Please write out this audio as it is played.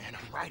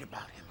right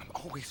about him. I'm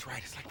always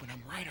right. It's like when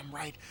I'm right, I'm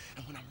right.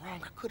 And when I'm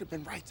wrong, I could have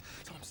been right.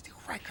 So I'm still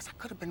right because I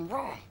could have been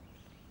wrong.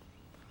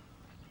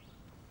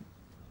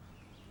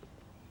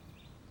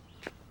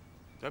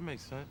 That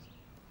makes sense.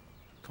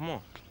 Come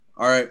on.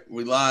 All right,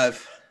 we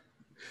live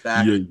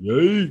back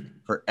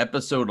for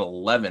episode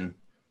 11,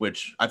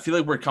 which I feel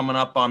like we're coming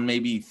up on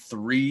maybe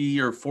 3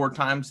 or 4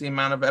 times the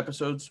amount of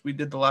episodes we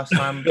did the last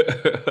time.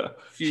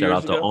 Shout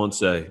out to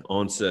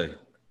Onse.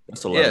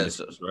 That's 11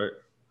 episodes, right?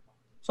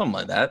 Something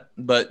like that.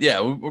 But yeah,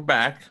 we're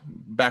back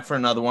for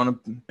another one,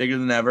 bigger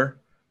than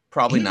ever.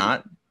 Probably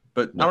not,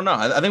 but I don't know.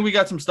 I think we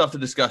got some stuff to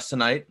discuss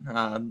tonight.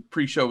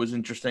 Pre-show was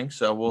interesting,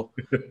 so we'll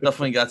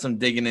definitely got some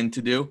digging in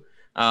to do.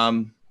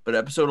 But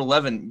episode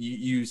 11,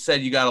 you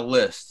said you got a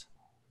list.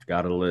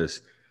 Got a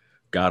list.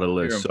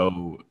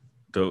 So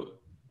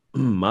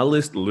my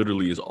list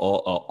literally is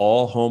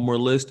all Homer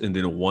list and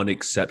then one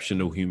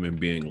exceptional human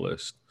being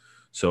list.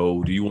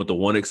 So do you want the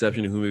one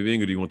exceptional human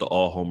being or do you want the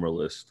all Homer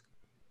list?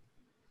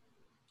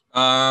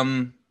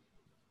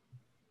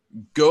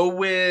 Go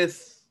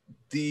with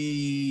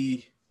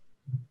the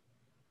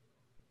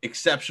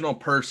exceptional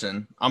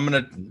person. I'm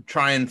going to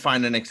try and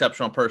find an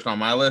exceptional person on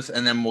my list,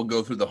 and then we'll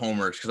go through the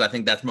homers because I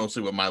think that's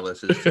mostly what my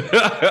list is.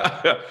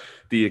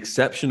 The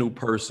exceptional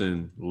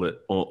person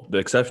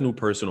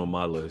on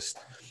my list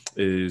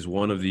is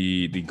one of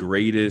the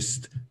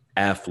greatest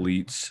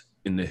athletes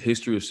in the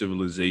history of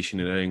civilization,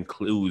 and that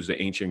includes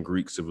the ancient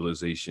Greek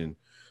civilization,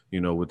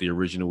 with the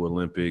original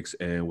Olympics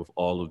and with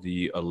all of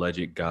the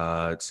alleged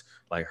gods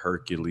like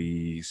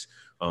Hercules,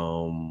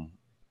 and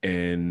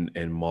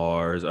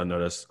Mars. I know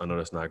that's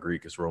not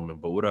Greek, it's Roman,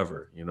 but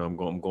whatever. I'm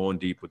going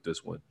deep with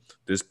this one.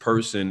 This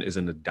person is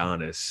an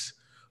Adonis,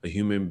 a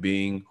human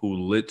being who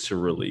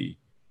literally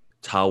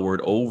towered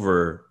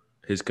over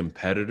his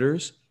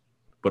competitors,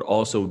 but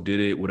also did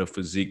it with a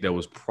physique that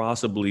was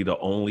possibly the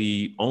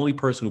only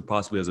person who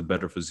possibly has a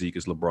better physique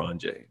is LeBron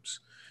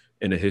James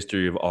in the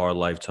history of our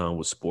lifetime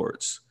with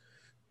sports.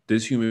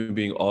 This human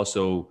being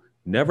also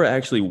never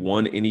actually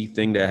won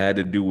anything that had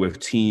to do with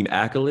team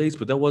accolades,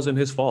 but that wasn't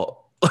his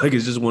fault. Like,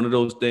 it's just one of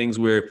those things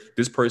where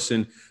this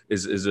person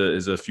is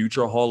a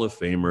future Hall of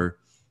Famer.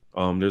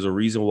 There's a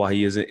reason why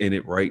he isn't in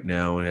it right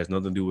now, and it has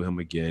nothing to do with him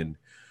again.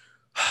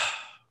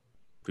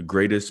 The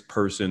greatest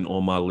person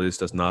on my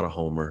list that's not a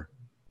homer,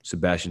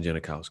 Sebastian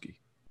Janikowski.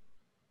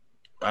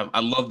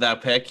 I love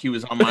that pick. He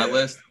was on my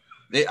list.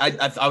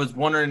 I was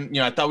wondering,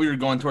 I thought we were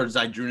going towards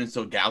Zydrunas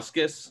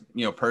Ilgauskas,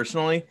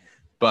 personally,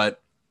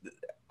 but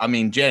I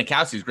mean,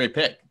 Janikowski's a great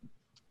pick.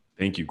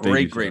 Thank you.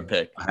 Great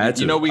pick.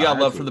 We got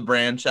love for the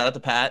brand. Shout out to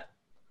Pat.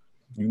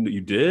 You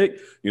dig?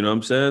 You know what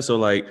I'm saying? So,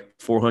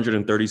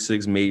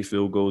 436 made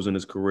field goals in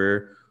his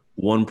career,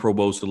 1 Pro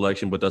Bowl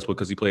selection, but that's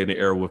because he played in the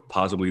era with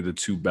possibly the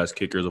 2 best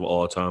kickers of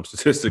all time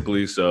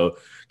statistically. So,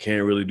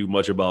 can't really do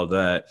much about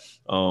that.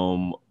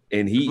 And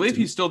I believe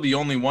he's still the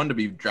only one to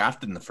be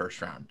drafted in the first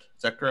round.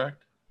 Is that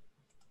correct?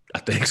 I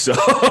think so.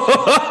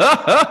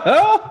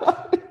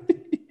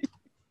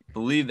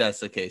 Believe that's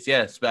the case.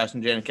 Yeah,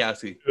 Sebastian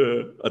Janikowski.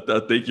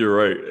 I think you're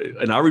right.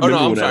 And I remember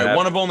I'm sorry.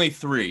 One of only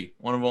three.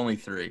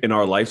 In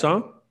our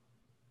lifetime?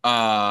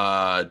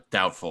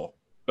 Doubtful.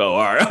 Oh,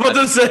 all right. I'm about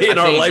to say in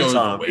our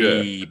lifetime.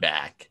 Way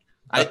back.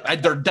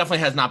 There definitely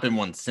has not been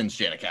one since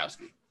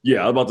Janikowski.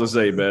 Yeah, I was about to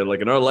say, man,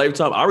 in our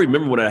lifetime, I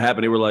remember when that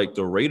happened. They were like,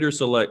 the Raiders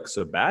select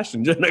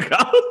Sebastian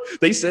Janikowski.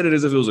 They said it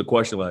as if it was a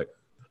question like,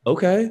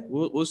 okay,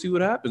 we'll see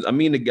what happens. I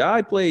mean, the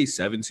guy played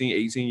 17,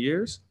 18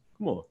 years.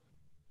 Come on.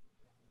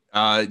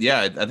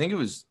 Yeah, I think it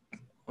was,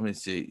 let me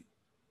see,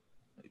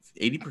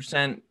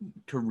 80%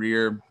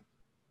 career,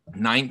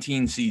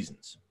 19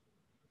 seasons.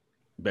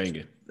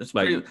 Banging. That's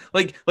pretty,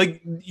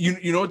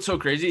 you know what's so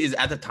crazy is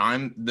at the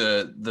time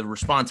the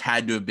response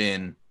had to have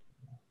been,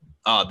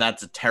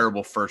 that's a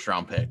terrible first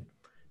round pick.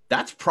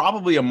 That's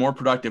probably a more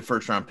productive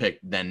first round pick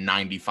than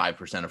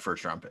 95% of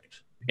first round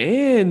picks.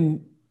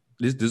 And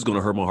this is going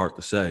to hurt my heart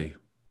to say,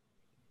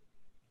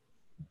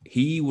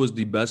 he was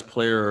the best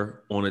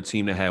player on a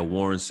team that had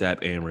Warren Sapp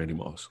and Randy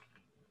Moss.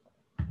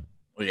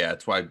 Well, yeah,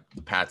 that's why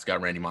the Pats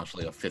got Randy Moss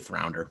like a 5th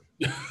rounder.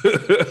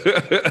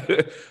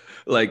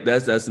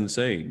 That's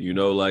insane.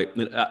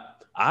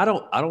 I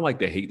don't like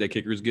the hate that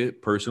kickers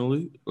get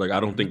personally. I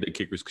don't think that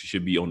kickers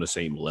should be on the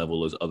same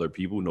level as other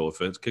people. No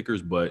offense,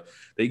 kickers, but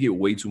they get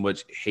way too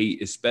much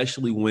hate,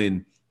 especially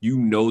when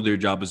their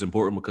job is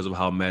important because of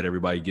how mad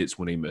everybody gets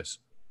when they miss.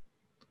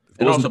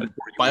 And also,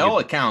 by all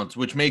accounts,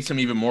 which makes him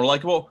even more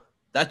likable,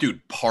 that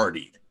dude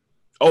partied.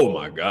 Oh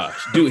my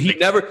gosh, dude!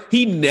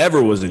 He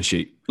never was in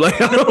shape. Never.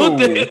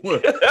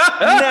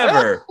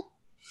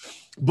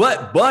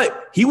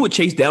 But he would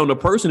chase down the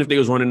person if they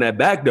was running that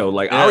back though.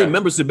 I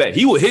remember Sebastian.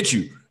 He would hit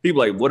you. He'd be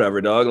like,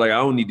 "Whatever, dog. I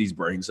don't need these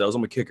brain cells.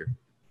 I'm a kicker."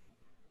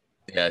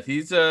 Yeah,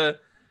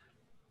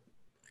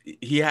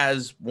 he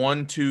has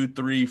 1, 2,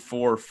 3,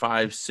 4,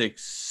 5,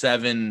 6,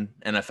 7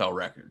 NFL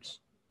records.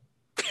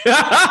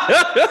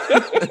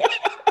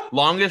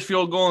 Longest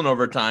field goal in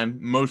overtime,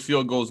 most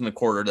field goals in the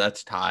quarter,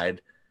 that's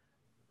tied.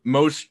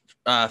 Most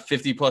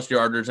 50-plus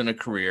yarders in a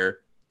career.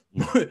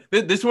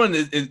 This one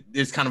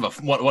is kind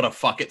of what a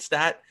fuck it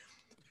stat.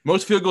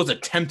 Most field goals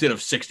attempted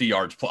of 60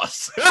 yards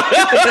plus.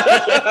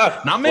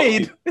 Not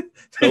made.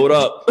 Throw it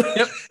up.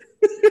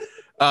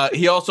 Yep.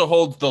 He also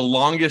holds the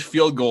longest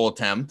field goal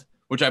attempt,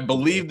 which I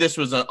believe this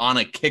was on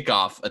a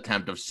kickoff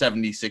attempt of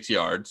 76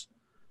 yards.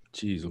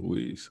 Jeez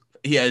Louise.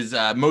 He has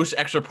most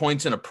extra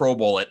points in a Pro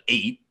Bowl at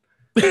 8.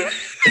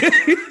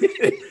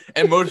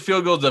 And most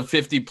field goals of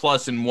 50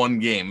 plus in one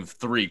game of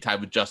 3,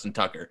 tied with Justin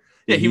Tucker.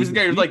 Yeah, he was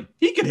there. He was like,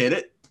 he could hit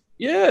it.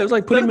 Yeah, it was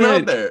like put him out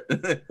in there.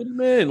 Put him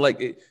in like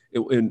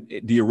in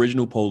the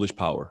original Polish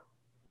Power.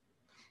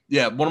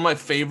 Yeah, one of my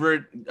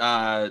favorite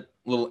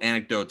little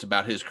anecdotes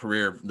about his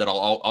career that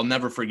I'll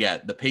never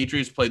forget. The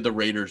Patriots played the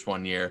Raiders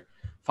one year.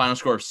 Final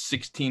score of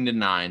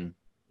 16-9,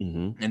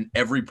 and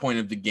every point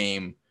of the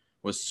game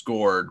was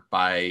scored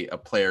by a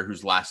player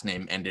whose last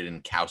name ended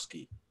in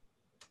Kowski.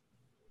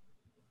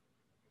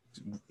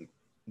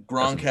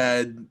 Gronk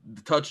had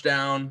the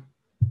touchdown,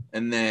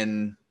 and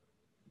then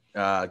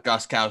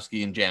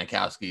Gostkowski and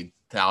Janikowski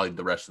tallied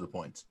the rest of the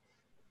points.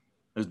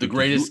 It was the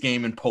greatest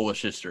game in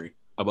Polish history.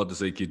 I'm about to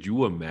say, could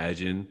you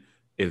imagine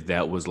if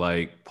that was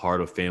like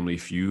part of Family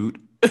Feud?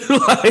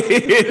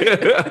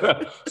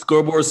 Like,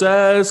 scoreboard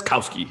says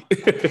Kowski.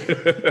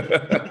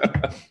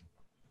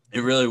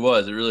 It really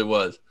was. It really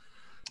was.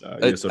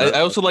 I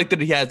also like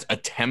that he has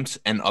attempts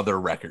and other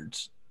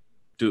records.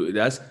 Dude,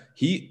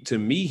 to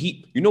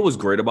me, you know what's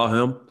great about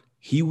him?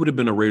 He would have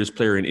been a Raiders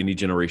player in any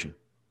generation.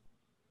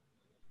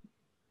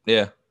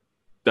 Yeah.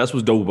 That's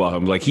what's dope about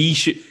him. Like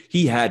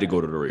he had to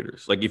go to the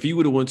Raiders. Like if he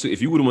would have went to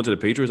the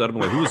Patriots, I'd have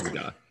been like, who's this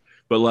guy?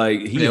 But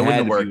like he had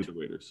to be with the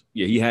Raiders.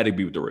 Yeah, he had to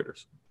be with the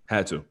Raiders.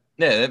 Had to.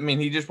 Yeah, I mean,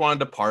 he just wanted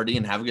to party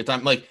and have a good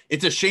time. Like,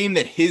 it's a shame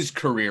that his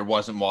career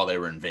wasn't while they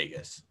were in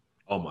Vegas.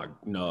 I'm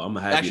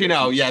happy. Actually,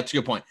 no, yeah, it's a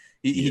good point.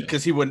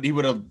 Because he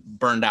would have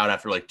burned out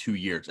after like 2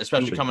 years,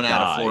 especially coming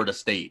out of Florida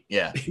State.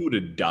 Yeah, he would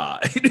have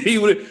died. He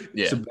would have.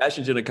 Yeah.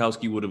 Sebastian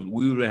Janikowski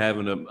we would have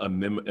having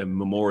a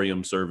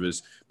memoriam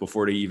service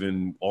before they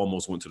even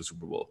almost went to the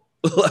Super Bowl.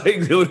 Like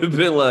it would have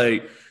been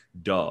like,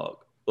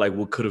 dog, like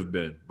what could have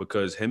been,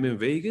 because him in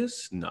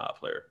Vegas,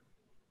 player,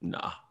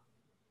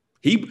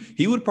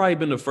 He would probably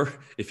been the first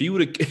if he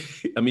would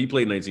have. I mean, he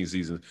played 19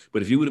 seasons,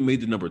 but if he would have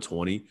made the number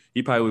 20,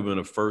 he probably would have been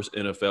the first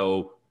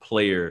NFL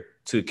player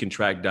to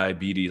contract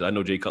diabetes. I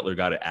know Jay Cutler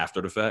got it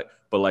after the fact,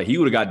 but like he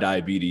would have got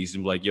diabetes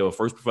and like,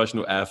 first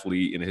professional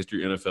athlete in the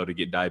history of NFL to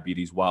get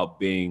diabetes while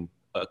being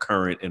a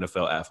current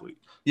NFL athlete.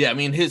 Yeah, I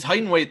mean, his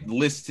height and weight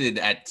listed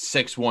at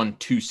 6'1",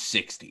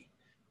 260,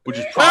 which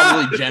is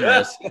probably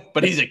generous,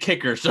 but he's a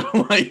kicker, so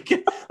like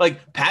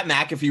Pat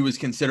McAfee was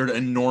considered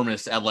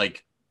enormous at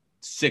like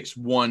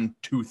 6'1",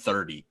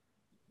 230.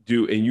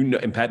 Dude,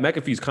 and Pat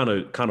McAfee's kind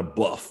of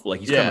buff,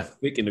 like he's kind of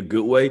thick in a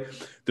good way.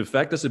 The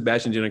fact that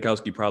Sebastian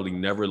Janikowski probably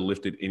never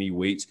lifted any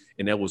weights,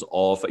 and that was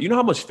all fat. You know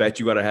how much fat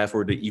you got to have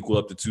for it to equal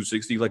up to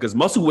 260? Like his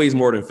muscle weighs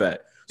more than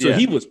fat, so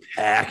he was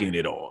packing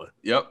it on.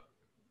 Yep.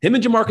 Him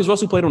and Jamarcus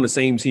Russell played on the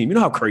same team. You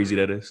know how crazy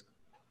that is?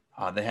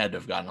 Oh, they had to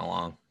have gotten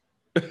along.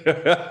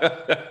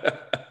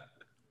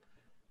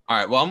 All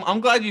right. Well,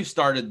 I'm glad you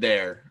started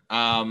there.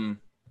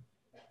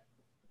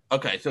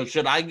 Okay, so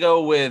should I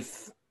go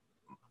with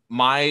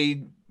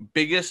my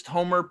biggest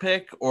homer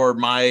pick or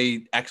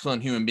my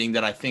excellent human being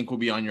that I think will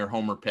be on your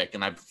homer pick,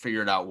 and I've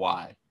figured out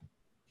why?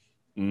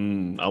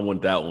 I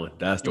want that one.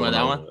 That's the one. You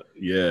want that one?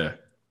 Yeah.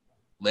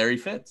 Larry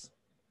Fitz.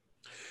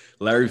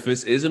 Larry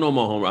Fitz isn't on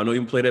my homer. I know he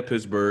played at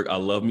Pittsburgh. I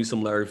love me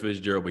some Larry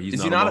Fitzgerald, but he's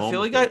Is he not a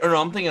Philly guy? Or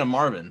no, I'm thinking of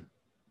Marvin.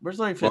 Where's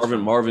Larry Fitz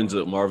from? Marvin's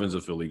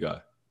a Philly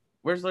guy.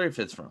 Where's Larry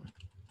Fitz from?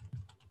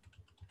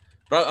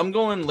 But I'm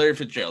going Larry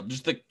Fitzgerald.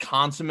 Just the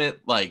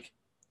consummate, like,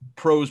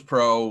 pros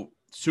pro,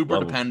 super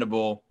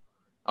dependable.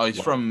 Oh,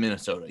 he's from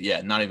Minnesota.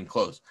 Yeah, not even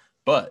close.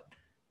 But,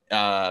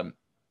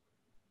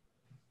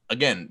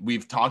 again,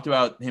 we've talked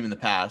about him in the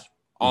past.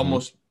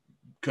 Almost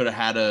could have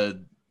had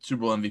a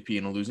Super Bowl MVP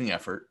in a losing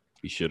effort.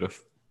 He should have.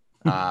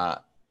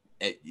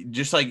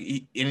 Just like,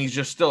 and he's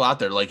just still out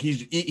there. Like,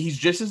 he's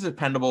just as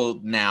dependable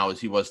now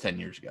as he was 10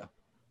 years ago.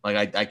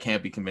 Like, I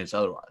can't be convinced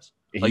otherwise.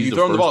 Like, you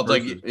throw him the ball, it's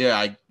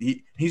like,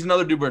 he's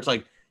another dude where it's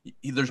like,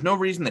 there's no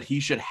reason that he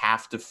should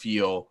have to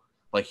feel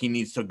like he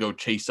needs to go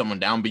chase someone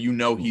down, but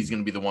he's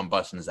going to be the one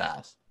busting his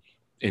ass.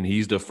 And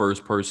he's the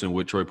first person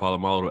with Troy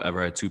Polamalu to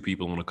ever had 2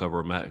 people on the cover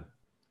of Madden.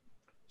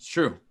 It's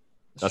true.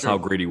 That's how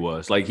great he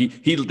was. Like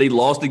they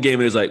lost the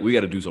game and it's like, we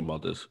got to do something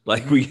about this.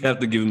 Like we have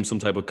to give him some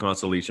type of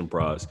consolation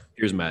prize.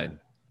 Here's Madden.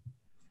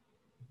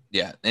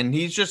 Yeah, and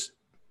he's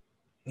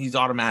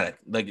automatic.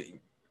 Like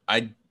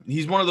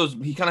he's one of those.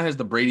 He kind of has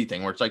the Brady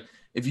thing where it's like,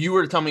 if you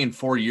were to tell me in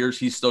 4 years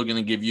he's still going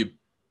to give you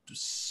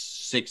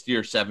 60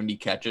 or 70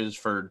 catches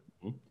for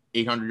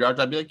 800 yards,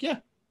 I'd be like, yeah,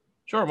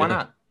 sure, why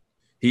not?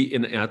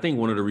 And I think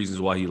one of the reasons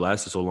why he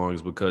lasted so long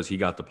is because he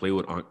got to play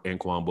with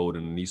Anquan Boldin,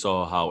 and he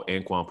saw how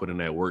Anquan put in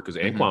that work,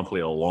 because Anquan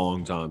played a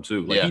long time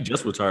too. Like he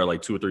just retired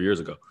like 2 or 3 years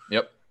ago.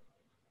 Yep.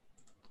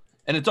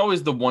 And it's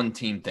always the one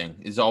team thing.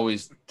 Is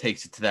always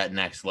takes it to that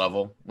next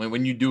level.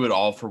 When you do it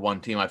all for one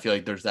team, I feel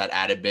like there's that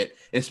added bit,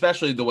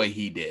 especially the way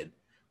he did,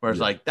 Whereas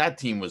Yeah. like that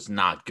team was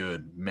not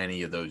good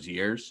many of those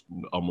years.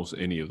 Almost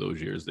any of those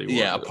years they were.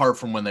 Yeah, apart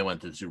from when they went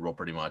to the Super Bowl,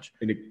 pretty much.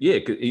 And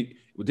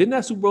didn't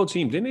that Super Bowl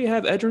team, didn't they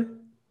have Edgerrin?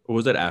 Or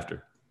was that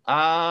after?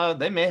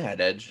 They may have had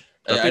Edge.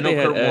 I think I know they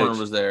had Kurt Warner Edge.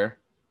 was there.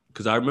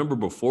 Because I remember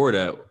before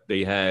that,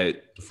 they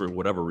had, for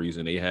whatever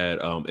reason, they had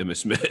Emmitt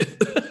Smith.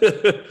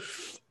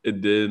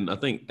 And then I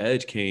think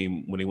Edge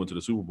came when they went to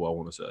the Super Bowl, I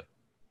want to say.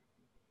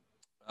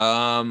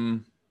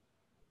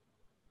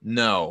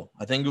 No,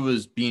 I think it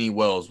was Beanie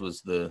Wells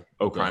was the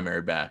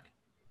primary back.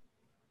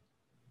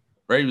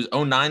 Right? It was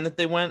 09 that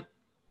they went?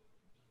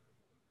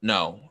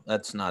 No,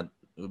 that's not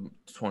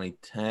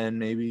 2010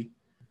 maybe.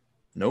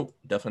 Nope,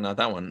 definitely not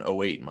that one.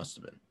 08 must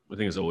have been. I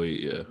think it's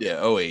 08, yeah.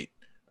 Yeah, 08.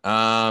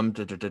 No,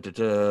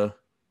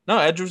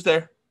 Edge was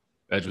there.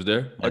 Edge was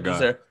there? Edge was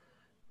there.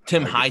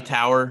 Tim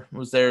Hightower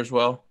was there as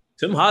well.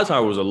 Tim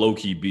Hightower was a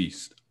low-key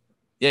beast.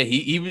 Yeah,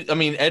 he was. I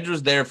mean, Edge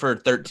was there for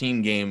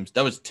 13 games.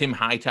 That was Tim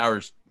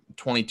Hightower's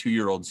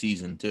 22-year-old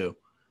season too.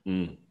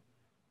 Yeah,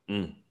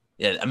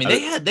 I mean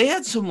they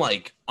had some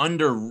like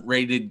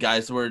underrated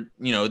guys where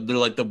they're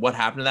like the what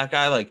happened to that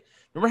guy. Like,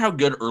 remember how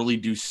good early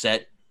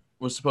Doucette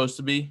was supposed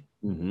to be?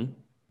 Mm-hmm.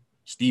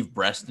 Steve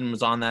Breston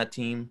was on that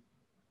team.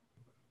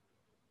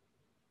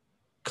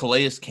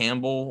 Calais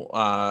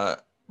Campbell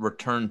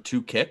returned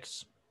 2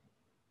 kicks.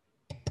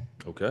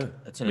 Okay,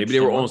 That's an maybe they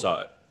were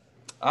interesting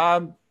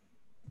onside.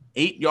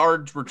 8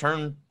 yards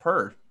return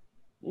per.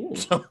 Ooh.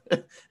 So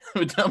it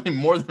would tell me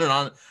more than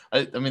on.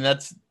 I mean, I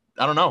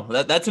don't know.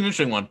 That's an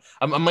interesting one.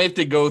 I might have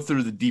to go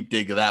through the deep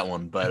dig of that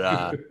one, but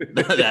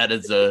that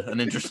is an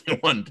interesting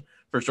one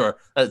for sure.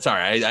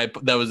 Sorry, I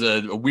that was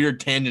a weird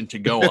tangent to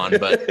go on,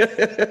 but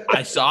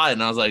I saw it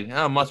and I was like,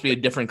 oh, it must be a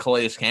different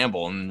Calais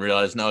Campbell, and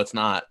realized no, it's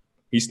not.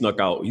 He snuck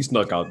out. He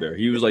snuck out there.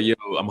 He was like, yo,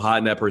 I'm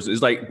hiding that person.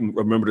 It's like,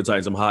 remember the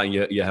Titans, I'm hiding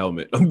your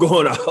helmet. I'm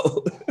going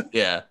out.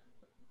 Yeah.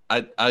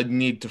 I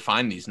need to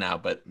find these now,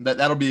 but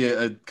that'll be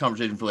a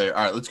conversation for later.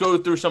 All right, let's go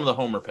through some of the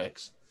homer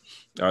picks.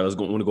 All right, let's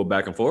go. Want to go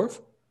back and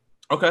forth?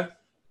 Okay.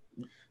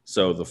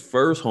 So the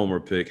first homer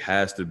pick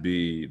has to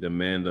be the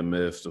man, the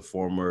myth, the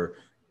former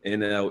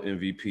NL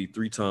MVP,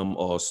 3-time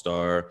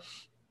All-Star,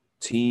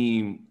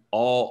 team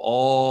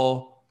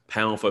all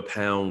pound for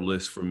pound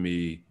list for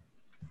me.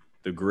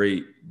 The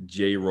great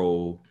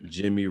J-Roll,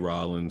 Jimmy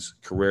Rollins,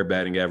 career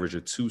batting average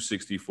of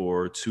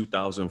 264,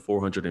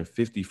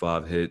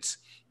 2,455 hits,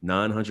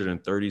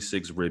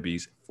 936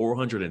 ribbies,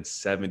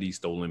 470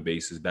 stolen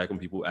bases, back when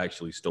people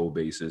actually stole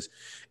bases.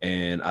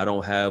 And I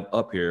don't have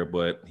up here,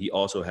 but he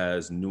also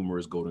has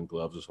numerous Golden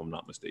Gloves, if I'm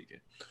not mistaken.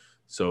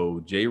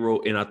 So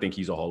J-Roll, and I think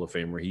he's a Hall of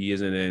Famer. He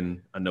isn't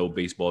in. I know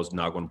baseball's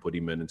not going to put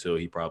him in until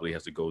he probably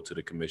has to go to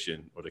the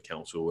commission or the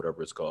council,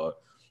 whatever it's called.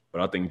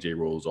 But I think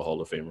J-Roll is a Hall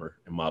of Famer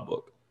in my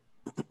book.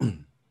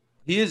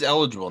 He is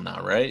eligible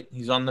now, right?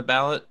 He's on the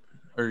ballot,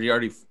 or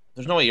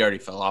there's no way he already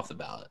fell off the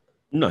ballot.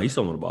 No, he's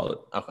still on the ballot.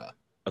 Okay.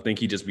 I think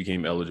he just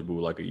became eligible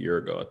like a year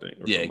ago, I think.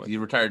 Yeah, he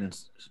retired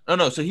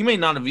so he may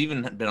not have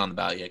even been on the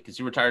ballot yet because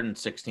he retired in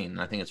 2016, and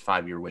I think it's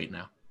 5-year wait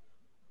now.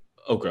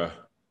 Okay.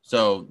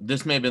 So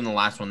this may have been the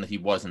last one that he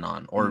wasn't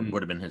on, or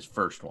would have been his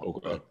first one.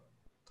 Okay.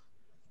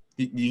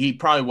 He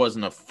probably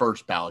wasn't a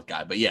first ballot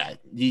guy, but yeah,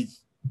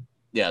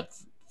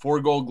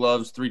 4 Gold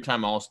Gloves,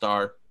 3-time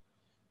All-Star.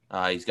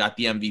 He's got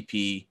the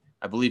MVP.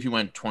 I believe he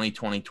went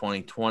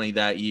 2020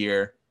 that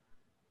year.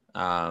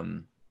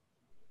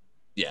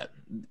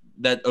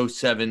 That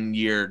 07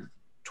 year,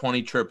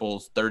 20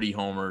 triples, 30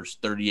 homers,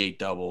 38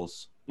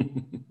 doubles.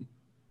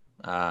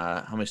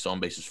 How many stolen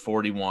bases?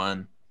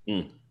 41.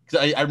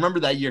 Because I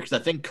remember that year because I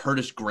think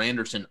Curtis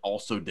Granderson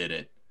also did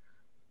it.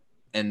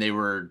 And they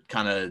were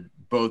kind of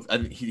both.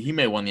 He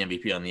may have won the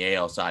MVP on the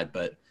AL side,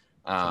 but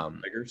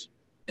Tigers.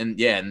 And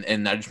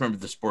I just remember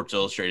the Sports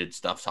Illustrated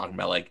stuff talking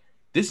about like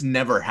this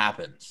never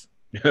happens,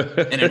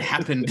 and it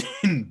happened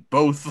in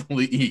both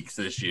leagues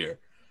this year.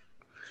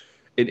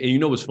 And you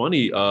know what's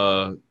funny?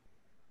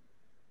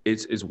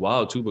 It's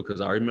wild too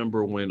because I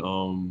remember when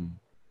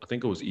I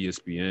think it was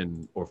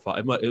ESPN or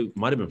Fox. It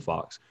might have been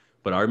Fox,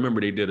 but I remember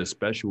they did a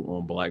special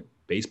on Black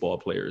baseball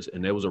players,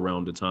 and that was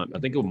around the time. I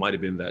think it might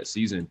have been that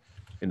season,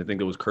 and I think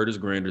it was Curtis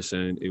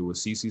Granderson, it was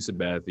CC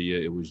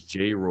Sabathia, it was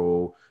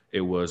J-Roll, it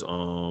was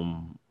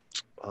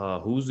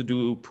who's the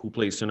dude who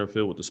played center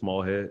field with the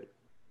small head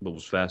but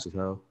was fast as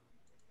hell?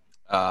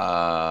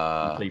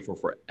 He played for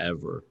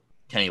forever.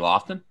 Kenny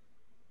Lofton?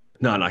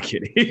 No, not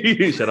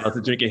kidding. Shout out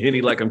to drinking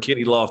Henny like I'm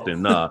Kenny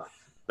Lofton. Nah.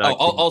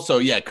 Also,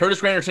 yeah,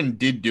 Curtis Granderson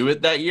did do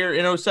it that year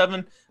in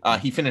 07.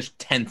 He finished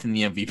 10th in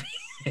the MVP.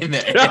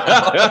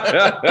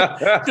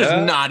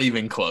 Just not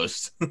even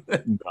close.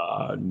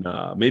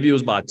 Nah. Maybe it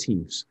was by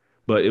teams.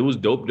 But it was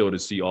dope, though, to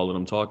see all of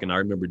them talking. I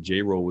remember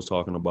J-Roll was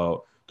talking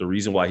about the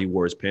reason why he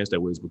wore his pants that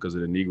way is because of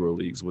the Negro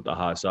Leagues with the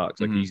high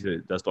socks. Like he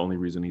said, that's the only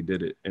reason he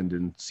did it. And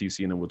then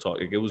CC and him would talk.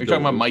 Like, it was. You're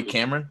talking about Mike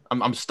Cameron?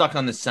 I'm stuck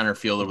on this center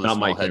fielder with a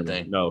small head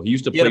thing. No, he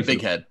used to. He had a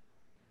big head.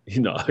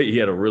 He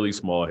had a really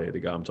small head. The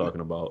guy I'm talking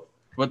about.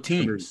 What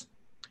teams?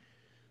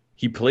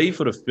 He played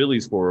for the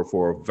Phillies for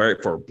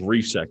a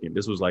brief second.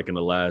 This was like in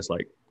the last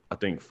I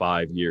think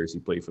 5 years he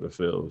played for the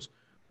Phils.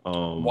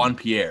 Juan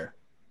Pierre.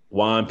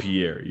 Juan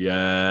Pierre.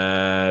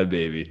 Yeah,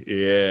 baby.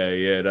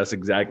 Yeah. That's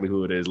exactly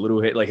who it is.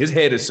 Little head. Like his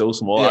head is so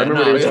small. I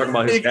remember they were talking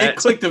about his hat. It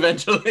clicked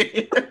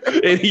eventually.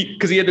 And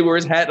because he had to wear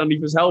his hat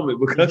underneath his helmet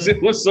because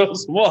it was so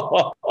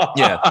small.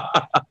 Yeah.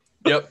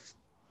 Yep.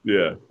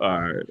 Yeah.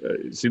 All right.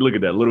 See, look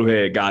at that. Little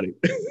head. Got it.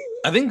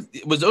 I think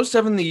it was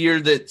 07 the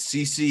year that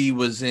CC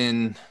was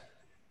in.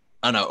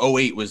 I don't know.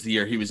 08 was the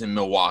year he was in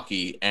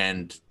Milwaukee,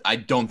 and I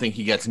don't think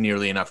he gets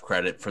nearly enough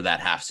credit for that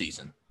half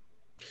season.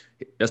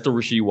 That's the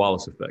Rasheed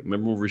Wallace effect.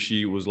 Remember when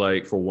Rasheed was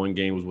like for one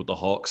game was with the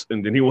Hawks,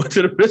 and then he went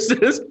to the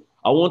Pistons?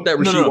 I want that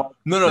Rasheed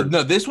Wallace.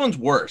 No. This one's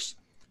worse.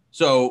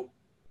 So,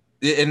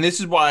 and this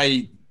is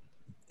why,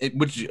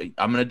 which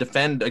I'm going to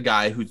defend a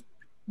guy who,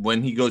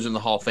 when he goes in the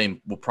Hall of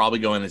Fame, will probably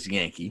go in as a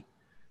Yankee.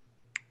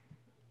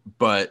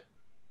 But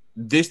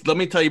let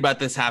me tell you about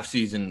this half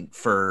season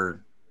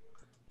for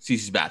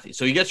CC Sabathia.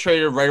 So he gets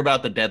traded right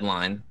about the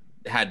deadline.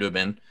 It had to have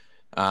been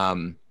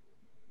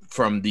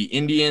from the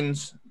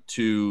Indians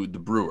to the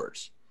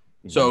Brewers.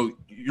 Mm-hmm. So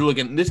you're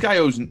looking, this guy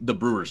owes the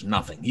Brewers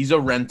nothing. He's a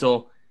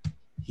rental.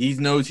 He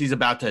knows he's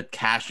about to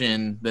cash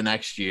in the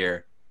next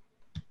year.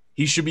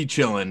 He should be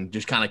chilling,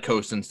 just kind of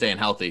coasting, staying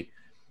healthy.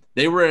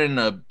 They were in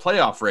a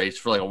playoff race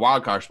for like a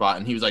wild card spot,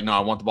 and he was like, no, I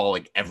want the ball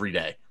like every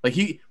day.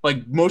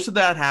 Like most of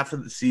that half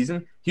of the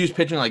season, he was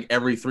pitching like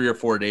every 3 or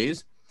 4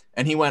 days,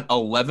 and he went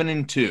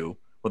 11-2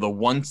 with a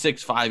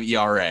 1.65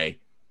 ERA,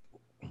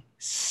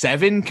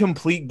 7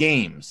 complete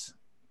games,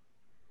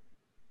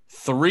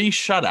 3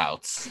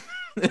 shutouts.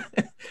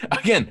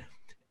 Again,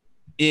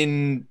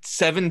 in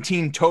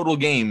 17 total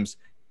games,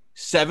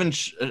 7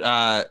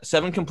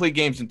 complete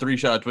games and 3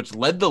 shutouts, which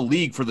led the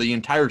league for the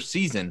entire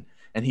season,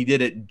 and he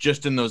did it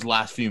just in those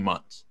last few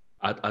months.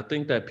 I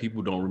think that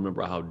people don't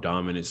remember how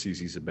dominant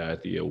CC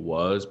Sabathia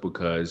was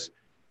because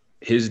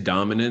his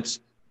dominance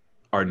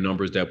are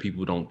numbers that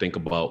people don't think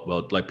about.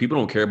 Well, like people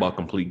don't care about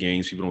complete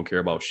games. People don't care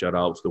about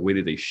shutouts the way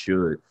that they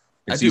should.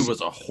 That dude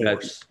was a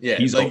horse. Yeah,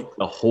 he's like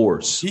a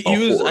horse. He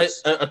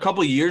was a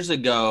couple of years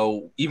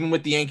ago, even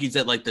with the Yankees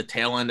at like the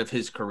tail end of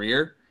his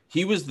career,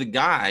 he was the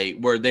guy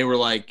where they were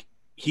like,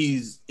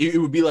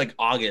 it would be like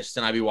August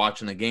and I'd be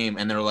watching the game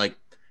and they're like,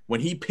 when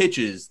he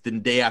pitches the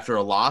day after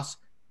a loss,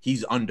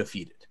 he's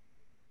undefeated.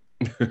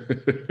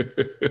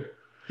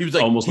 He was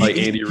like almost like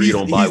Andy Reid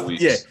on bye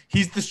weeks. Yeah,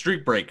 he's the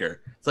streak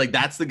breaker. It's like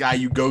that's the guy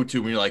you go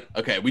to when you're like,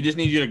 okay, we just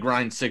need you to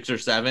grind 6 or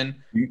 7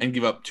 and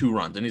give up 2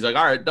 runs. And he's like,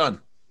 all right,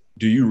 done.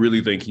 Do you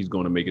really think he's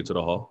going to make it to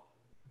the Hall?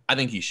 I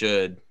think he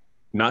should.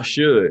 Not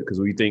should, because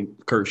we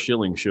think Curt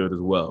Schilling should as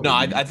well. No,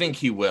 I think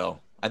he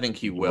will. I think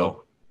he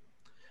will.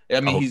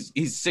 I mean, he's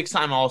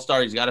 6-time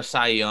All-Star. He's got a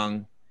Cy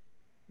Young.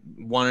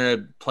 Won a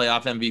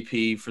playoff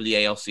MVP for the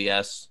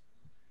ALCS.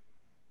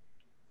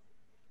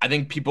 I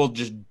think people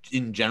just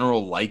in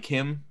general like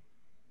him,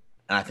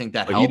 and I think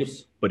that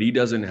helps. But he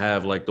doesn't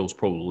have like those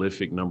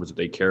prolific numbers that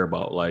they care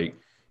about. Like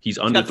he's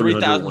under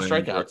 3,000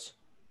 strikeouts.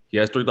 He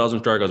has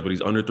 3,000 strikeouts, but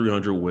he's under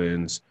 300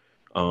 wins.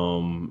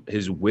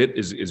 His whip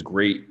is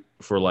great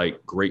for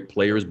like great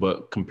players,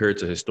 but compared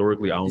to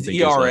historically, I don't think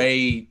ERA,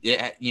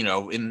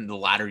 in the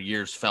latter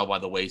years fell by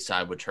the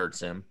wayside, which hurts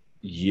him.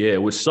 Yeah,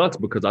 which sucks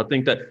because I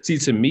think that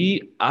to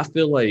me,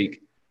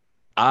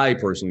 I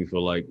personally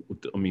feel like,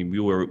 I mean,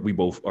 we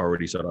both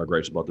already said our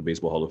gripes about the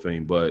Baseball Hall of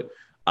Fame, but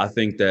I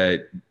think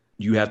that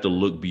you have to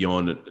look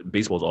beyond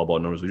baseball's all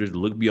about numbers. We just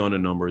look beyond the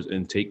numbers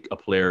and take a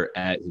player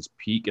at his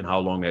peak and how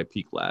long that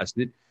peak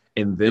lasted,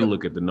 and then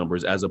look at the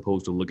numbers as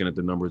opposed to looking at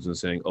the numbers and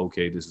saying,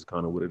 okay, this is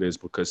kind of what it is.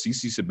 Because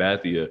CC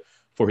Sabathia,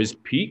 for his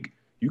peak,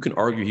 you can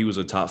argue he was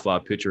a top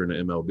 5 pitcher in the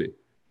MLB.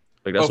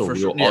 Like that's a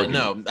real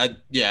argument.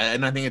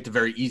 And I think it's a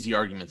very easy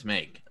argument to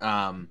make.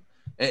 And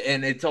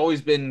it's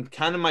always been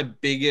kind of my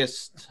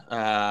biggest,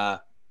 and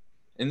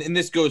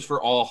this goes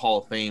for all Hall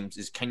of Fames,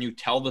 is can you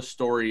tell the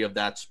story of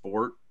that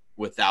sport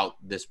without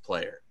this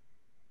player?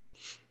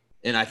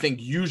 And I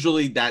think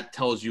usually that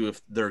tells you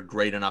if they're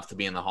great enough to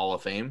be in the Hall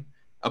of Fame,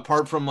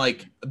 apart from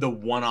like the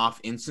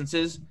one-off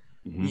instances,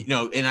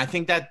 and I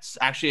think that's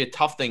actually a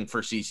tough thing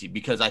for CC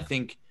because I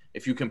think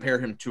if you compare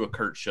him to a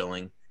Curt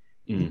Schilling,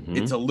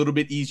 it's a little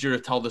bit easier to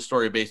tell the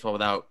story of baseball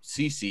without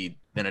CC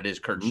than it is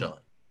Curt Schilling.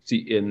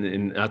 See,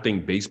 and I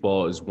think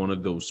baseball is one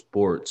of those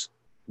sports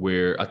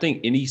where I think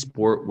any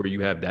sport where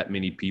you have that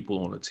many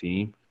people on a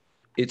team,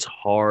 it's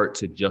hard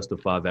to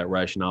justify that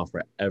rationale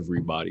for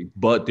everybody.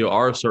 But there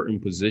are certain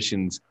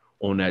positions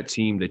on that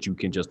team that you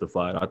can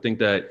justify it. I think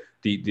that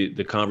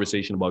the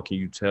conversation about can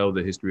you tell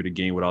the history of the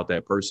game without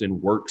that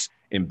person works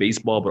in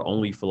baseball, but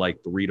only for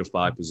like 3 to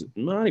 5 positions,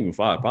 not even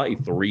 5, probably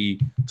 3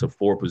 to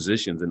 4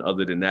 positions. And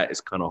other than that,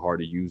 it's kind of hard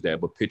to use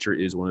that. But pitcher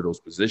is one of those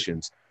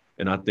positions.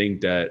 And I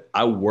think that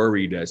I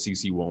worry that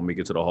CC won't make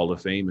it to the Hall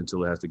of Fame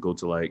until it has to go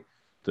to like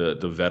the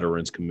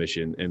Veterans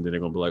Commission. And then they're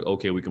going to be like,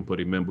 okay, we can put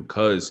him in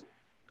because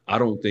I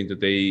don't think that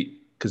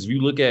because if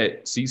you look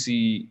at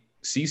CC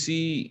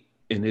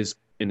in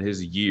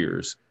his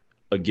years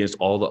against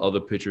all the other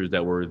pitchers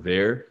that were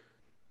there,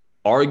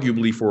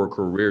 arguably for a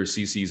career,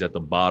 CC's at the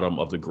bottom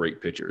of the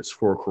great pitchers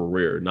for a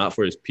career, not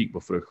for his peak,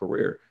 but for a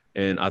career.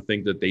 And I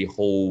think that they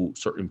hold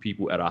certain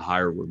people at a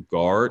higher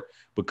regard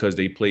because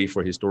they play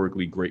for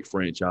historically great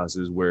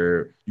franchises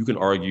where you can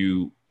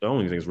argue, I don't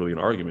even think it's really an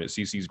argument.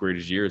 CC's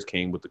greatest years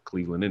came with the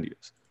Cleveland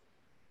Indians.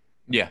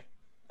 Yeah.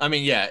 I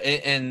mean, yeah.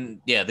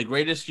 And yeah, the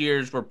greatest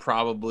years were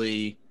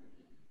probably,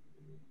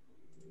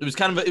 it was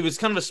kind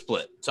of a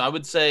split. So I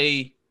would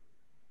say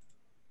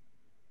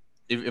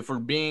if we're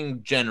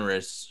being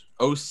generous,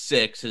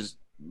 06 is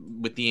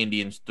with the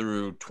Indians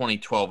through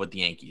 2012 with the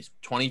Yankees,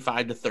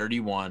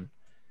 25-31,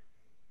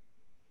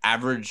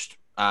 averaged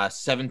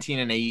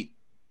 17-8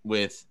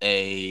 with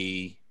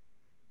a,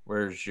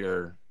 where's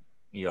your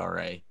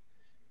ERA?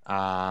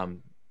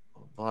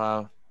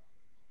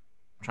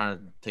 Trying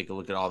to take a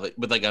look at all of it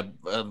with like a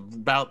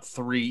about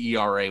 3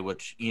 ERA,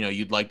 which, you know,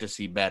 you'd like to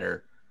see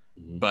better.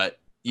 Mm-hmm. But,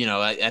 you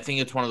know, I think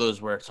it's one of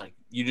those where it's like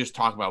you just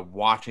talk about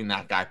watching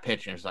that guy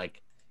pitch, and it's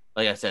like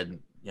I said,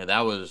 you know,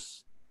 that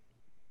was,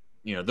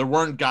 you know, there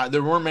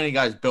weren't many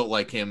guys built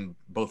like him,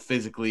 both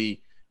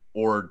physically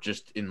or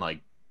just in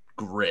like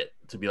grit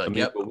to be like, I mean,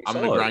 yep, I'm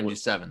gonna grind you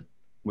 7.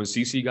 When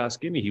CC got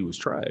skinny, he was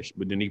trash,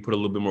 but then he put a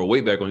little bit more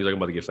weight back on. He's like, I'm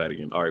about to get fat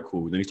again. All right,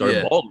 cool. Then he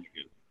started balling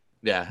again.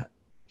 Yeah,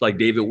 like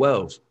David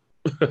Wells.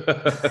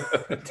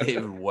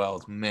 David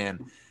Wells,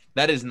 man,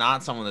 that is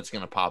not someone that's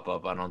going to pop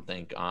up, I don't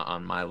think,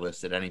 on my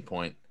list at any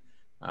point.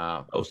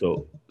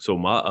 So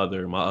my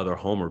other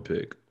homer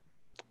pick,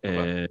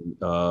 and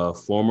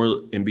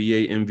former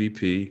NBA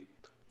MVP,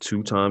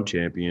 2-time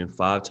champion,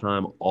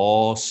 5-time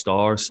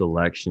All-Star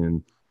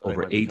selection,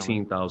 over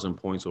 18,000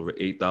 points, over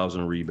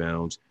 8,000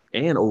 rebounds,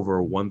 and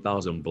over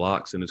 1,000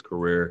 blocks in his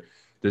career.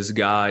 This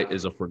guy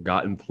is a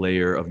forgotten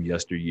player of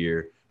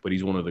yesteryear, but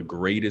he's one of the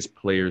greatest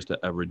players to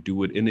ever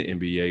do it in the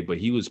NBA. But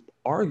he was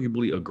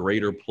arguably a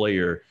greater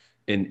player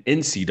in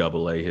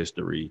NCAA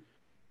history.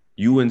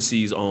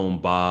 UNC's own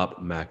Bob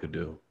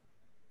McAdoo.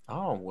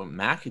 Oh, well,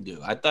 McAdoo.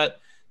 I thought,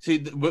 see,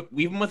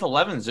 even with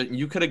 11s,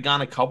 you could have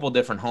gone a couple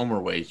different homer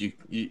ways. You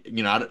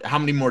know, how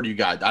many more do you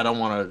got? I don't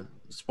want to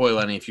spoil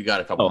any if you got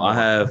a couple more.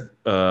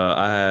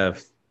 I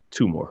have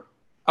 2 more.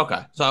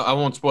 Okay, so I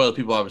won't spoil the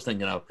people I was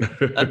thinking of.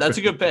 That's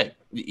a good pick.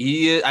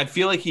 I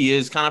feel like he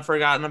is kind of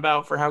forgotten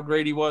about for how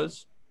great he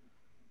was.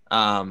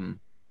 I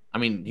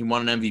mean, he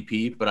won an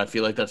MVP, but I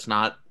feel like that's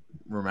not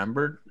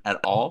remembered at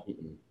all.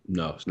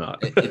 No, it's not.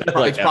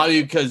 It's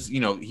probably because, you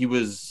know, he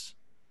was,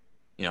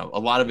 you know, a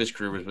lot of his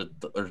career was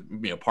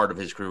part of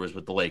his career was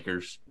with the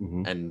Lakers,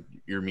 and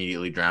you're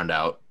immediately drowned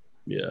out.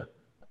 Yeah.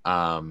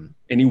 And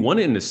he won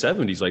it in the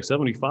 70s, like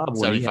 75,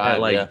 when he had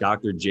like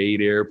Dr. J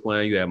there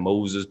playing, you had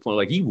Moses playing.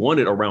 Like, he won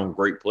it around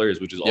great players,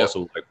 which is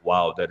also like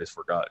wild that it's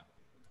forgotten.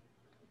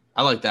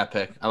 I like that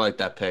pick.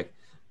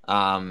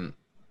 I'm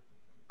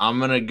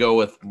gonna go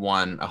with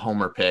a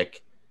homer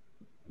pick,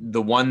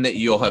 the one that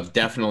you'll have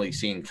definitely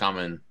seen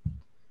coming.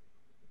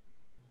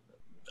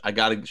 I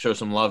got to show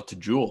some love to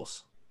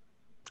Jules.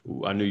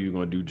 Ooh, I knew you were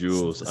gonna do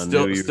Jules.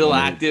 Still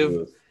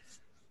active.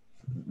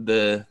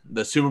 The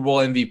Super Bowl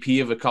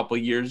MVP of a couple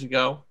years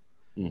ago.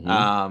 You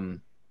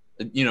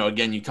know,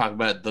 again, you talk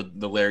about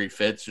the Larry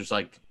Fitz, just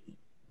like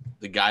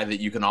the guy that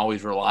you can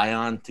always rely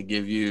on to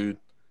give you.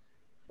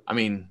 I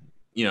mean,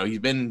 you know, he's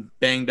been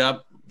banged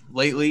up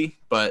lately,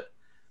 but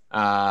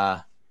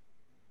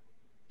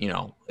you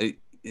know,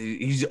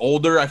 he's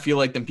older, I feel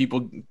like, than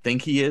people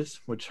think he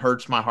is, which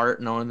hurts my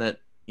heart knowing that,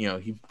 you know,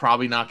 he's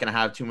probably not going to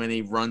have too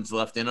many runs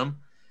left in him,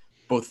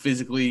 both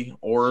physically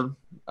or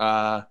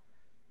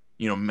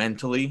you know,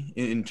 mentally,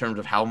 in terms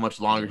of how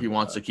much longer he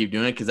wants to keep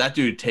doing it, because that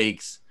dude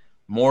takes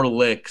more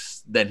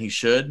licks than he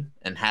should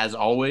and has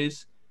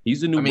always.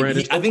 He's the new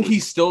Brandon Stokely. I think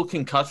he's still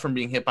concussed from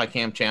being hit by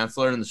Cam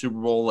Chancellor in the Super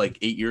Bowl like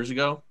 8 years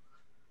ago.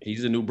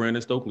 He's the new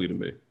Brandon Stokely to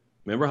me.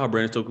 Remember how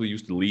Brandon Stokely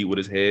used to lead with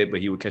his head, but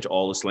he would catch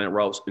all the slant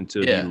routes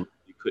until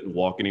he couldn't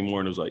walk anymore,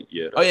 and it was like,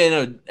 Oh yeah,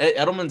 no,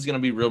 Edelman's gonna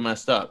be real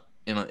messed up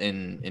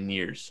in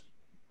years,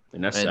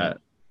 and that's sad.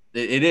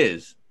 It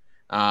is.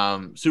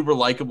 Super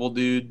likable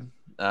dude.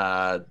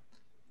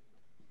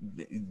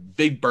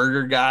 Big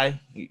burger guy.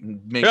 He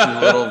makes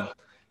his little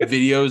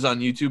videos on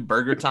YouTube.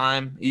 Burger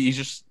Time. He's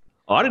just.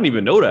 Oh, I didn't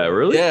even know that.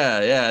 Really?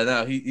 Yeah.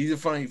 No, he's a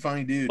funny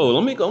dude. Oh,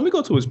 let me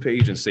go to his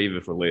page and save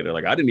it for later.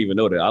 Like, I didn't even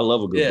know that. I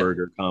love a good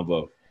burger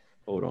combo.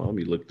 Hold on, let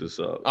me look this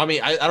up. I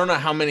mean, I don't know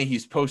how many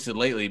he's posted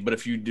lately, but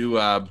if you do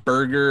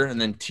burger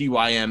and then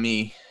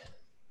TYME,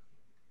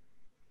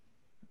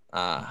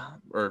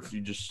 or if you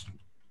just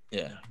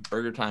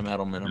Burger Time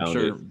Edelman,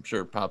 I'm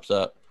sure it pops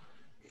up.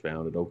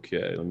 Found it.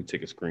 Okay, let me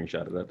take a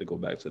screenshot of that to go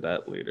back to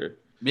that later.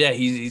 Yeah,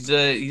 he's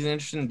an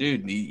interesting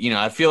dude. You know,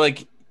 I feel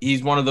like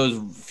he's one of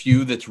those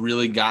few that's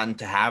really gotten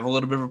to have a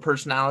little bit of a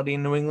personality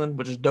in New England,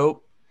 which is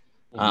dope.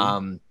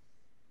 But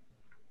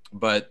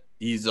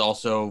he's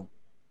also,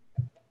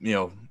 you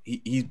know,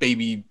 he's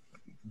baby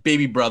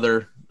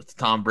brother to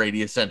Tom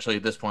Brady essentially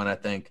at this point. I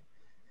think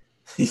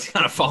he's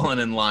kind of fallen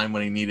in line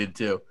when he needed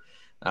to.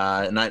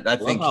 And I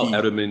think how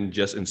Edelman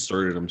just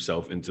inserted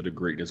himself into the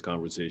greatness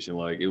conversation.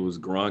 Like, it was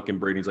Gronk and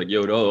Brady's like,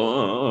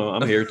 yo,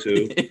 I'm here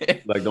too.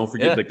 Like, don't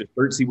forget like the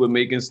shirts he would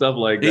make and stuff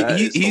like that.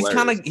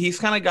 He's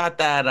kind of got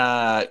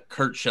that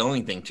Kurt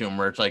Schilling thing to him,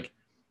 where it's like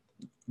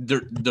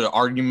the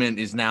argument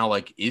is now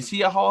like, is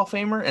he a Hall of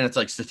Famer? And it's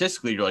like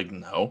statistically, you're like,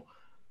 no.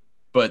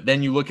 But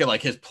then you look at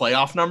like his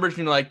playoff numbers,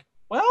 and you're like,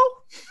 well,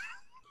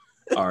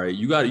 all right,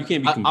 you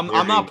can't be. I'm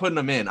not putting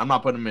him in. I'm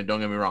not putting him in. Don't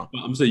get me wrong.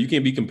 I'm saying you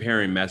can't be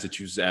comparing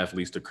Massachusetts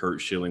athletes to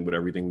Kurt Schilling with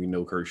everything we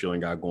know Kurt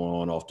Schilling got going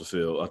on off the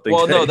field. I think.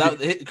 Well, no,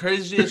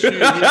 crazy issues. His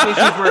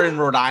issues were in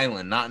Rhode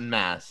Island, not in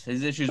Mass.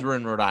 His issues were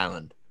in Rhode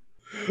Island.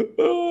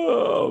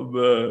 Oh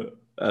man,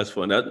 that's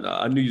fun.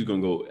 I knew you was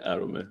gonna go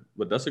Adelman,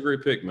 but that's a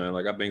great pick, man.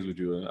 Like I bangs with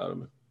you on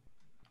Adelman.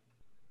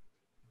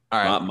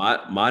 All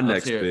right, my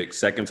next pick,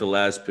 second to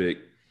last pick.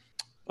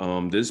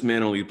 This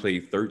man only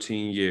played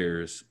 13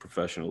 years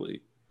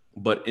professionally.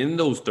 But in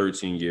those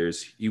 13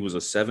 years, he was a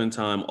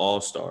 7-time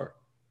All-Star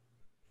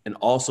and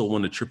also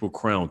won the Triple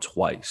Crown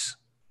twice.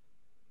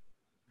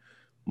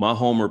 My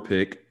homer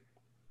pick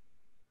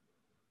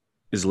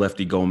is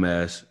Lefty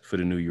Gomez for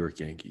the New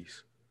York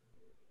Yankees.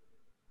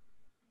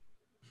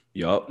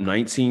 Yup,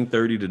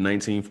 1930 to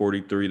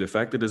 1943. The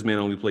fact that this man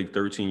only played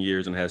 13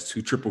 years and has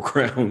 2 Triple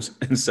Crowns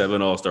and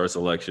 7 All-Star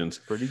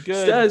selections. Pretty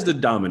good. That is the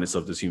dominance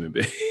of this human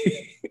being.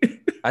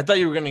 I thought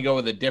you were going to go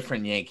with a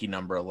different Yankee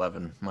number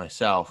 11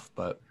 myself,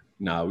 but...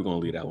 Nah, we're gonna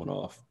leave that one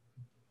off.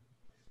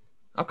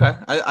 Okay,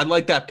 I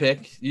like that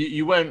pick.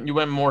 You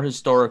went more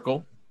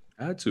historical.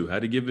 I had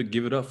to give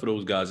it up for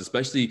those guys,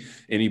 especially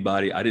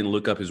anybody. I didn't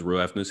look up his real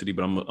ethnicity,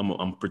 but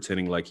I'm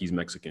pretending like he's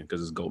Mexican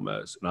because it's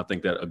Gomez, and I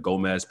think that a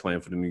Gomez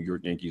playing for the New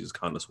York Yankees is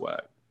kind of swag.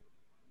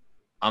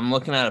 I'm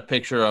looking at a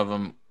picture of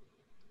him.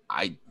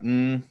 I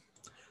mean,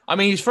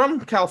 he's from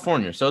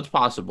California, so it's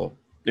possible.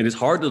 And it's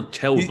hard to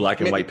tell with black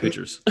and white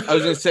pictures. I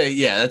was gonna say,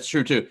 yeah, that's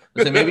true too.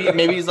 So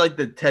maybe he's like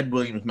the Ted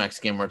Williams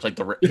Mexican, where it's like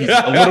he's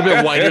a little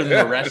bit whiter than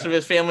the rest of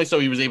his family, so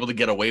he was able to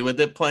get away with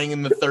it playing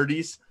in the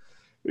 30s.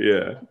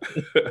 Yeah,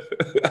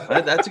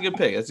 that's a good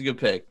pick. That's a good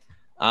pick.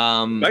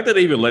 The fact that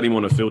they even let him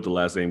on the field the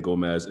last name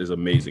Gomez is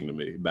amazing to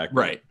me. Back then.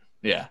 Right,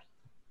 yeah.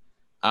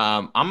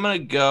 I'm gonna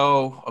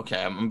go.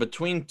 Okay, I'm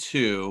between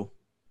two.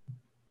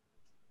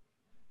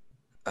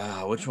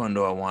 Which one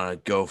do I want to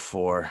go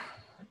for?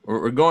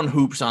 We're going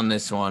hoops on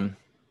this one.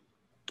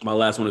 My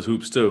last one is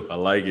hoops too. I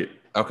like it.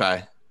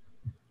 Okay.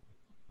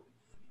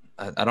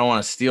 I don't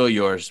want to steal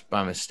yours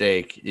by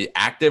mistake.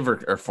 Active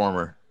or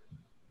former?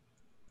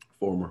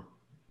 Former.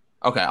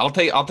 Okay, I'll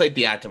take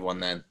the active one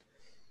then.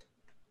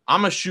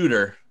 I'm a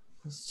shooter,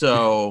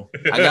 so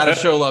I gotta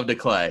show love to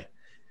Clay,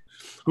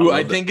 who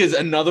I think is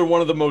another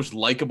one of the most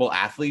likable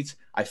athletes.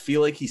 I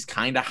feel like he's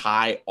kind of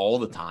high all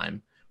the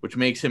time, which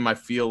makes him. I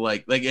feel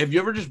like have you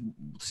ever just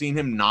seen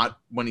him not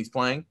when he's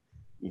playing?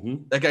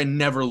 Mm-hmm. That guy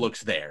never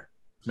looks there.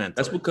 Mentally.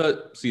 That's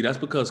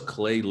because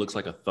Clay looks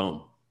like a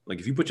thumb. Like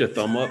if you put your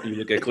thumb up and you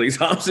look at Klay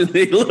Thompson,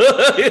 they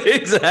look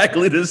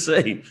exactly the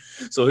same.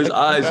 So his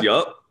eyes,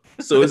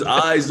 So his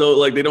eyes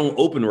they don't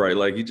open right.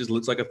 Like he just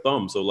looks like a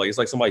thumb. So like it's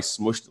like somebody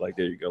smushed. Like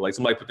there you go. Like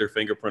somebody put their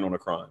fingerprint on a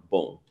crime.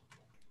 Boom.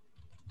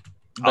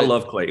 I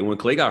love Clay. And when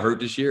Clay got hurt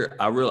this year,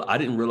 I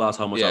didn't realize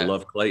how much I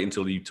loved Clay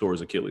until he tore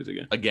his Achilles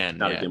again.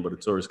 Not again, but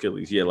it tore his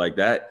Achilles. Yeah, like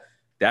that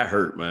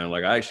hurt, man.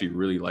 Like I actually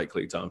really like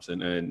Klay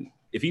Thompson. And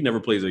if he never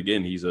plays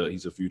again, he's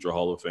a future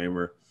Hall of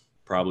Famer,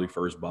 probably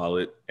first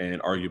ballot,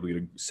 and arguably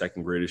the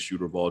second greatest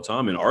shooter of all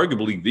time, and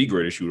arguably the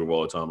greatest shooter of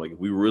all time. Like if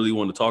we really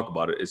want to talk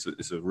about it,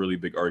 it's a really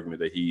big argument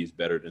that he is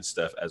better than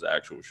Steph as an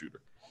actual shooter.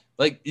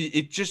 Like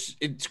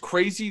it's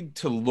crazy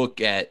to look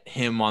at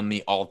him on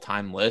the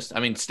all-time list. I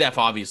mean, Steph,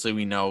 obviously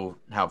we know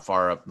how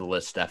far up the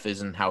list Steph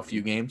is and how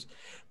few games,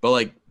 but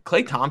like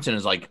Klay Thompson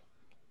is like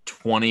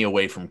 20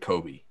 away from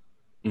Kobe.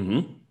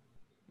 Mm-hmm.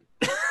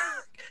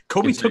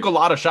 Kobe took a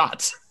lot of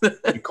shots.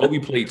 Kobe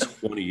played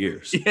 20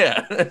 years.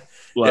 Yeah.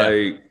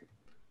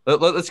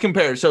 Let's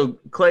compare. So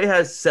Klay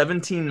has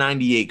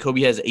 1798.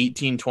 Kobe has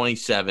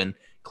 1827.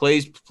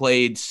 Klay's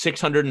played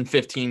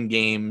 615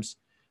 games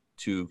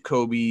to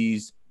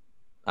Kobe's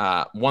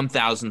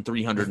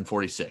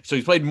 1,346. So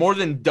he's played more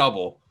than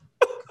double.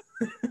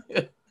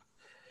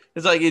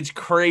 It's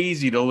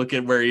crazy to look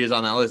at where he is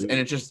on that list. And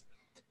it's just,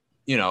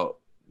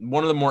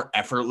 one of the more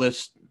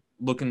effortless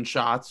looking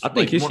shots. I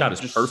think his shot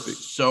is perfect.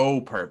 So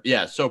perfect.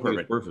 Yeah, so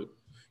perfect. Perfect.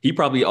 He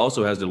probably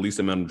also has the least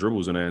amount of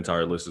dribbles in the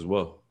entire list as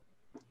well.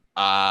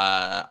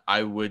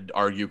 I would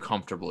argue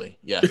comfortably.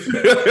 Yes.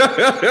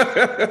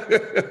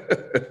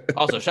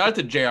 Also, shout out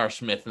to J.R.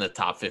 Smith in the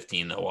top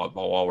 15 though,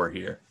 while we're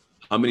here.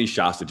 How many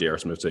shots did J.R.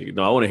 Smith take?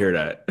 No, I want to hear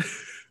that.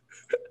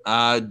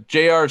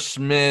 J.R.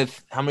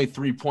 Smith, how many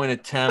 3-point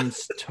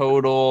attempts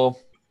total?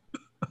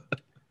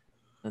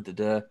 By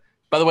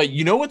the way,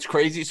 you know what's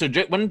crazy? So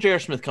when did J.R.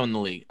 Smith come in the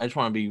league? I just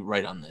want to be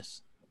right on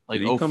this.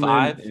 Like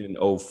 05? In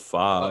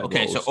 05.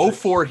 Okay, so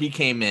 04 he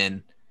came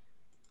in.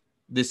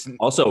 This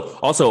also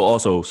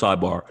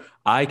sidebar.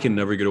 I can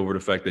never get over the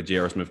fact that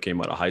J.R. Smith came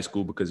out of high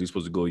school because he's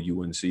supposed to go to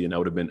UNC, and that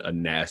would have been a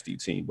nasty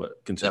team.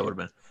 But continue. That would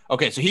have been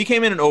okay. So he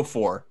came in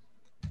 04.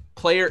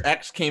 Player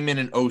X came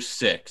in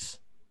 06.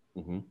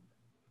 Mm-hmm.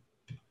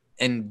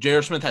 And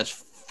J.R. Smith has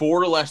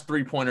 4 less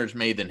 3-pointers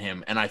made than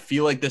him, and I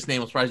feel like this name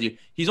will surprise you.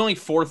 He's only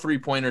 4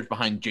 3-pointers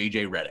behind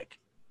J.J. Redick.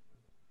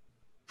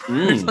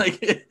 It's like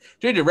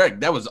JJ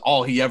Redick, that was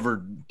all he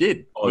ever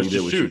did. All he did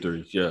just was shoot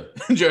threes. Yeah.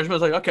 And J.R.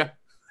 Smith's like, okay.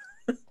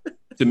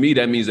 To me,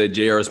 that means that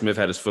J.R. Smith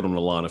had his foot on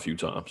the line a few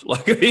times.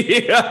 Like,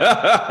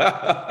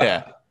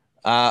 Yeah.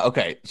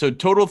 Okay. So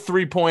total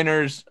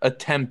 3-pointers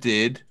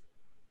attempted.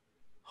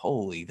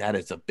 Holy, that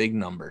is a big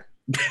number.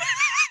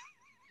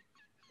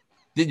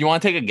 Did you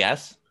want to take a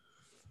guess?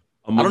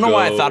 I don't know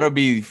why I thought it would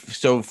be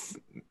so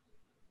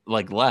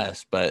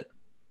less, but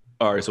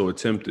all right. So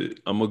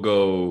attempted. I'm gonna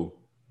go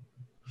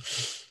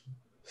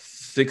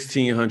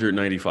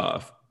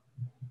 1,695.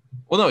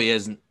 Well, no, he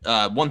has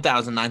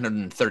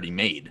 1,930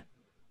 made.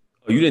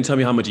 Oh, you didn't tell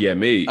me how much he had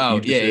made. Oh,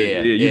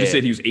 You just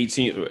said he was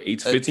 18 or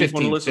 15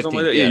 on the list or something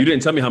like that. Yeah, you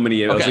didn't tell me how many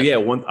he had. Okay. So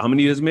yeah, how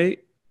many he has made?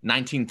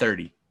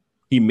 1930.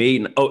 He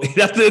made. Oh,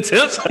 that's the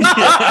attempts.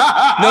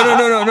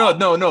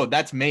 No.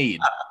 That's made.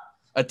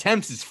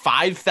 Attempts is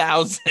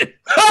 5,078.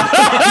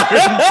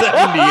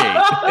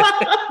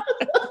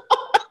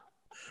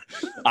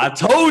 I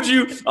told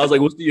you. I was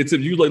like, "What's the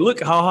attempt?" You were like,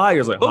 "Look how high." I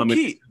was like, "How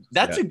many?"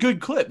 That's a good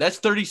clip. That's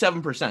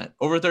 37%.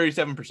 Over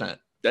 37%.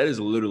 That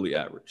is literally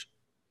average.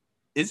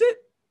 Is it?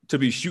 To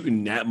be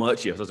shooting that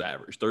much, yes, that's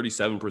average.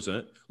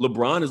 37%.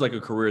 LeBron is like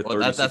a career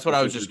 30. That's what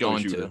I was just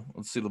going to.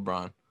 Let's see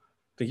LeBron. I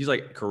think he's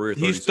like career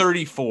 36. He's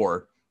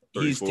 34.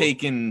 He's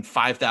taken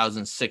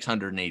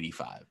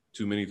 5,685.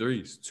 Too many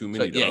threes. Too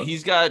many. So, yeah,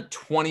 he's got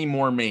 20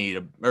 more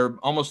made, or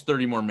almost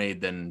 30 more made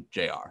than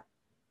JR.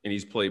 And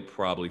he's played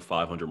probably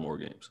 500 more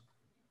games.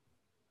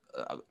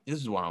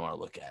 This is what I want to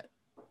look at.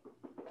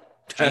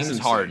 That's James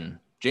insane.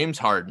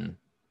 Harden.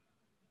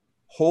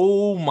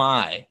 Oh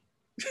my.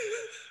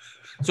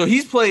 So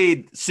he's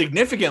played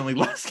significantly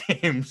less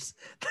games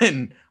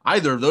than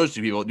either of those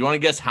two people. Do you want to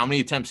guess how many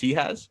attempts he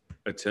has?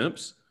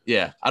 Attempts?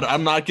 Yeah.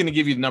 I'm not going to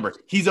give you the number.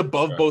 He's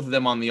above both of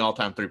them on the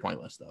all-time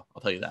three-point list, though.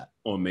 I'll tell you that.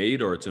 On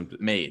made or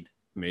attempted? Made.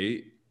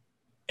 Made?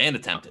 And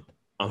attempted.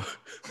 I'm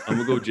going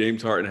to go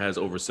James Harden has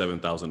over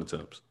 7,000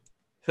 attempts.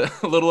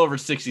 A little over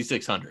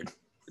 6,600.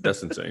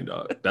 That's insane,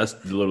 dog. That's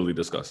literally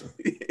disgusting.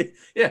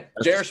 Yeah.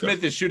 J.R.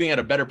 Smith is shooting at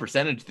a better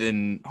percentage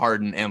than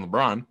Harden and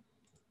LeBron.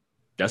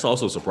 That's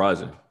also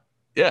surprising.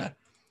 Yeah.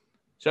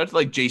 Shout out to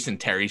like Jason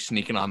Terry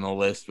sneaking on the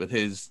list with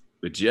his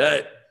The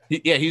Jet.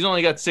 he's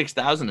only got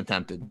 6,000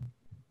 attempted.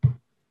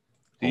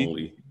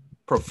 Holy.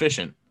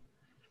 Proficient.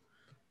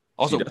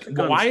 Also, See, that's the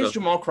kind why of is stuff-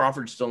 Jamal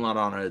Crawford still not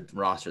on a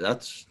roster?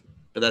 That's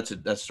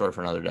a story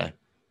for another day.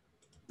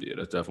 Yeah,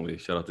 that's definitely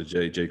shout out to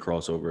J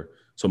crossover.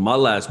 So my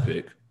last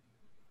pick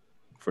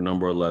for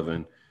number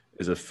 11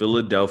 is a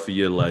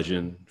Philadelphia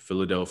legend,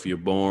 Philadelphia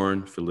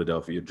born,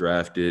 Philadelphia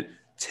drafted,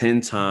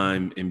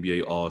 10-time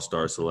NBA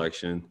All-Star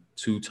selection,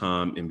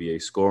 2-time NBA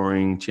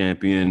scoring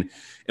champion.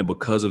 And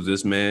because of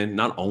this man,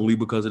 not only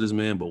because of this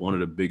man, but one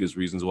of the biggest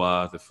reasons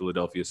why the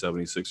Philadelphia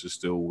 76ers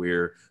still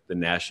wear the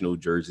national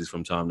jerseys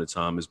from time to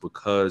time is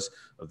because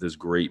of this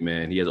great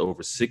man. He has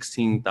over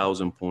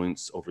 16,000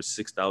 points, over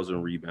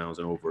 6,000 rebounds,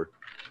 and over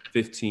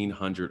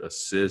 1,500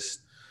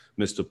 assists.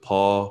 Mr.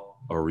 Paul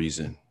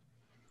Arizin,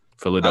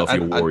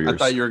 Philadelphia Warriors. I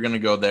thought you were going to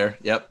go there.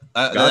 Yep.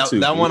 Got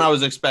that one I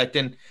was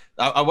expecting.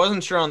 I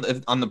wasn't sure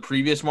on the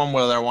previous one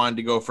whether I wanted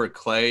to go for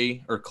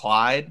Clay or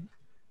Clyde,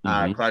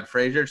 Clyde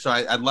Frazier. So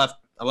I left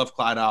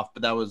Clyde off,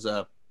 but that was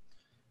a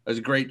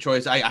great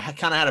choice. I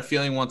kind of had a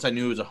feeling once I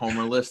knew it was a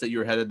homer list that you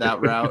were headed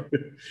that route.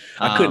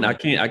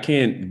 I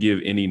can't give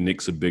any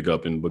Knicks a big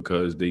up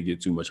because they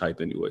get too much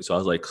hype anyway. So I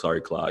was like,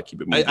 sorry, Clyde,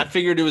 keep it moving. I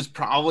figured it was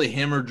probably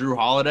him or Drew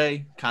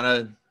Holiday. Kind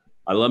of.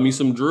 I love me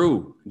some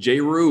Drew.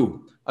 J.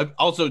 Rue.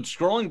 Also,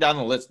 scrolling down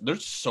the list,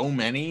 there's so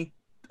many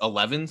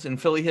 11s in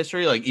Philly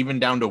history, like even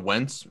down to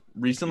Wentz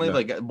recently. Yeah.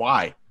 Like,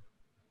 why?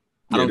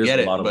 I Yeah, don't get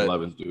it. A lot of but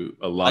 11s, dude.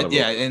 A lot of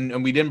yeah, them.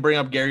 and we didn't bring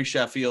up Gary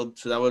Sheffield,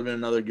 so that would have been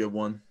another good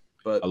one.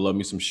 But I love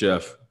me some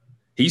Chef.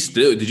 He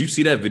still. Did you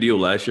see that video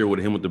last year with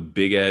him with the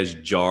big ass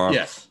jaw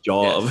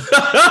of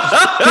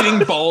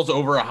hitting balls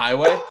over a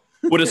highway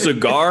with a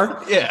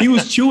cigar? Yeah, he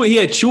was chewing. He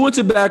had chewing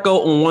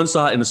tobacco on one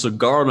side and a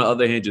cigar on the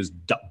other hand, just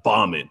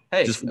bombing.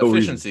 Hey, just for no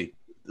efficiency.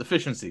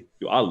 Efficiency.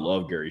 Yo, I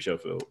love Gary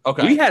Sheffield.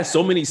 Okay, we had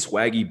so many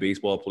swaggy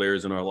baseball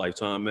players in our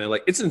lifetime, man.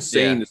 Like it's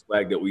insane the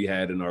swag that we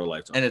had in our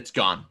lifetime, and it's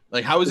gone.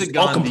 Like, how is it's it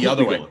gone the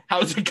other way? Gone.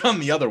 How has it gone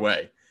the other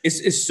way?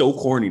 It's so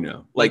corny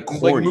now. Like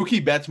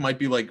Mookie Betts might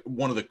be like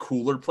one of the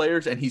cooler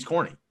players, and he's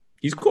corny.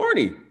 He's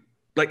corny.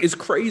 Like it's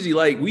crazy.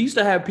 Like we used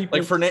to have people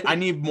like I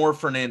need more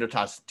Fernando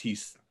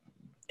Tatis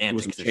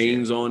antics with some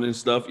chains on and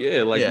stuff.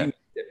 Yeah,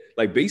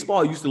 like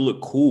baseball used to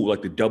look cool,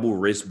 like the double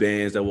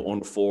wristbands that were on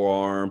the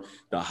forearm,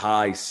 the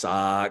high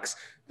socks,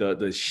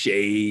 the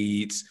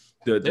shades,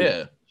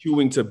 the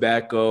chewing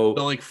tobacco,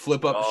 the like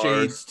flip up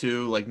shades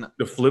too, like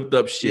the flipped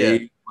up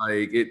shade.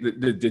 Like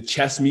the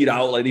chest meat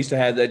out, like they used to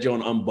have that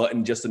joint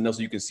unbuttoned just enough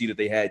so you can see that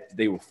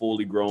they were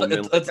fully grown.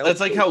 It's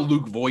like how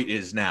Luke Voigt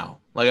is now.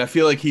 Like I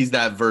feel like he's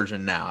that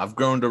version now. I've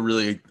grown to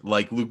really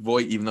like Luke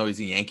Voigt, even though he's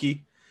a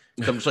Yankee.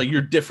 So I'm just like,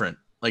 you're different.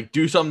 Like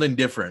do something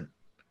different.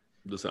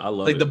 Listen, I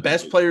love like the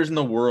best players in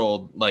the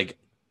world. Like,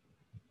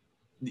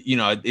 you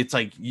know, it's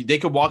like they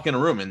could walk in a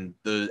room and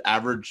the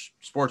average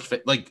sports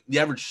fan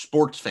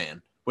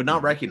would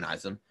not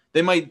recognize them.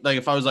 They might like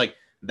if I was like,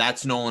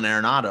 that's Nolan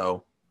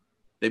Arenado,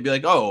 they'd be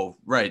like, oh,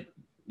 right.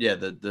 Yeah,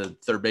 the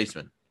third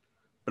baseman.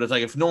 But it's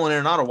like if Nolan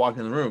Arenado walked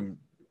in the room,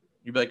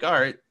 you'd be like, all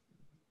right,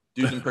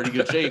 dude's in pretty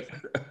good shape.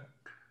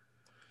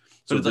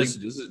 So But it's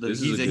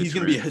he's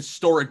going to be a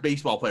historic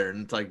baseball player,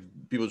 and it's like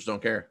people just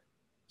don't care.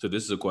 So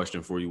this is a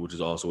question for you, which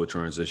is also a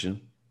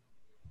transition.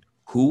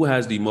 Who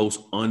has the most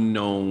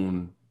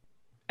unknown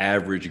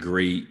average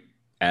grade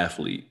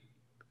athlete?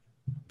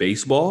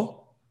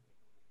 Baseball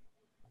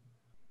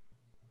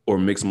or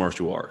mixed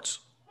martial arts?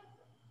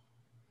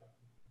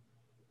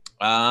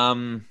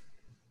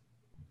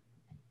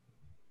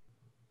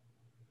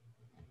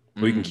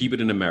 We can keep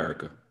it in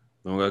America.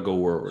 We don't gotta go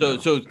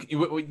world. So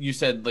you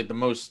said like the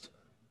most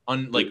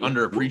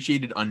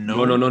underappreciated,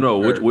 unknown. No.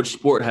 Which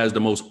sport has the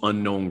most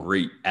unknown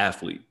great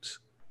athletes?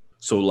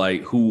 So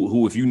like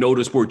who if you know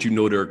the sport, you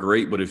know they're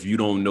great, but if you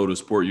don't know the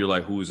sport, you're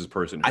like, who is this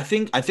person? I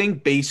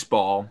think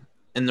baseball,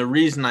 and the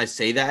reason I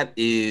say that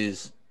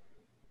is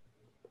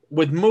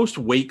with most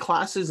weight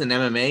classes in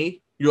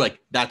MMA, you're like,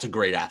 that's a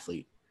great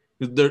athlete.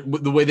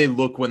 The way they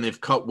look when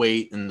they've cut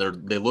weight and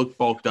they look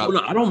bulked up.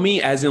 No, I don't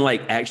mean as in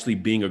like actually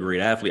being a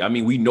great athlete. I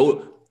mean, we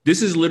know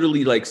this is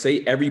literally like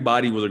say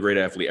everybody was a great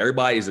athlete.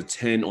 Everybody is a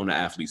 10 on the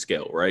athlete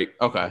scale, right?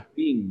 Okay.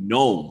 Being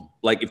known.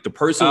 Like if the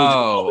person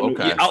was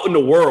out in the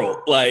world,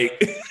 like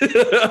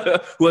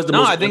who has the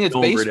most I think it's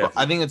baseball.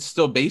 I think it's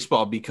still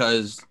baseball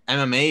because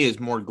MMA is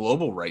more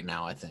global right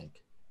now, I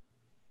think.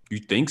 You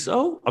think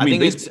so? I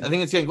think it's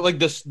getting like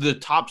the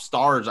top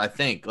stars, I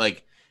think.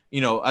 Like,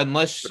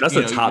 unless but that's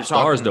the top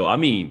stars though. I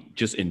mean,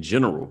 just in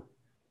general.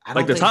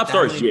 Like the top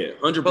stars,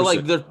 100%. But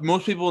like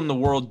most people in the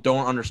world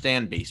don't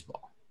understand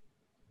baseball.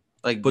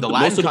 Like but the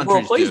Latin most of the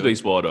world plays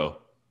baseball though.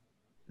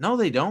 No,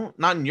 they don't.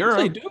 Not in Europe.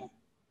 Yes, they do.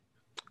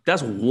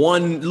 That's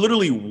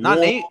literally not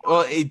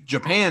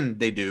Japan.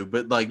 They do,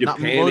 but like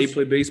Japan, they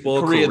play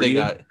baseball. Korea, they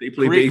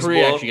play baseball.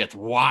 Korea actually gets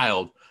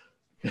wild.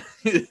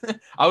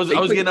 I was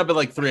getting up at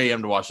like 3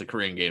 a.m. to watch the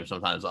Korean game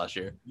sometimes last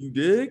year. You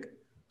dig?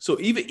 So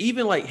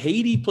even like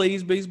Haiti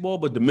plays baseball,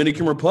 but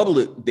Dominican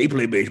Republic they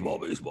play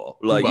baseball.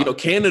 Like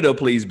Canada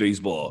plays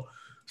baseball.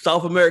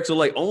 South America, so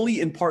like only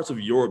in parts of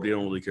Europe they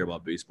don't really care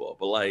about baseball.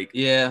 But like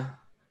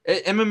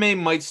MMA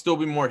might still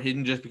be more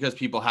hidden just because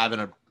people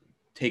haven't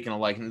taken a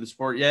liking to the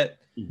sport yet.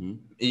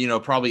 Mm-hmm.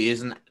 Probably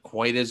isn't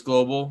quite as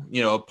global.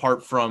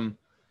 Apart from,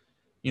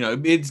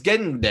 it's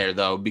getting there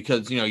though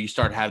because you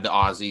start to have the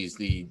Aussies,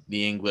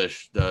 the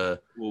English,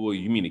 well,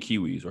 you mean the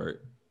Kiwis, right?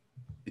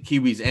 The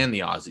Kiwis and the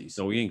Aussies.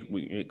 No,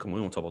 we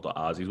don't talk about the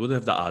Aussies. What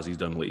have the Aussies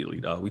done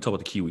lately, dog? We talk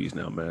about the Kiwis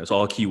now, man. It's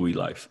all Kiwi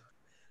life.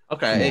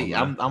 Okay,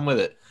 I'm with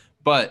it,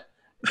 but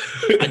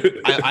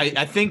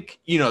I think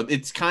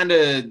it's kind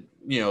of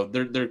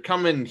they're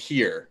coming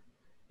here.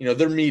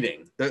 They're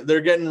meeting.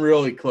 They're getting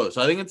really close.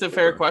 So I think it's a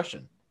fair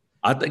question.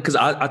 I think because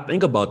I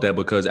think about that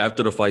because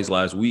after the fights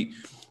last week,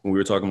 when we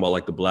were talking about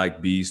like the Black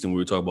Beast and we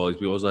were talking about these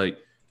people, I was like,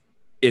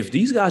 if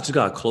these guys just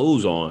got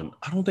clothes on,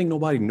 I don't think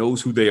nobody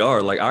knows who they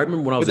are. Like I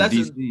remember when I was in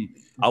DC,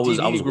 I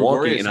was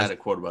walking and I had a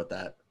quote about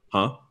that.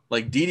 Huh?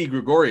 Like Didi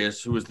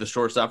Gregorius, who was the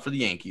shortstop for the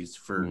Yankees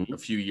for a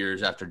few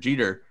years after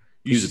Jeter,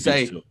 used to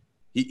say,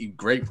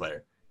 great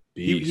player.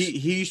 He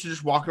used to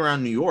just walk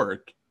around New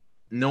York,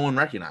 no one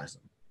recognized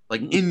him.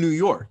 Like in New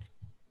York.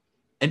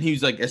 And he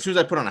was like, as soon as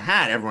I put on a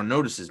hat, everyone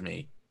notices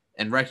me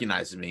and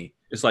recognizes me.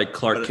 It's like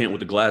Clark Kent with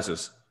the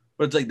glasses.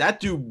 But it's like that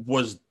dude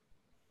was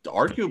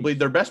arguably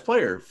their best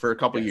player for a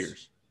couple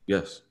years.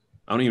 Yes.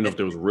 I don't even know if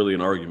there was really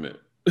an argument.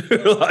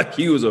 Like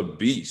he was a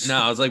beast. No,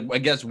 I was like, I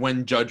guess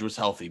when Judge was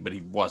healthy, but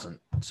he wasn't.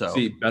 So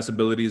see, best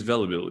ability is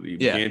availability.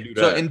 Yeah. You can't do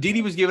that. So and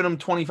Didi was giving him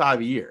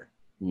 25 a year,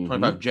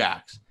 25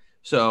 jacks.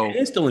 So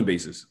and stealing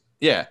bases.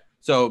 Yeah.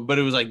 So, but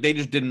it was like they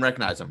just didn't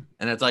recognize him.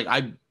 And it's like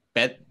I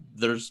bet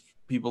there's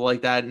people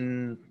like that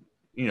and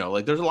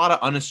like there's a lot of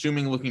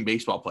unassuming looking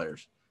baseball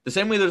players. The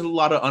same way there's a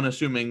lot of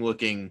unassuming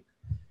looking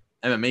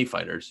MMA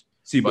fighters.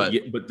 See, but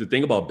the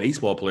thing about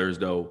baseball players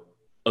though,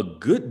 a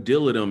good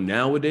deal of them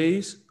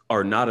nowadays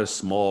are not as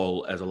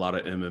small as a lot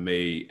of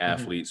MMA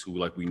athletes who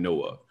like we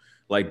know of.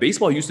 Like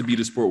baseball used to be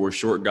the sport where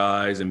short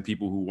guys and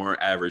people who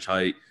weren't average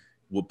height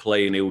would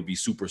play and they would be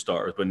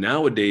superstars. But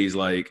nowadays,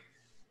 like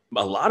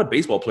a lot of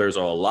baseball players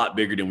are a lot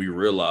bigger than we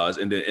realize,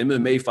 and the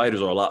MMA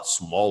fighters are a lot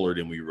smaller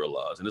than we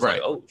realize. And it's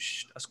like, oh,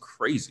 that's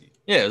crazy.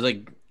 Yeah, it's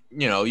like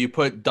you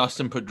put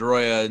Dustin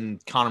Pedroia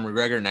and Conor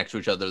McGregor next to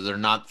each other; they're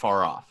not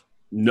far off.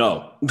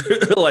 No,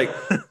 like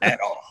at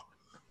all.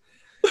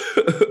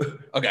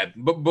 Okay,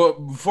 but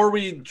before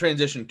we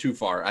transition too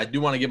far, I do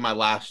want to give my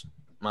last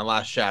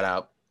shout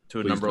out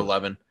to number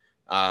 11.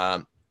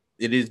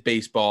 It is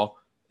baseball.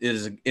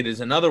 It is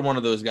another one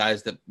of those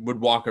guys that would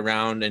walk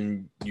around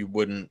and you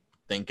wouldn't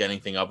think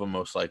anything of him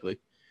most likely.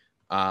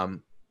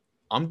 I'm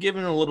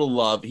giving a little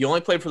love. He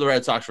only played for the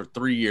Red Sox for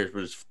 3 years,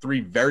 but it's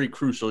 3 very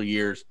crucial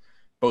years,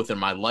 both in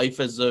my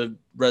life as a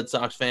Red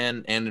Sox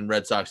fan and in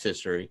Red Sox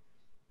history.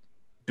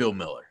 Bill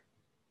Miller.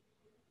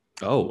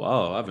 Oh,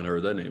 wow. I haven't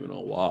heard that name in a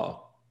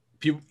while.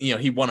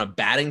 He won a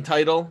batting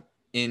title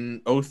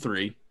in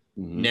 2003,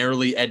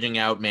 narrowly edging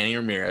out Manny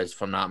Ramirez,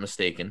 if I'm not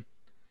mistaken.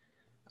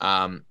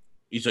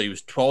 So he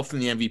was 12th in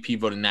the MVP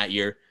voting that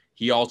year.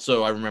 He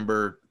also, I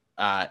remember,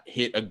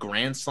 hit a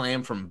grand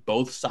slam from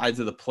both sides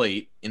of the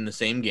plate in the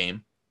same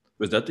game.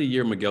 Was that the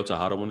year Miguel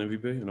Tejada won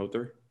MVP in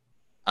 03?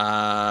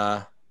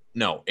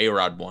 No,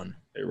 A-Rod won.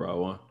 A-Rod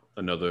won.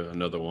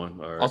 Another one.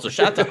 All right. Also,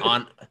 shout out to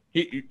On.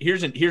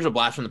 Here's a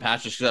blast from the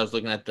past just because I was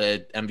looking at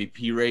the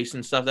MVP race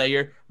and stuff that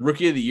year.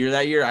 Rookie of the year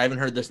that year. I haven't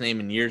heard this name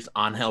in years.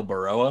 Angel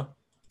Baroa.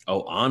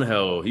 Oh,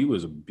 Angel, he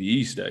was a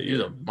beast that He was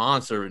year. a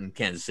monster in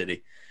Kansas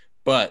City.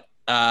 But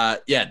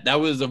yeah, that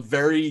was a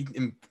very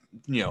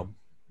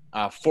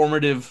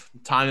formative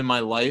time in my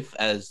life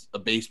as a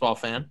baseball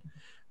fan.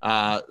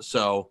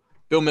 So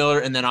Bill Miller,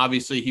 and then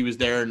obviously he was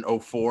there in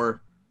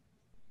 04.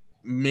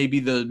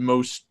 Maybe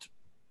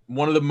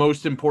one of the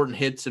most important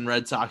hits in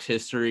Red Sox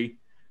history.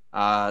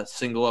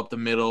 Single up the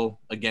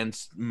middle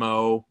against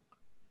Mo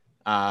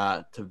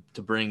to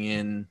bring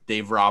in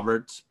Dave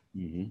Roberts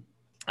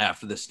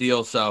after the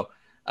steal. So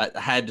I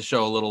had to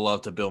show a little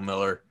love to Bill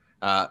Miller.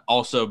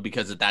 Also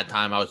because at that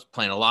time I was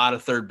playing a lot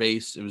of third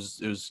base. It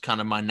was kind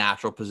of my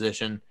natural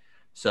position.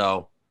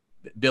 So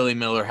Billy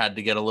Miller had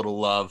to get a little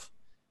love.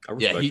 I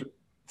respect it.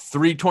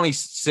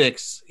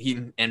 326.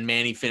 And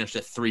Manny finished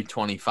at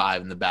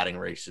 325 in the batting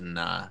race in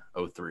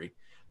 03.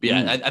 But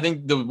yeah, I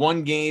think the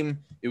one game,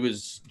 it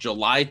was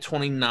July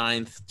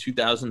 29th,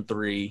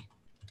 2003.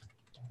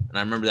 And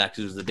I remember that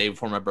because it was the day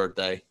before my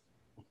birthday.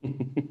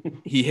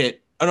 He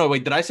hit, oh no,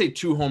 wait, did I say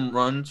 2 home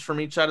runs from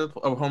each side of the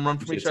home run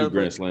from each side of the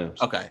grand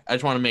slams. Okay, I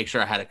just want to make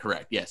sure I had it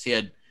correct. Yes, he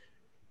had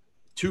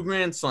 2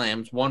 grand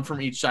slams, 1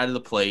 from each side of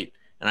the plate.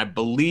 And I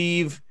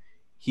believe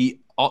he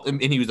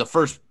was the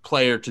first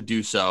player to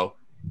do so.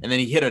 And then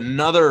he hit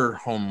another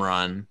home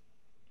run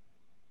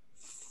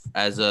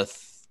as a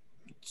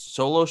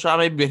solo shot,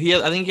 maybe.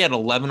 But I think he had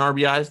 11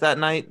 RBIs that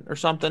night or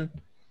something.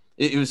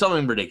 It was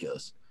something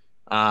ridiculous.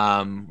 Where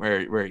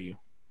are you?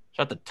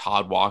 Shout out to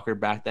Todd Walker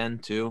back then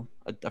too.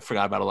 I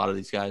forgot about a lot of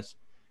these guys.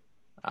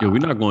 Yeah, we're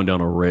not going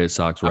down a Red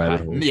Sox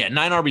rabbit hole. Yeah,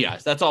 9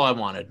 RBIs. That's all I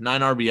wanted.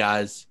 9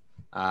 RBIs,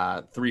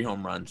 3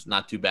 home runs.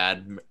 Not too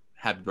bad.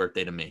 Happy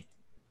birthday to me.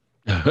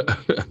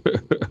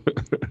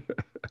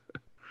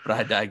 But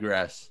I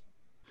digress.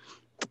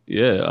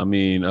 Yeah, I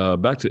mean,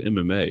 back to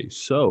MMA.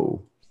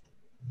 So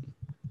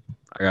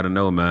I gotta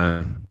know,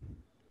 man.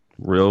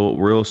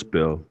 Real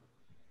spill.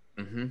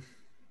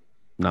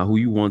 Not who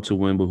you want to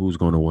win, but who's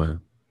going to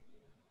win.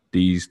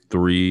 These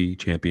 3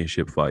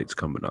 championship fights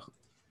coming up.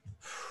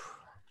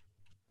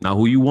 Not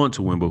who you want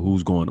to win, but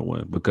who's going to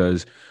win.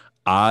 Because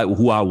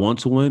who I want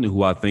to win and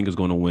who I think is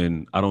going to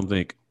win, I don't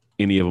think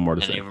any of them are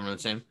the same. Any of them are the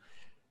same.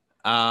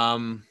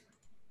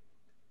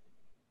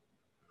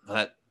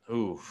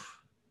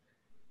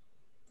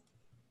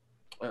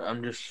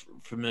 I'm just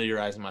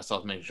familiarizing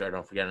myself, making sure I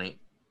don't forget any.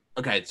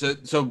 Okay,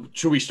 so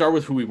should we start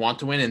with who we want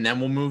to win, and then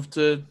we'll move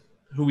to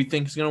who we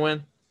think is going to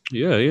win?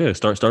 Yeah.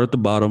 Start at the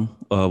bottom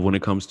when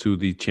it comes to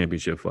the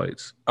championship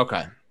fights.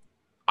 Okay,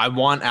 I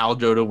want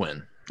Aljo to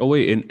win. Oh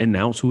wait, and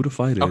announce who the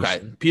fight is.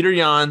 Okay, Peter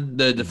Yan,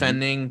 the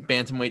defending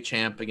bantamweight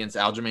champ against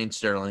Aljamain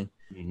Sterling.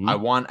 I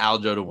want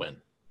Aljo to win.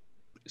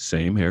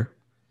 Same here.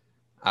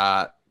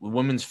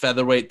 Women's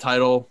featherweight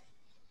title.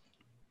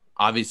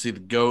 Obviously, the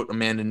GOAT,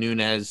 Amanda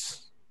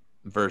Nunes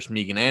versus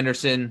Megan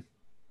Anderson.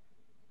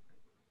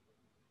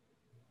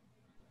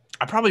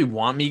 I probably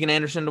want Megan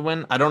Anderson to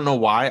win. I don't know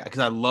why, because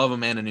I love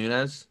Amanda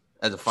Nunes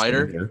as a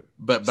fighter,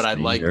 but I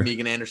like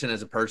Megan Anderson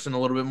as a person a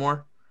little bit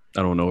more.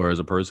 I don't know her as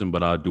a person,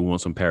 but I do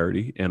want some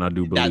parity, and I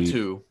do believe that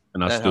too.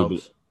 And I that still,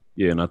 helps.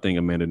 and I think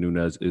Amanda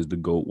Nunes is the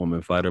GOAT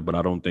woman fighter, but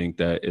I don't think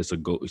that it's a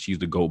GOAT. She's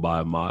the GOAT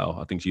by a mile.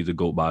 I think she's a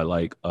GOAT by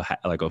like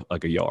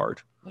a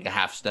yard, like a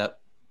half step.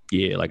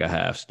 Yeah, like a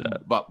half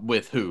step. But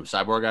with who?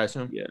 Cyborg, I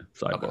assume. Yeah,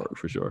 Cyborg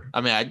for sure. I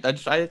mean, I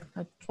just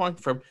want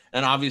from,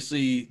 and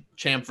obviously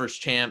champ versus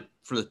champ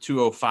for the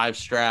 205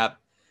 strap,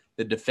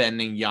 the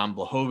defending Jan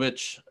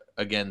Blachowicz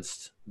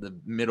against the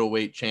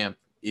middleweight champ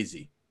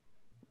Izzy.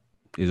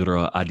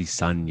 Israel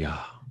Adesanya.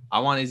 I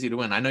want Izzy to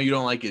win. I know you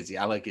don't like Izzy.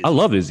 I like Izzy. I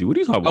love Izzy. What are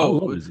you talking about? Oh,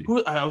 I love Izzy.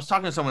 I was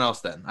talking to someone else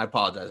then. I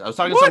apologize. I was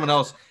talking to someone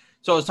else.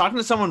 So I was talking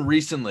to someone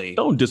recently.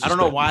 Don't disrespect I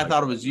don't know why me I like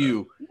thought it that, was man.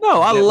 you.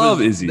 No, I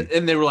love Izzy.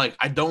 And they were like,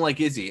 I don't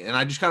like Izzy. And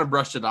I just kind of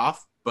brushed it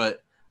off,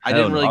 but I Hell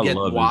didn't no, really I get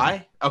love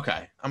why.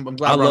 Okay. I'm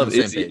glad I we're on love the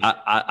same Izzy. page.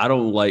 I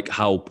don't like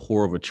how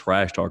poor of a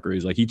trash talker he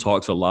is. Like he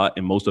talks a lot,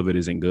 and most of it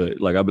isn't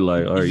good. Like I'd be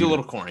like, all right, He's a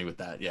little corny with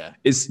that. Yeah.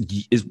 it's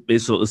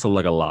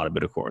like a lot of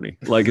bit of corny.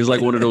 Like it's like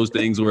one of those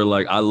things where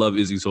like I love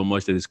Izzy so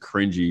much that it's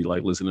cringy.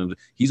 Like listening to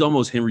he's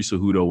almost Henry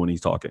Cejudo when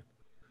he's talking.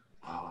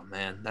 Oh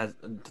man,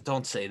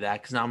 don't say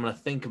that because now I'm gonna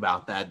think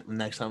about that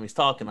next time he's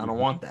talking. I don't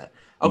want that.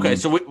 Okay,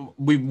 so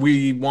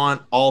we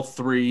want all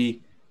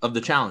 3 of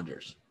the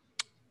challengers.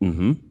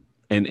 Mm-hmm.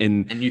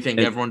 And you think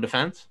everyone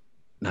defends?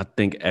 I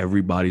think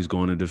everybody's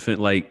going to defend.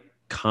 Like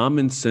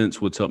common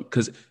sense would tell,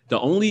 because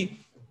all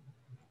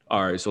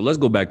right, so let's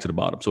go back to the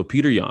bottom. So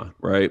Peter Yan,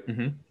 right?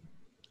 Mm-hmm.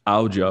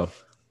 Aljo.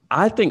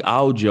 I think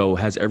Aljo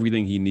has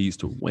everything he needs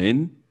to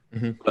win,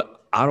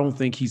 but I don't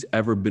think he's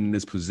ever been in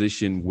this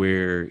position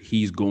where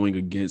he's going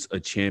against a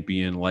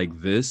champion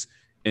like this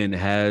and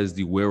has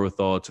the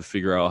wherewithal to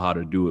figure out how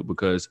to do it,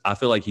 because I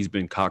feel like he's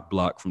been cock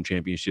blocked from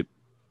championship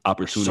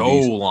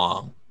opportunities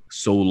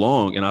so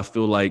long. And I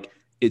feel like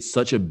it's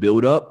such a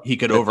buildup. He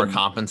could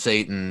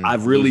overcompensate. And I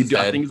really do.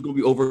 I think he's going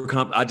to be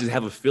overcompensate. I just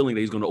have a feeling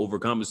that he's going to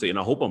overcompensate. And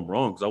I hope I'm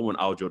wrong, because I want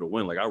Aljo to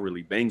win. Like, I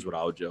really bangs with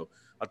Aljo.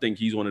 I think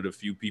he's one of the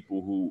few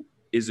people who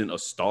isn't a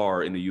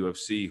star in the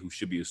UFC who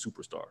should be a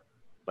superstar.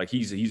 Like,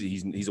 he's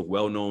a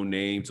well-known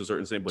name to a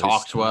certain extent, but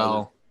talks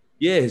well.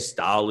 His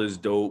style is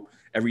dope.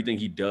 Everything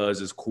he does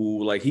is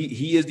cool. Like,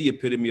 he is the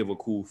epitome of a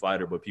cool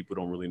fighter, but people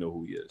don't really know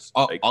who he is.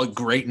 A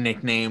great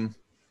nickname.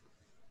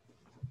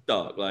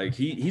 Dog, like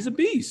he's a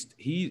beast.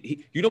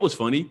 He you know what's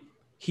funny?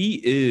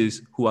 He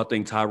is who I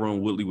think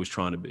Tyron Woodley was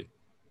trying to be.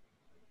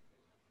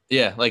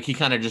 Yeah, like he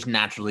kind of just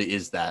naturally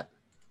is that.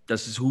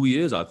 That's just who he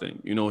is, I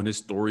think. You know, and his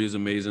story is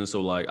amazing.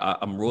 So like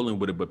I'm rolling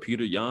with it. But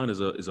Peter Yan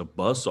is a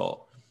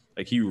buzzsaw.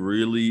 Like, he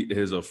really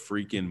is a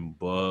freaking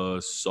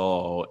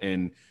buzzsaw.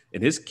 And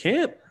in his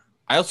camp,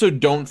 I also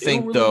don't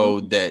think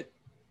that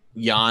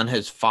Yan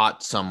has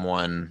fought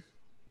someone.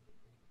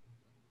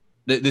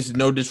 This is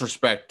no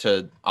disrespect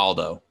to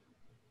Aldo.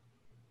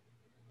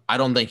 I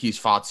don't think he's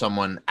fought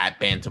someone at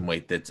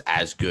bantamweight that's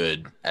as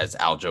good as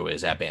Aljo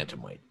is at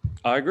bantamweight.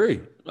 I agree.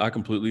 I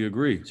completely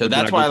agree. So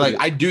that's why, like,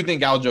 I do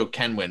think Aljo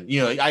can win.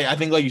 You know, I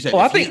think, like you said,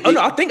 I think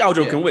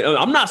Aljo can win.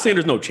 I'm not saying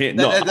there's no chance.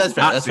 No, that's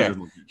fair. That's fair.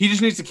 He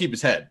just needs to keep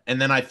his head,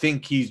 and then I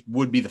think he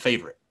would be the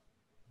favorite.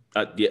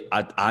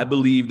 I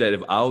believe that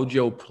if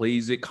Aljo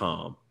plays it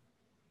calm,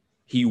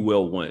 he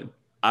will win.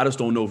 I just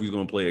don't know if he's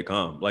going to play it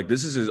calm. Like,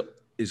 this is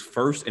his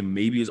first and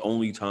maybe his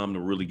only time to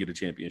really get a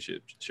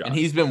championship shot. And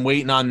he's been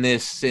waiting on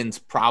this since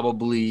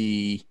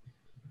probably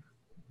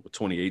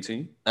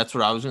 2018. That's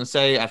what I was going to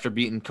say, after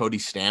beating Cody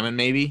Stamann,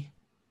 maybe.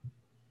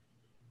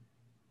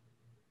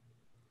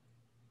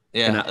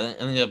 Yeah, I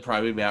think that'd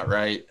probably be about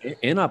right.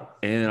 And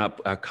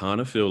I kind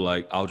of feel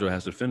like Aljo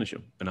has to finish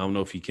him, and I don't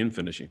know if he can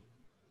finish him.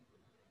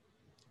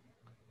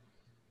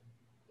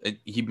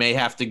 He may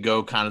have to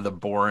go kind of the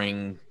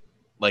boring,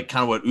 like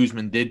kind of what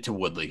Usman did to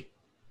Woodley.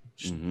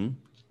 Mm-hmm.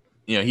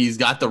 You know, he's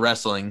got the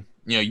wrestling.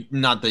 You know,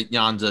 not that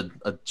Jan's a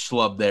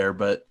schlub there,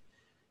 but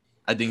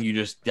I think you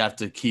just have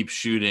to keep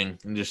shooting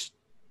and just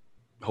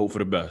hope for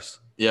the best.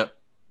 Yep.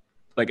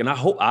 Like, and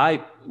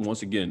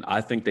once again,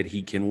 I think that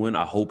he can win.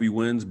 I hope he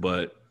wins,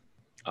 but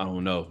I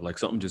don't know. Like,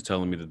 something just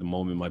telling me that the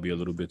moment might be a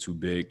little bit too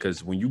big,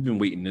 because when you've been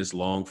waiting this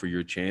long for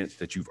your chance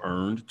that you've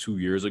earned 2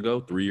 years ago,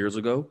 3 years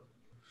ago,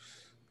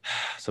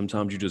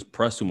 sometimes you just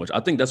press too much. I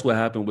think that's what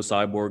happened with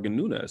Cyborg and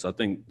Nunes. I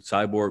think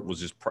Cyborg was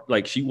just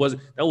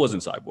that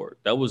wasn't Cyborg.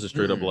 That was a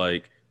straight up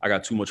like, I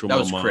got too much on my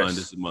mind. Chris.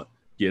 This is my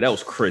that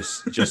was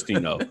Chris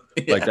Justino.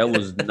 Yeah. Like, that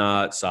was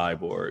not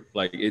Cyborg.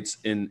 Like, it's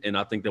and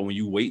I think that when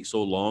you wait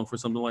so long for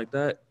something like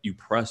that, you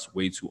press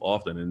way too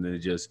often, and then it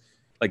just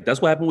like that's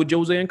what happened with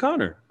Jose and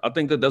Connor. I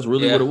think that's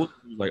really what it was.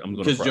 Like, I'm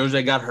gonna because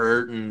Jose got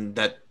hurt and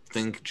that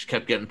thing just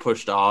kept getting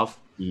pushed off.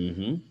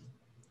 Mm-hmm.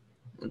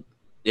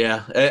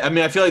 Yeah, I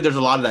mean, I feel like there's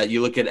a lot of that.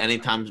 You look at any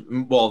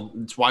time. Well,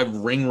 it's why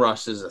ring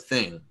rust is a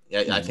thing.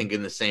 I think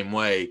in the same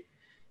way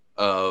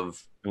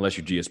of unless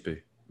you're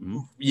GSP. Mm-hmm.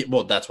 Yeah,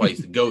 well, that's why he's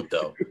the GOAT,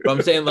 though. But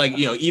I'm saying, like,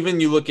 you know,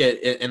 even you look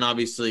at, and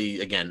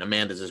obviously, again,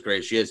 Amanda's as great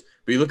as she is,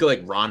 but you look at,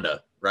 like,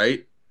 Ronda,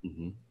 right?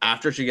 Mm-hmm.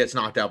 After she gets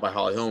knocked out by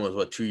Holly Holm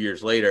was, 2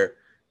 years later,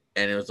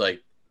 and it was like,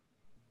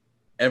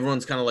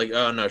 everyone's kind of like,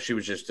 oh, no, she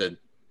was just a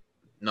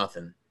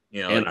nothing.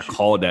 You know, and I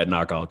called that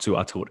knockout, too.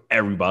 I told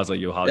everybody, I was like,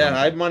 yo, Holly. Yeah,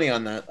 I had money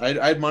on that.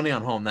 I had money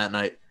on Holm that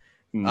night.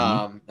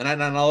 Mm-hmm. And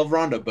I love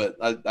Ronda, but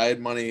I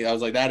had money. I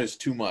was like, that is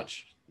too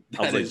much.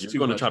 I was like, you're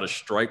going to try to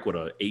strike with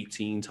a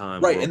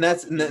 18-time. Right, and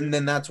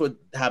then that's what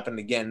happened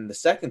again the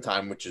second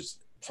time, which is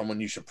someone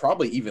you should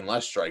probably even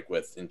less strike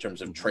with in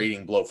terms of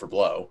trading blow for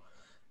blow.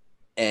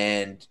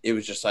 And it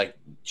was just like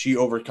she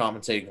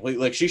overcompensated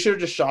completely. Like, she should have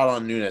just shot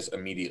on Nunes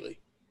immediately.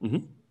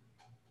 Mm-hmm.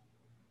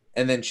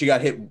 And then she got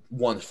hit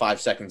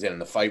 5 seconds in,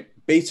 and the fight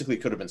basically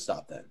could have been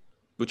stopped then.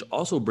 Which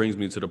also brings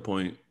me to the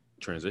point,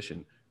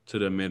 transition, to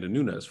the Amanda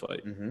Nunes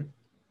fight. Mm-hmm.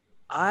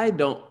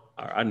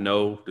 I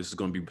know this is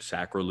going to be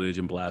sacrilege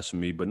and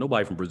blasphemy, but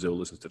nobody from Brazil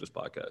listens to this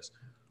podcast.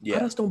 Yeah. I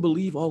just don't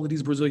believe all of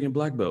these Brazilian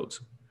black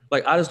belts.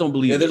 Like, I just don't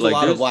believe there's it. Like, a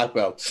lot of black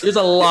belts. There's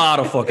a lot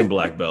of fucking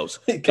black belts.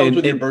 It comes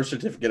with your birth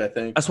certificate, I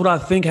think. That's what I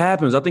think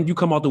happens. I think you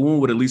come out the womb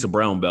with at least a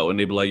brown belt, and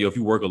they be like, yo, if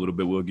you work a little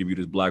bit, we'll give you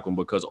this black one,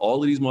 because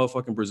all of these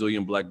motherfucking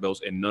Brazilian black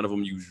belts, and none of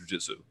them use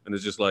jiu-jitsu. And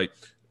it's just like,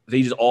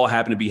 they just all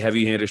happen to be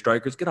heavy-handed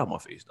strikers. Get out my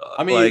face, dog.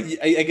 I mean, like,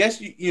 I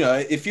guess, you know,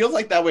 it feels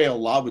like that way a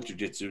lot with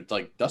jiu-jitsu. It's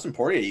like Dustin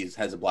Poirier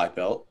has a black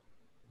belt.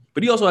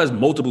 But he also has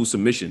multiple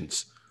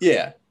submissions.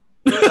 Yeah.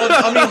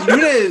 I mean,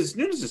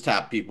 Nunes has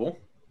tapped people.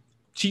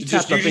 She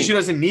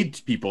doesn't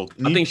need people.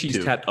 I think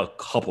she's tapped a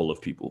couple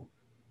of people.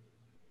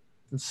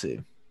 Let's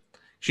see.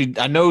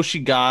 I know she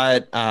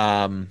got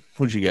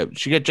who'd she get?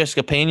 She got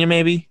Jessica Pena,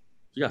 maybe?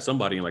 She got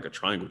somebody in like a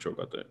triangle choke,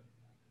 I think.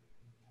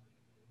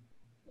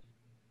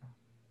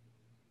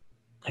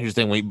 Here's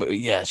the thing, but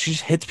yeah, she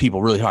just hits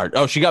people really hard.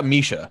 Oh, she got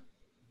Misha.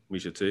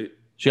 Misha Tate.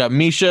 She got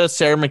Misha,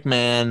 Sarah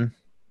McMahon.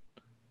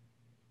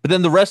 But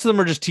then the rest of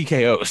them are just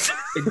TKOs.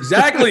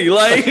 Exactly.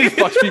 Like It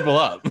fucks people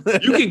up.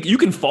 you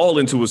can fall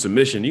into a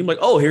submission. You're like,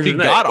 oh, here's She your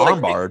neck. got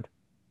Like, armbarred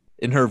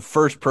in her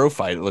first pro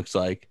fight, it looks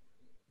like.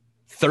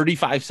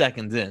 35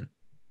 seconds in.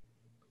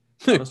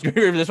 You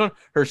remember this one?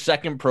 Her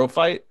second pro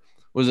fight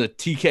was a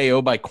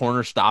TKO by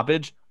corner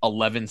stoppage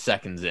 11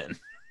 seconds in.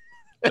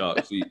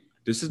 See,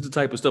 this is the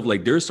type of stuff.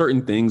 Like, there's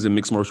certain things in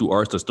mixed martial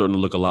arts that's starting to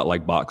look a lot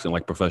like boxing,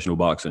 like professional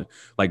boxing.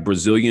 Like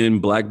Brazilian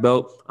black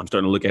belt, I'm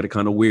starting to look at it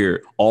kind of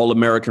weird.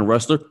 All-American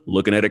wrestler,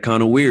 looking at it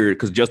kind of weird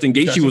because Justin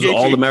Gaethje was an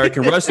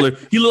All-American wrestler.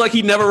 He looked like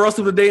he never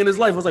wrestled a day in his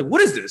life. I was like,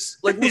 what is this?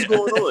 Like, what's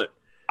going on?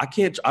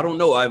 I don't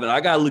know, Ivan.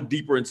 I got to look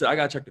deeper into I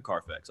got to check the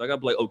Carfax. I got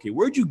to be like, okay,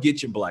 where'd you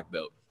get your black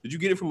belt? Did you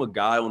get it from a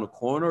guy on the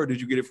corner or did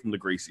you get it from the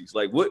Gracies?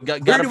 Like, what?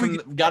 Got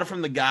it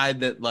from the guy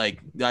that,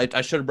 like,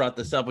 I should have brought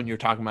this up when you were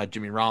talking about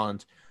Jimmy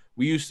Rollins.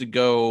 We used to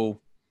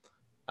go,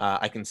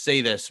 I can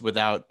say this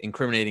without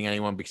incriminating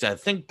anyone because I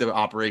think the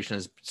operation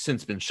has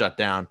since been shut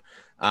down.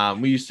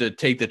 We used to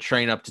take the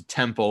train up to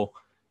Temple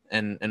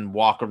and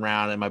walk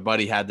around, and my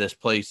buddy had this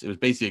place. It was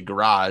basically a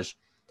garage,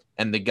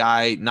 and the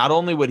guy, not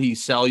only would he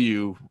sell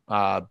you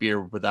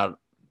beer without,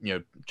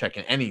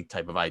 checking any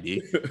type of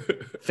ID,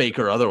 fake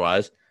or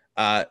otherwise,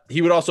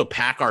 he would also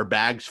pack our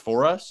bags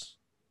for us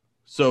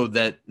so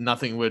that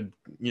nothing would,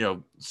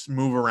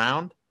 move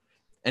around.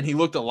 And he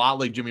looked a lot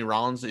like Jimmy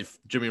Rollins if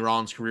Jimmy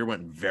Rollins' career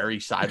went very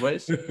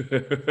sideways.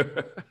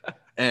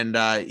 And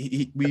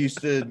we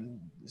used to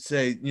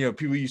say,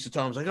 people used to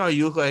tell him, like, oh,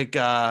 you look like,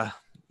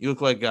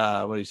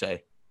 what do you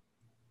say?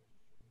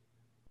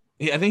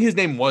 I think his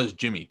name was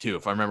Jimmy too,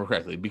 if I remember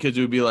correctly, because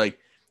it would be like,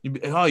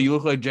 oh, you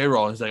look like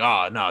J-Roll. And he's like,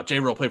 oh, no,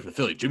 J-Roll played for the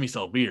Philly. Jimmy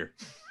sell beer.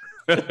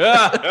 So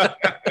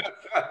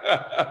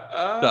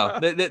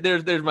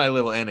there's my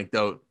little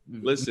anecdote.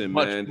 Listen,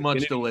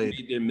 much delayed.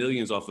 They made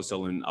millions off of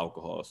selling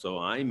alcohol, so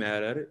I ain't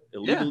mad at it.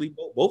 Illegally,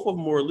 both of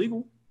them were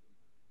illegal.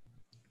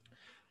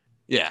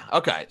 Yeah.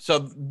 Okay. So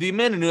the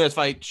Amanda Nunes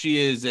fight, she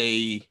is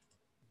a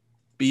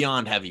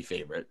beyond heavy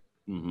favorite.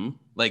 Mm-hmm.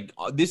 Like,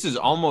 this is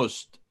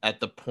almost at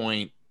the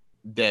point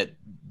that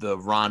the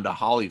Ronda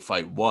Holly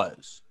fight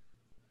was.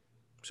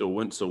 So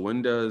when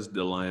does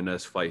the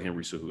Lioness fight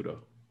Henry Cejudo?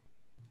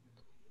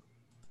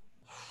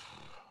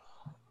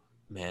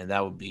 Man,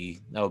 that would be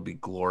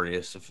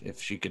glorious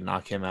if she could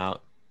knock him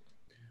out.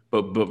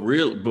 But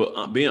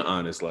being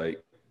honest,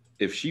 like,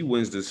 if she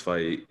wins this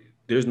fight,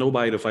 there's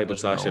nobody to fight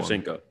besides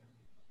Shevchenko.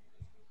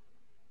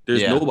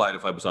 There's nobody to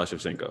fight besides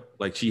Shevchenko.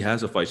 Like, she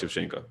has to fight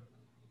Shevchenko.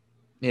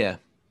 Yeah.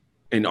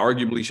 And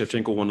arguably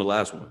Shevchenko won the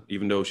last one.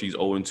 Even though she's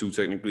 0-2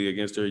 technically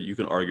against her, you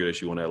can argue that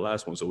she won that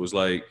last one. So it's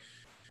like,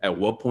 at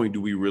what point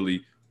do we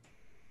really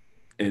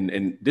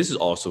and this is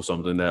also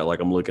something that, like,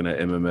 I'm looking at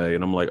MMA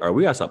and I'm like, all right,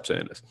 we gotta stop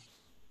saying this.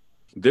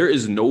 There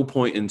is no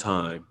point in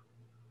time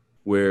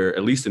where,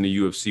 at least in the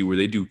UFC, where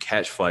they do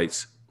catch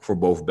fights for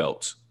both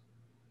belts.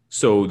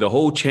 So the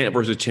whole champ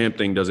versus champ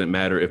thing doesn't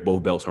matter if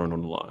both belts aren't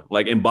on the line.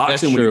 Like, in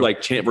boxing, when you're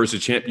like champ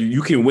versus champ,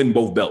 you can win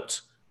both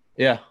belts.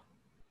 Yeah.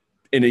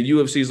 And the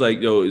UFC is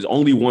like, there's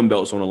only one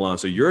belt's on the line.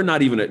 So you're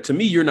not even, to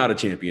me, you're not a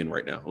champion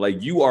right now.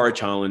 Like, you are a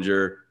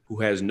challenger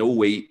who has no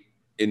weight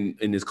in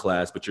this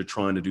class, but you're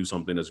trying to do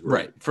something that's great.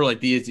 Right. For, like,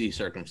 the easy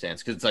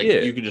circumstance. Because it's like,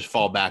 you could just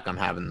fall back on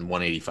having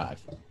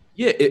 185.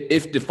 Yeah,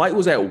 if the fight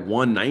was at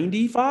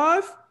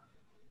 195,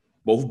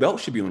 both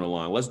belts should be on the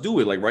line. Let's do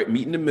it. Like, right,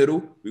 meet in the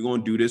middle. We're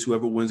going to do this.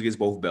 Whoever wins gets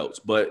both belts.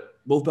 But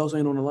both belts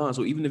ain't on the line.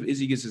 So even if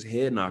Izzy gets his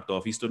head knocked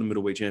off, he's still the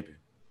middleweight champion.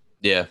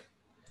 Yeah.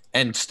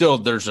 And still,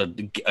 there's a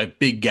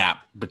big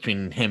gap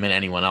between him and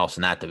anyone else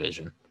in that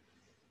division.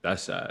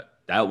 That's sad.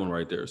 That one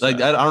right there is sad.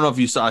 Like, I don't know if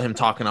you saw him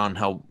talking on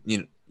how,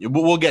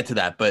 we'll get to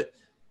that. But,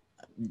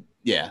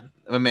 yeah,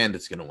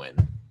 Amanda's going to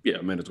win. Yeah,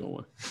 Amanda's going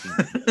to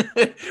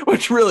win.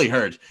 Which really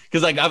hurts.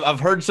 Because, like, I've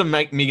heard some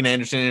Megan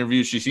Anderson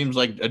interviews. She seems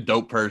like a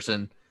dope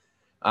person.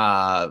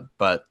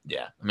 But,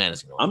 yeah,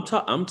 Amanda's going to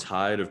win. I'm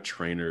tired of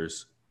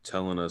trainers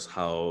telling us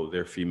how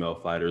their female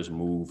fighters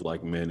move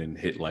like men and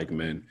hit like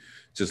men.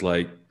 Just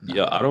like,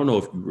 I don't know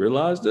if you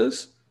realize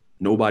this.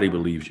 Nobody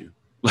believes you.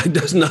 Like,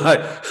 that's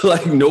not,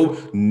 like,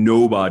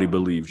 nobody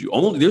believes you.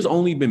 There's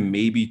only been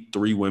maybe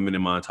 3 women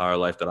in my entire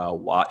life that I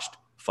watched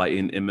fight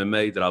in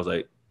MMA that I was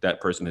like, that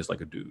person is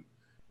like a dude.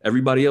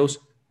 Everybody else,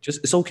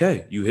 just, it's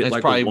okay. You hit,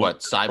 like, probably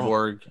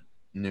Cyborg,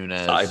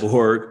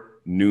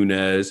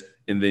 Nunes,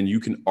 and then you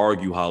can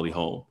argue Holly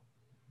Holm.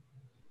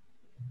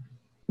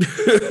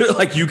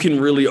 Like, you can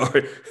really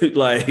argue,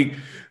 like,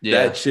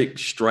 that chick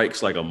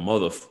strikes like a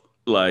mother.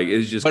 Like,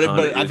 it's just.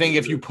 But I think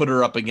if you put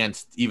her up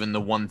against even the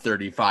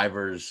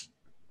 135ers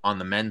on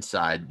the men's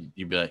side,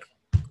 you'd be like,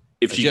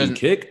 if she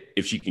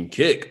can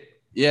kick.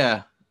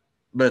 Yeah,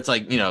 but it's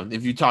like,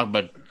 if you talk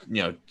about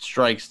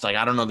strikes, it's like,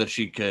 I don't know that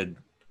she could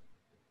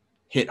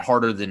hit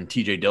harder than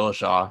TJ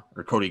Dillashaw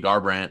or Cody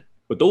Garbrandt.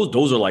 But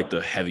those are like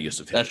the heaviest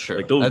of hits. That's true.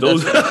 Like those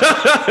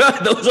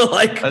those are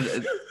like,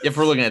 if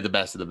we're looking at the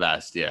best of the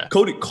best, yeah.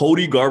 Cody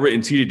Garbrandt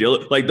and TJ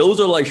Dillashaw, like, those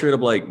are like straight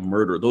up like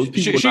murder. Those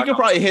people. She could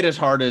probably hit as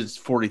hard as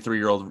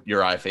 43-year-old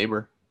Uriah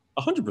Faber.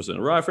 100%.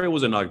 Uriah Faber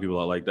wasn't knocking people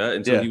out like that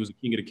until Yeah. he was the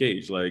king of the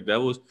cage. Like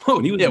that was Oh,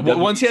 when he was yeah. in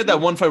Once he had that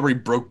WEC. one fight where he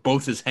broke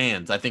both his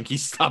hands, I think he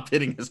stopped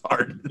hitting as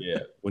hard. Yeah,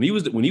 when he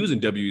was in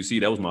WEC,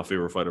 that was my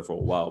favorite fighter for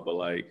a while. But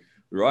like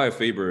Uriah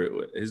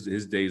Faber,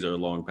 his days are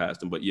long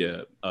past him. But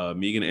yeah,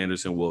 Megan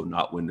Anderson will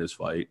not win this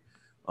fight.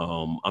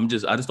 I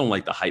just don't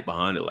like the hype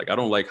behind it. Like I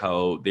don't like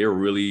how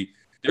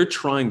they're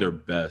trying their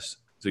best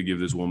to give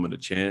this woman a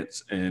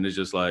chance, and it's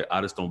just like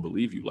I just don't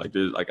believe you.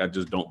 I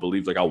just don't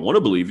believe. Like I want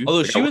to believe you.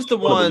 Although Like, she I was the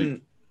wanna believe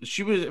one,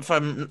 she was, if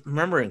I'm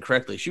remembering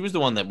correctly, she was the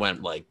one that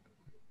went like,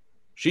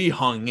 she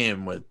hung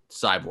in with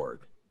Cyborg.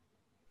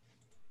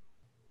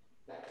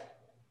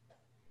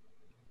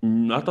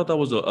 you. I thought that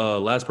was the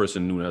last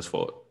person Nunes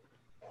fought.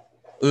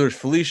 There's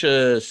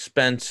Felicia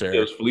Spencer. It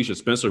was Felicia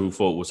Spencer who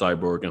fought with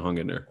Cyborg and hung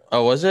in there.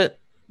 Oh, was it?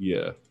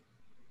 Yeah.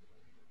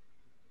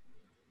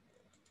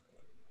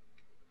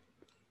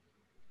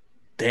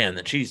 Damn,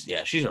 then she's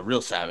a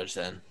real savage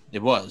then.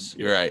 It was.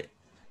 You're right.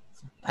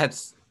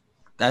 That's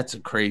a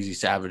crazy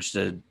savage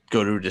to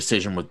go to a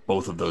decision with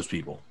both of those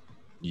people.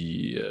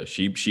 Yeah,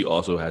 she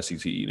also has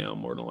CTE now,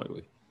 more than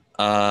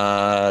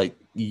likely.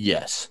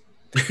 Yes.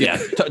 Yeah.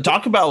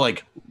 Talk about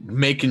like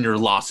making your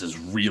losses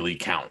really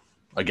count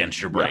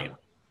against your brain.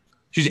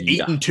 She's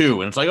 8-2,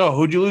 and it's like, oh,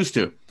 who'd you lose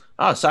to?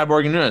 Oh,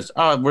 Cyborg and Nunes.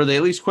 Oh, were they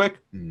at least quick?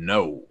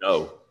 No.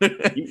 No,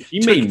 he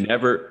may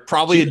never.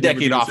 Probably she a may never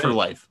decade do off the her same.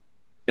 life.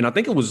 And I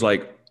think it was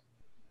like,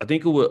 I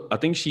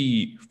think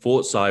she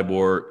fought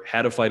Cyborg,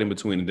 had a fight in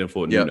between, and then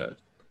fought Yep. Nunes.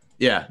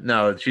 Yeah,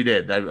 no, she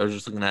did. I was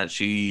just looking at it.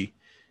 She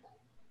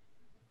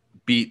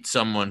beat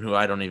someone who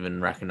I don't even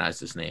recognize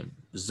his name.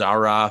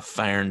 Zara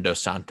Fern dos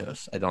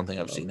Santos. I don't think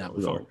I've seen that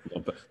before.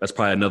 No, that's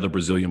probably another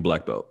Brazilian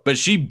black belt. But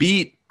she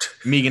beat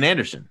Megan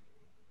Anderson.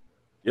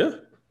 Yeah,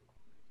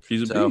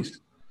 she's a So- beast.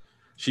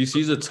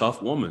 She's a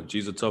tough woman.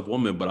 She's a tough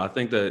woman. But I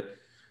think that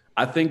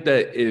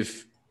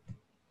if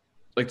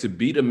like to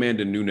beat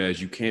Amanda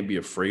Nunes, you can't be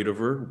afraid of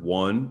her.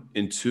 One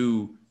and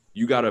two,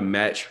 you got to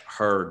match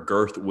her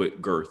girth with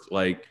girth.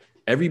 Like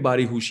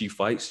everybody who she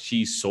fights,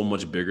 she's so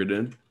much bigger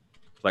than.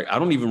 Like I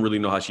don't even really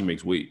know how she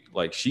makes weight.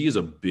 Like she is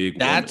a big.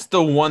 That's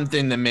the one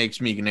thing that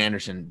makes Megan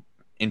Anderson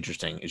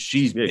interesting is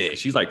she's woman. big.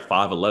 She's like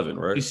 5'11",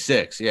 right? She's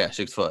 6. Yeah,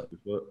 6 foot.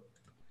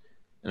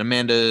 And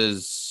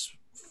Amanda's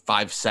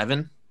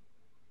 5'7".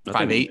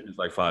 5'8". It's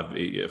like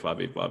 5'8", yeah,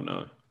 5'8",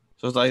 5'9".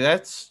 So it's like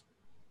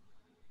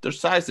there's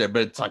size there,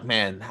 but it's like,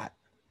 man,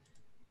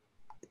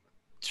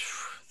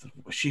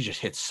 she just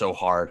hits so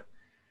hard.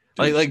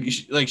 Like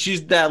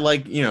she's that,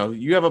 like, you know,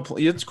 you have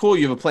it's cool.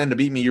 You have a plan to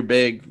beat me. You're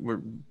big.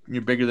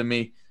 You're bigger than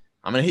me.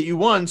 I'm going to hit you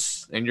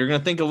once and you're going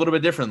to think a little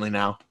bit differently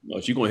now. No,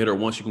 if you're going to hit her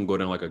once, you can go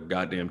down like a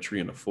goddamn tree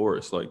in the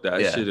forest. Like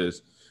that Yeah. shit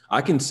is,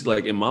 I can see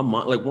like in my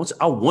mind, like once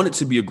I want it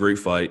to be a great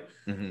fight.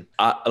 Mhm.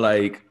 I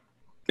like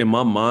in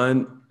my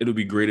mind, it'll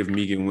be great if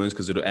Megan wins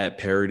because it'll add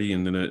parity.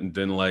 And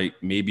then like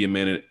maybe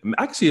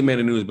I can see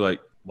Amanda Nunes be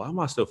like, why am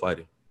I still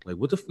fighting? Like,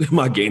 what the fuck am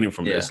I gaining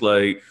from this?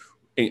 Like,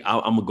 I'm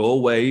going to go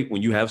away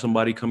when you have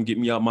somebody come get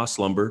me out my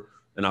slumber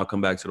and I'll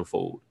come back to the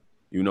fold,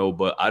 you know,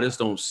 but I just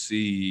don't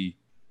see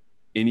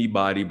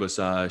anybody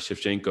besides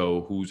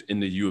Shevchenko who's in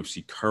the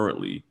UFC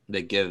currently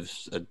That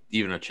gives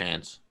even a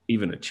chance.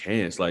 even a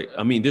chance. Like,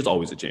 I mean, there's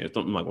always a chance.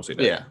 I'm not gonna say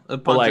that. Yeah.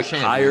 But like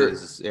higher,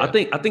 I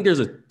think there's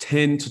a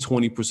 10 to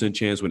 20%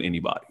 chance with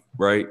anybody,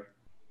 right?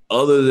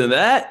 Other than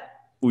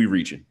that, we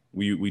reaching.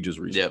 We just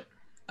reaching. Yep.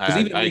 Because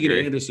even I Megan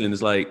agree. Anderson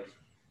is like,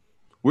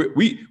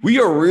 we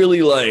are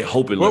really like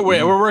hoping. Like,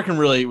 We're working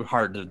really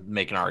hard to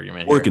make an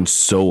argument. Here. working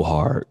so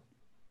hard,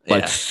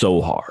 like Yeah.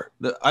 so hard.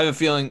 I have a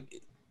feeling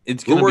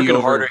it's We're going to be working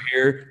over. harder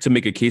here to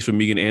make a case for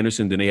Megan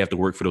Anderson than they have to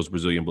work for those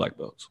Brazilian black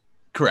belts.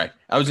 Correct.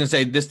 I was going to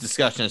say this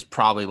discussion has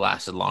probably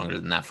lasted longer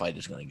than that fight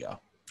is going to go.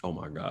 Oh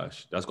my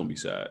gosh, that's gonna be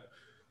sad.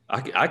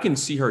 I can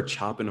see her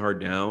chopping her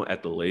down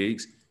at the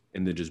legs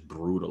and then just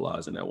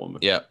brutalizing that woman.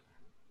 Yep.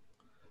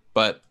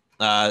 But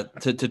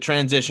to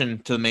transition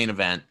to the main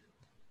event,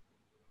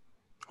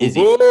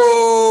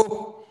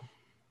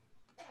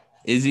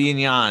 Izzy and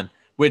Jan,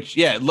 which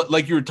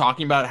like you were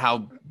talking about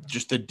how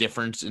just the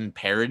difference in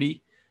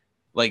parity.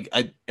 Like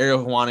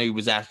Ariel Helwani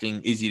was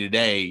asking Izzy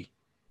today,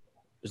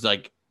 was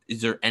like,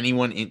 is there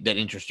anyone that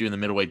interests you in the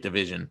middleweight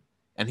division?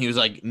 And he was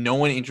like, no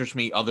one interests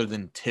me other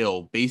than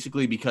Till,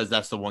 basically because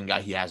that's the one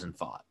guy he hasn't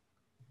fought.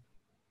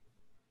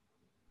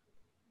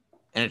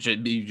 And it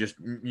should be just,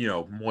 you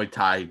know, Muay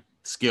Thai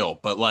skill.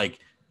 But like,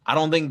 I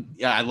don't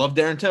think, I love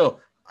Darren Till.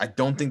 I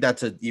don't think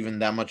that's even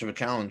that much of a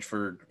challenge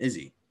for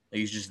Izzy. Like,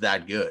 he's just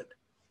that good.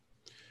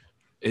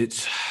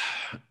 It's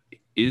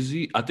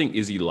Izzy. I think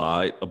Izzy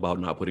lied about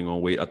not putting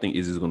on weight. I think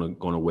Izzy's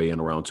gonna weigh in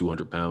around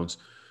 200 pounds.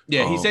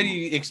 Yeah, he said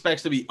he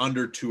expects to be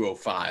under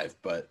 205,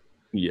 but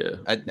Yeah,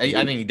 I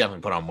think he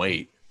definitely put on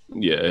weight.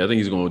 yeah. I think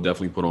he's gonna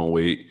definitely put on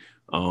weight.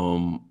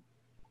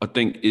 I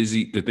think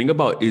Izzy. The thing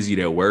about Izzy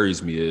that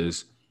worries me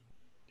is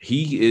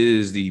he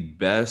is the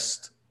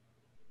best.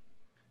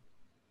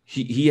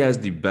 He has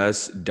the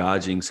best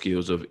dodging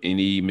skills of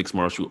any mixed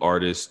martial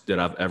artist that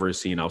I've ever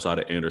seen outside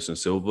of Anderson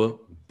Silva.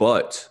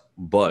 But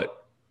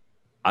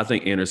I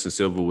think Anderson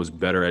Silva was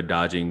better at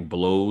dodging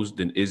blows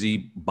than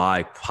Izzy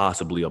by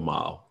possibly a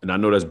mile. And I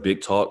know that's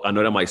big talk. I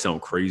know that might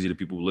sound crazy to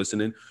people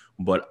listening,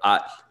 but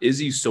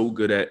Izzy's so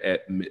good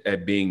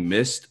at being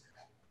missed,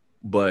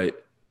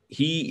 but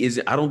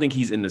I don't think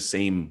he's in the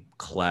same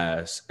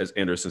class as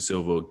Anderson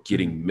Silva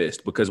getting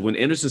missed, because when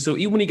Anderson Silva,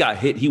 even when he got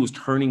hit, he was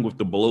turning with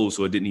the blows,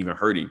 so it didn't even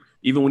hurt him.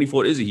 Even when he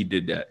fought Izzy, he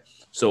did that.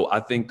 So I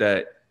think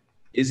that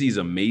Izzy's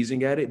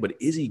amazing at it, but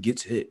Izzy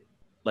gets hit.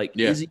 Like,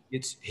 Izzy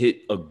gets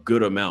hit a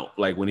good amount.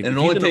 Like, when it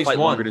only takes fight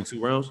one. longer than 2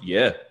 rounds,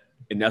 yeah.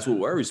 And that's what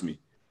worries me.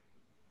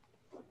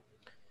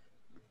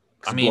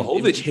 I mean,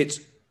 Blachowicz hits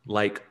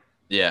like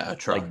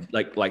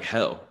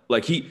hell.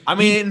 Like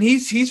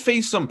he's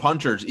faced some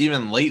punchers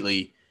even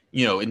lately,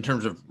 you know, in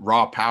terms of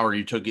raw power.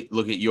 You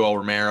look at Yoel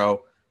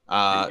Romero,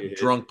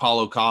 drunk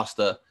Paulo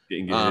Costa.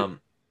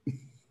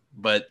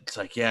 But it's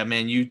like, yeah,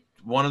 man,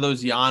 one of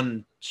those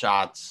Jan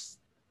shots,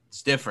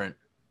 it's different.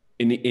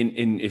 And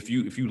if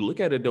you look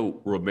at it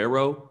though,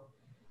 Romero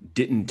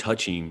didn't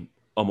touch him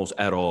almost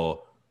at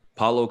all.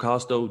 Paulo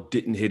Costa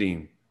didn't hit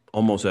him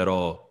almost at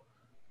all.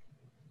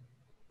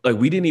 Like,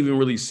 we didn't even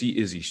really see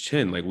Izzy's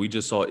chin. Like, we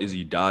just saw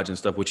Izzy dodge and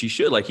stuff, which he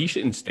should. Like, he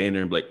shouldn't stand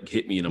there and like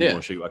hit me and I'm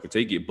gonna show you I could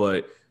take it.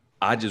 But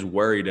I just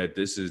worry that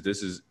this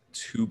is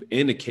too,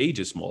 and the cage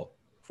is small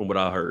from what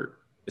I heard.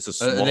 It's a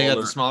smaller. They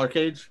got the smaller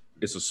cage.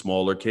 It's a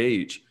smaller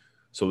cage,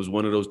 so it's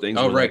one of those things.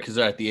 Oh, right, because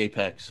they're at the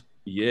apex.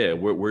 Yeah,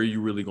 where are you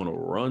really going to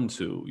run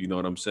to? You know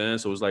what I'm saying?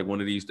 So it's like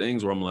one of these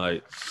things where I'm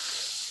like,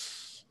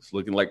 it's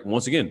looking like,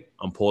 once again,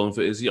 I'm pulling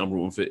for Izzy. I'm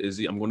rooting for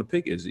Izzy. I'm going to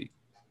pick Izzy.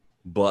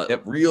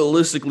 But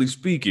realistically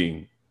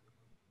speaking,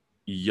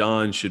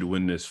 Jan should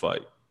win this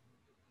fight.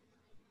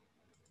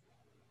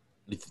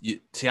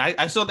 See,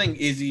 I still think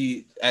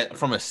Izzy,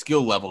 from a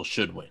skill level,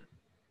 should win.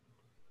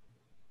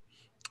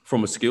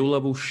 From a skill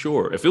level,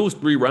 sure. If it was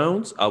 3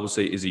 rounds, I would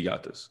say Izzy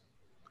got this.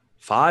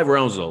 5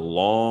 rounds is a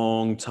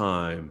long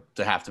time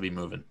to have to be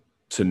moving,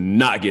 to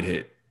not get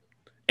hit.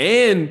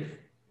 And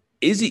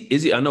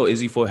Izzy, I know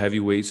Izzy fought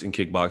heavyweights and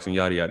kickboxing,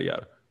 yada, yada,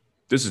 yada.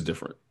 This is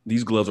different.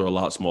 These gloves are a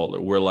lot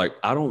smaller. Where, like,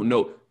 I don't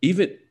know.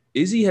 Even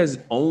Izzy has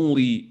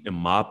only, in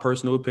my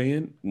personal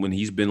opinion, when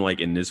he's been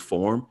like in this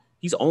form,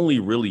 he's only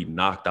really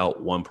knocked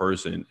out one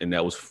person, and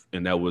that was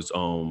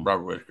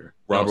Robert Whitaker.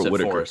 Robert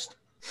Whitaker. Forrest.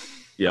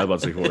 Yeah, I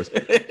was about to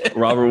say Forrest.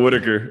 Robert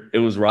Whitaker. It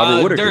was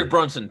Robert Whitaker. Derek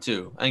Brunson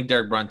too. I think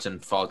Derek Brunson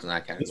falls in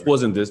that category. This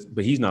wasn't this,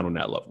 but he's not on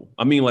that level.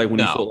 I mean, like when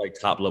he fought like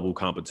top level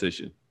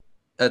competition.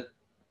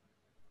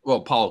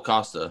 Paulo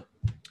Costa.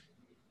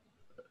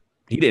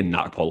 He didn't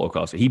knock Paulo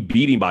Costa. He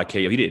beat him by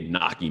KO. He didn't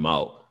knock him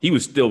out. He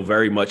was still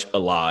very much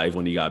alive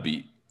when he got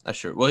beat. That's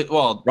true.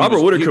 Well,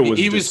 Robert Whitaker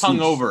he was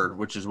hungover,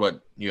 which is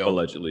what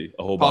allegedly.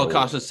 Paulo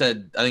Costa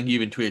said. I think he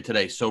even tweeted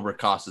today. Sober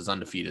Costa's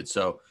undefeated.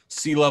 So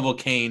C-level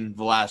Cain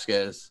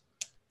Velasquez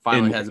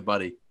finally has a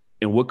buddy.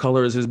 And what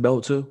color is his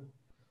belt too?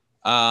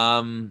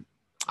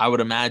 I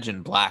would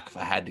imagine black if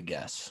I had to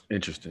guess.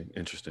 Interesting.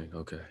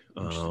 Okay.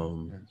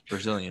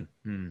 Brazilian.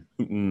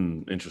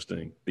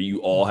 Interesting. That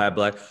you all have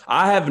black.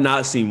 I have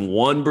not seen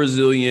one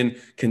Brazilian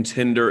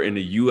contender in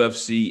the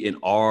UFC in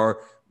our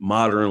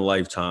modern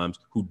lifetimes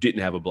who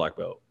didn't have a black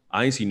belt.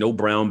 I ain't seen no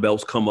brown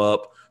belts come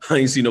up. I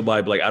ain't seen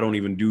nobody like, I don't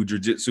even do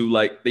jiu-jitsu.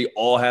 Like, they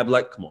all have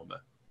black. Come on, man.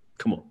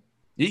 Come on.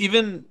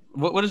 Even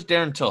what does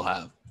Darren Till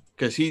have?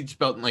 Because he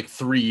spent like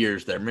 3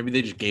 years there. Maybe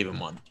they just gave him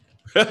one.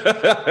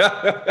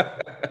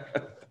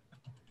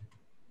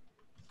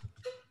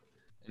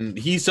 And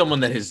he's someone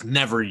that has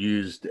never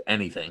used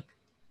anything.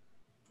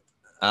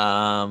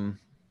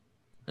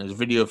 There's a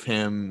video of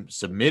him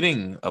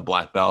submitting a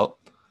black belt,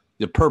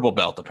 the purple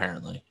belt,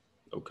 apparently.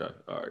 Okay.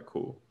 All right.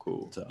 Cool.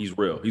 So. He's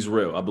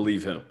real. I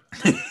believe him.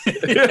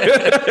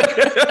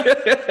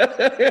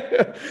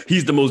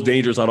 He's the most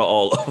dangerous out of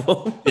all of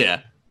them.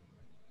 Yeah.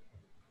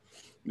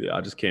 Yeah,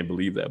 I just can't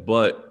believe that.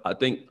 But I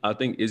think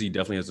Izzy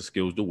definitely has the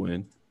skills to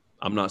win.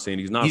 I'm not saying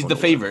he's not. He's the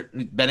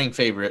favorite, betting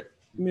favorite,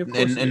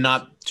 and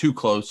not too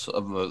close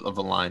of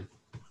a line.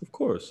 Of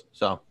course.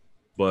 So,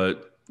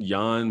 but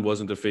Jan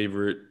wasn't the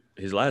favorite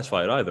his last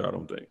fight either. I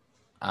don't think.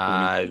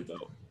 I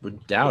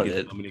would doubt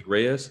it. Dominic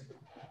Reyes.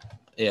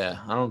 Yeah,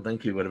 I don't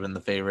think he would have been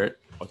the favorite.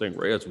 I think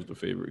Reyes was the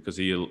favorite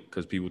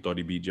because people thought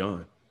he beat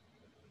John.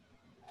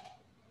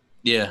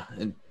 Yeah.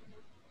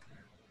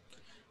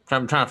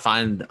 I'm trying to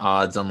find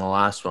odds on the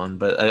last one,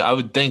 but I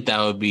would think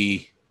that would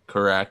be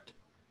correct.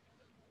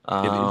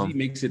 If he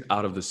makes it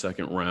out of the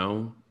second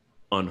round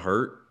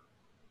unhurt,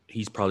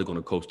 he's probably going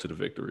to coast to the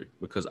victory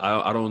because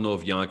I don't know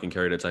if Jan can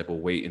carry that type of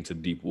weight into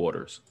deep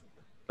waters.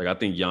 Like, I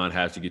think Jan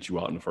has to get you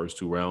out in the first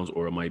 2 rounds,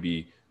 or it might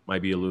be a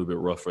little bit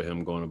rough for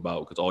him going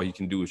about because all he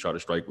can do is try to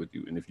strike with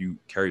you. And if you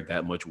carry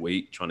that much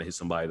weight trying to hit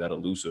somebody that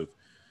elusive,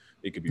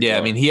 it could be. Yeah,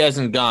 rough. I mean, he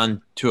hasn't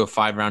gone to a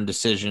 5-round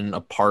decision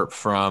apart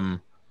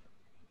from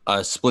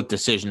a split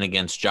decision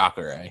against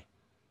Jacare,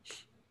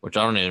 which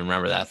I don't even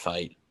remember that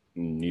fight.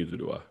 Neither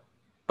do I.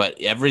 But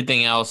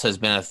everything else has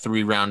been a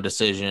 3-round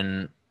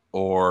decision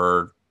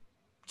or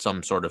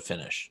some sort of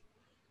finish.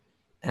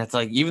 And it's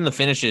like, even the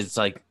finishes, it's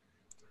like,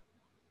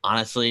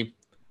 honestly,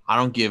 I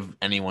don't give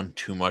anyone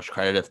too much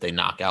credit if they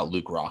knock out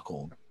Luke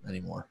Rockhold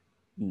anymore.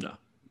 No.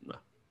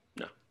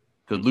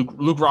 Because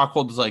Luke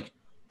Rockhold is like,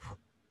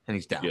 and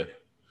he's down.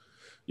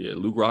 Yeah.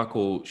 Luke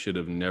Rockhold should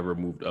have never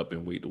moved up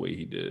in weight the way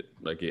he did.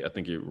 Like, I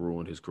think it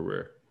ruined his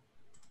career.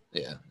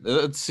 Yeah.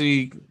 Let's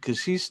see,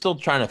 because he's still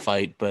trying to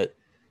fight, but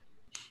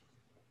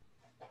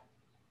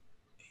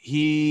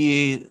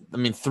three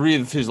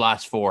of his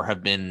last four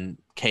have been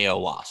KO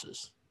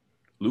losses.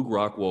 Luke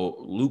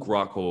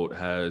Rockhold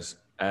has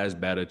as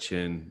bad a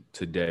chin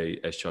today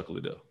as Chuck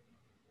Liddell.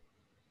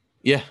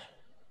 Yeah.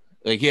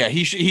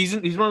 He's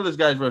one of those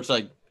guys where it's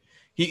like,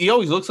 he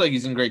always looks like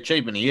he's in great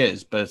shape, and he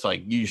is, but it's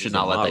like, you should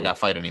not let that guy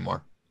fight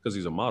anymore. Because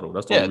he's a model.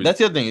 That's the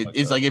other thing.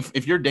 It's like,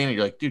 if you're Dana,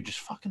 you're like, dude, just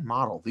fucking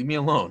model. Leave me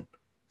alone.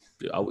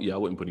 I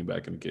wouldn't put him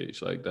back in the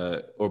cage like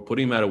that. Or put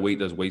him at a weight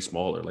that's way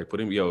smaller. Like,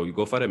 you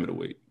go fight at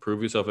middleweight.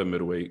 Prove yourself at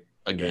middleweight.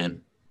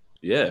 Again.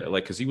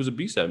 Because he was a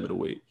beast at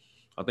middleweight.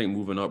 I think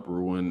moving up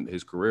ruined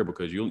his career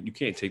because you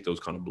can't take those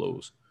kind of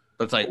blows.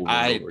 But it's like,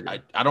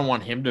 I don't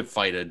want him to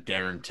fight a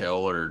Darren Till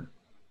or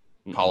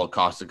Paulo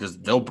Costa because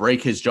they'll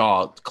break his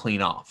jaw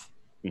clean off.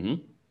 Mm-hmm.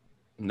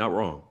 Not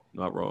wrong.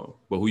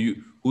 But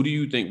who do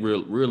you think,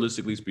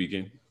 realistically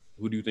speaking,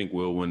 who do you think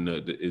will win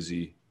the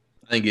Izzy?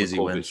 I think Izzy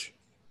wins.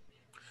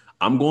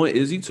 I'm going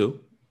Izzy too,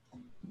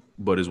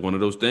 but it's one of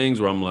those things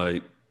where I'm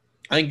like,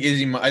 I think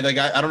Izzy. I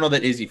don't know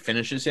that Izzy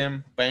finishes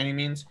him by any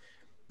means,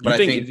 but I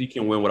think Izzy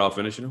can win without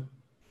finishing him.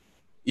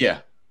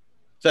 Yeah,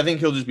 so I think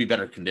he'll just be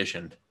better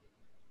conditioned.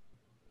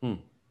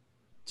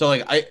 So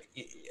like I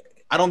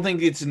don't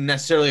think it's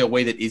necessarily a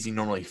way that Izzy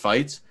normally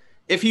fights.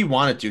 If he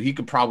wanted to, he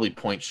could probably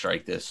point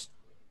strike this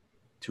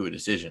to a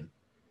decision.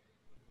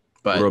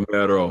 But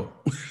Romero.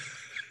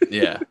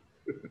 Yeah.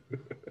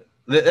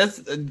 That's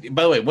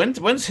by the way,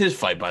 when's his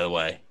fight, by the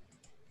way?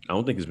 I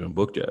don't think it's been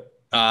booked yet.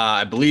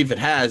 I believe it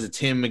has. It's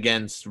him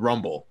against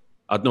Rumble.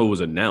 I know it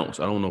was announced.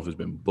 I don't know if it's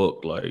been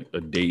booked, like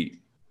a date.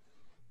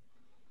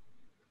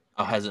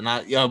 Oh, has it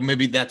not? Yeah,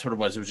 maybe that's what it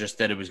was. It was just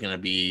that it was going to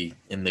be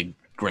in the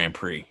Grand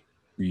Prix.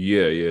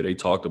 Yeah, they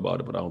talked about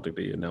it, but I don't think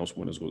they announced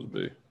when it's supposed to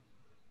be.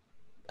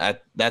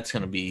 That's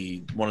going to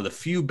be one of the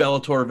few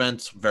Bellator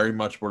events very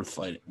much worth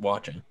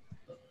watching.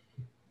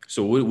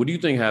 So what do you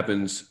think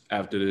happens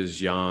after this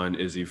Jan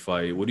Izzy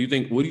fight? What do you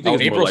think?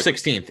 April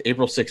 16th.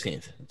 April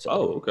 16th.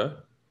 Oh, okay.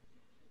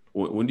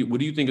 What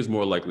do you think is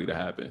more likely to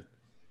happen?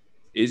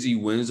 Izzy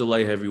wins the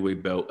light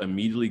heavyweight belt,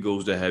 immediately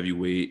goes to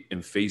heavyweight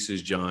and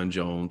faces John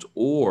Jones,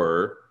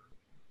 or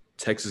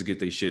Texas get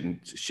their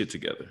shit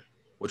together.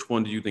 Which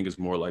one do you think is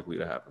more likely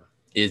to happen?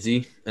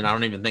 Izzy, and I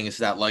don't even think it's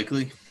that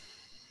likely.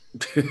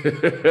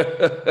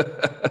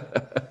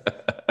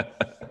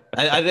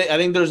 I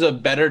think there's a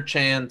better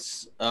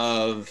chance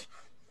of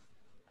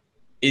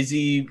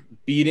Izzy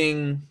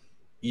beating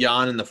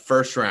Jan in the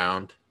first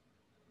round,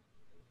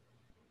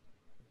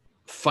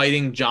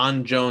 fighting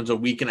John Jones a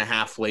week and a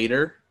half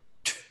later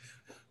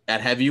at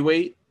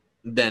heavyweight,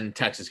 than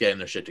Texas getting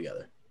their shit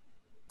together.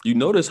 You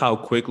notice how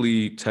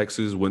quickly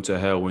Texas went to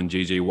hell when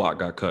J.J. Watt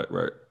got cut,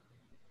 right?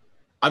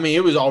 I mean,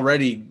 it was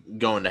already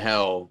going to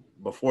hell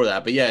before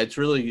that, but yeah, it's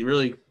really,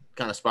 really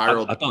kind of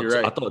spiraled. I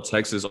thought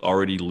Texas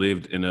already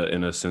lived in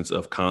a sense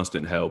of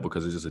constant hell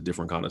because it's just a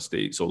different kind of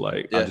state. So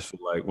I just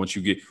feel like once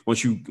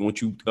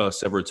you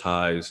sever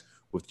ties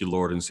with your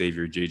Lord and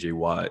Savior J.J.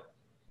 Watt,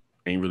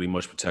 ain't really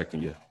much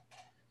protecting you.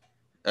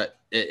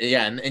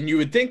 And you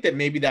would think that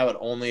maybe that would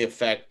only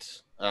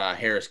affect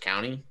Harris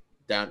County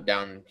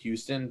down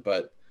Houston,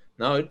 but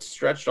no, it's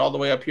stretched all the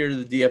way up here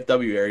to the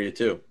DFW area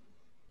too.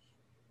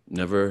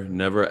 Never,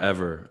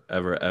 ever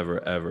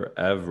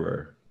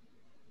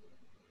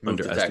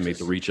underestimate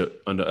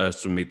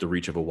the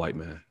reach of a white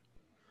man.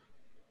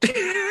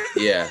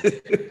 Yeah,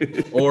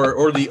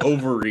 or the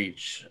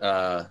overreach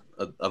of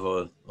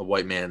a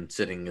white man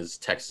sitting as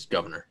Texas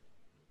governor.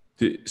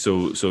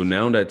 So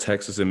now that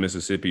Texas and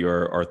Mississippi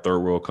are third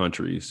world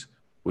countries,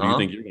 what do you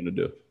think you're going to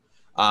do?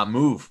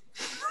 Move.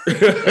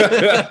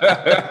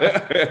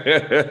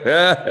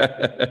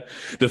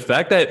 The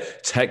fact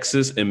that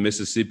Texas and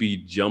Mississippi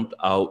jumped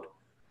out,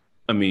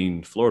 I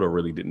mean, Florida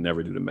really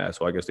never do the mask,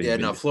 so I guess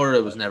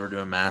Florida was never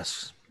doing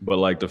masks. But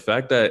like the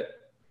fact that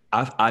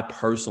I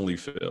personally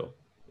feel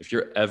if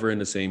you're ever in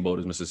the same boat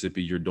as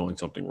Mississippi, you're doing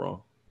something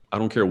wrong. I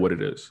don't care what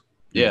it is.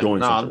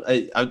 All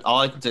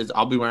I can say is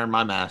I'll be wearing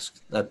my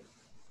mask. That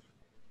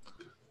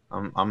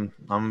I'm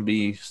gonna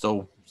be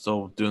still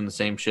doing the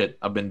same shit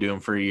I've been doing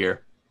for a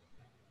year.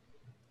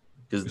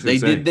 Because they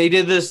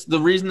did this. The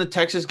reason that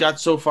Texas got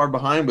so far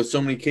behind with so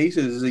many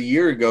cases is a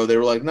year ago. They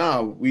were like,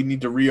 "No, we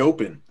need to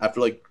reopen after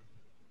like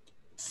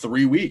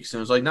 3 weeks," and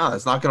it was like, "No,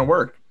 that's not gonna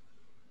work."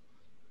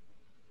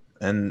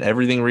 And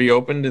everything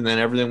reopened, and then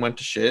everything went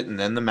to shit, and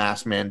then the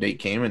mask mandate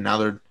came, and now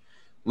they're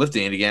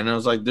lifting it again. And I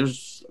was like,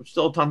 there's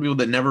still a ton of people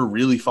that never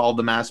really followed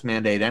the mask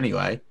mandate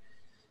anyway.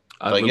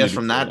 I guess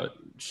from that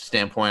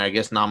standpoint, I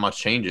guess not much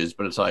changes,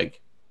 but it's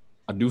like,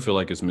 I do feel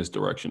like it's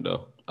misdirection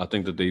though. I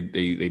think that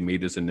they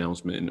made this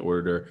announcement in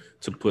order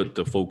to put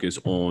the focus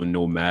on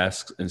no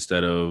masks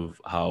instead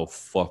of how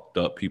fucked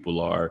up people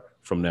are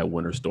from that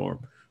winter storm.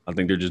 I I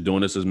think they're just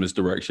doing this as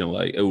misdirection,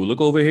 like, oh, look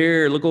over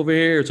here,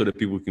 so that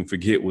people can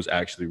forget what's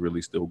actually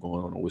really still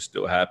going on and what's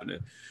still happening.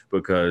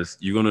 Because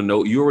you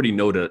already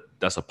know that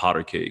that's a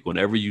powder keg.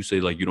 Whenever you say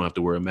like you don't have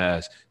to wear a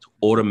mask, it's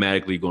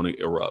automatically going to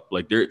erupt.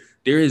 Like there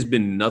has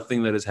been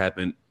nothing that has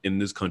happened in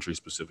this country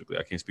specifically.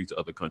 I can't speak to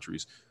other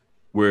countries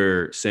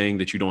where saying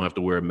that you don't have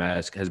to wear a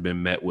mask has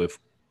been met with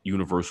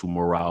universal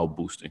morale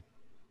boosting.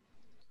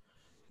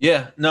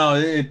 Yeah, no,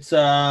 it's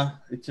an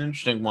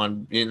interesting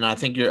one, and I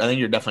think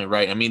you're definitely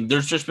right. I mean,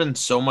 there's just been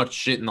so much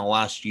shit in the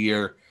last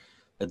year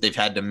that they've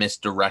had to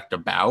misdirect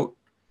about.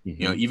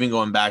 Mm-hmm. You know, even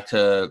going back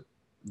to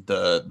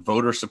the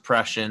voter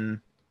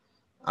suppression,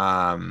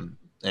 and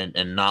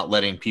not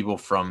letting people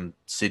from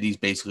cities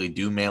basically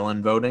do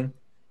mail-in voting,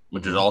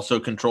 which is also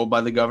controlled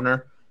by the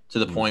governor, to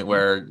the point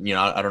where, you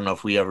know, I don't know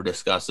if we ever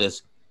discussed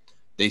this.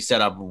 They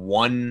set up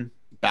one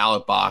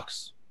ballot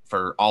box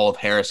for all of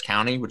Harris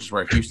County, which is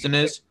where Houston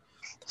is.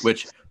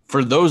 Which,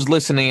 for those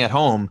listening at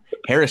home,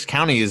 Harris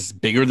County is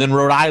bigger than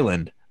Rhode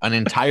Island, an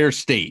entire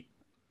state.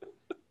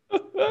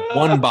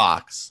 One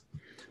box.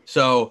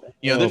 So,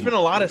 you know, there's been a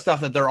lot of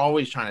stuff that they're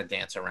always trying to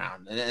dance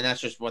around, and that's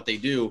just what they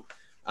do.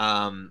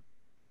 And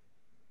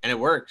it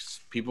works.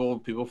 People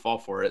fall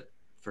for it,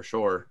 for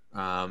sure.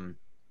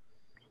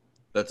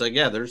 That's like,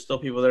 yeah, there's still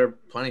people that are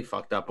plenty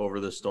fucked up over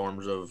the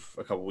storms of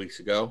a couple weeks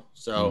ago.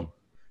 So,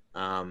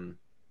 but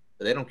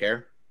they don't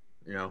care.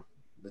 You know,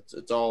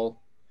 it's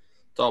all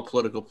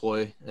political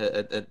ploy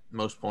at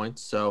most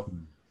points. So,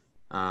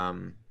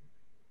 you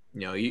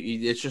know,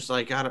 it's just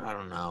like, I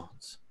don't know.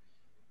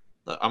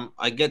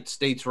 I get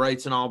states'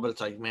 rights and all, but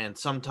it's like, man,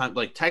 sometimes,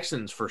 like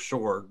Texans for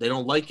sure, they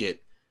don't like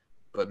it,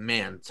 but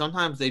man,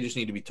 sometimes they just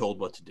need to be told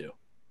what to do.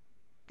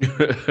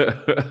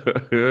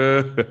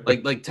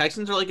 like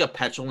Texans are like a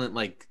petulant,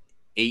 like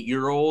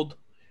 8-year-old,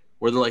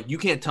 where they're like, you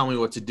can't tell me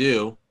what to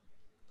do.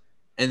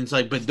 And it's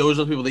like, but those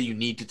are the people that you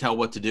need to tell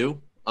what to do.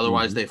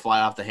 Otherwise they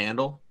fly off the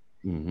handle.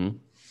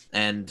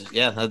 And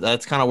yeah,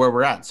 that's kind of where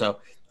we're at. So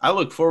I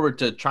look forward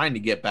to trying to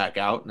get back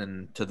out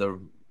and to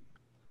the,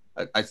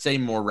 I'd say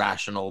more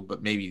rational,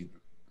 but maybe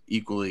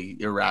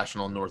equally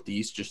irrational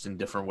Northeast, just in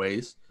different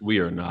ways. We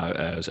are not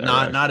as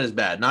not as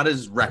bad, not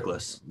as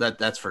reckless.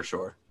 That's for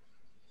sure.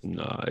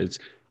 No,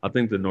 I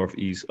think the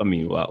Northeast. I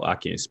mean, well, I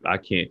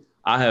can't.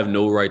 I have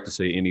no right to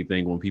say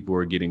anything when people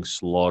are getting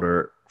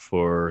slaughtered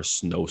for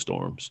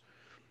snowstorms.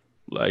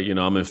 Like, you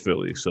know, I'm in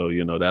Philly, so,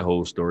 you know, that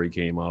whole story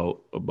came out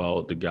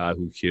about the guy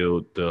who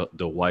killed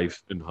the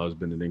wife and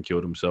husband and then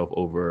killed himself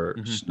over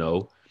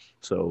snow.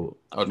 So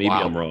maybe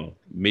I'm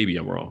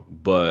wrong,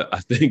 but I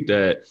think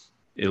that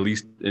at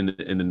least in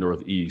the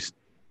Northeast,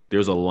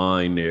 there's a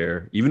line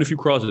there. Even if you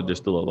cross it, there's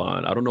still a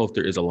line. I don't know if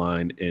there is a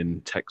line in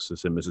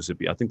Texas and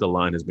Mississippi. I think the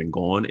line has been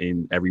gone,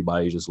 and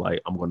everybody's just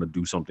like, I'm going to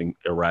do something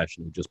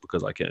irrational just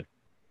because I can.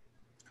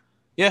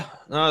 Yeah,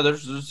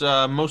 there's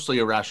mostly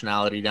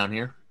irrationality down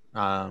here.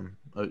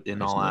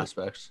 In all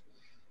aspects,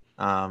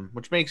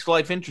 which makes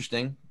life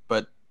interesting,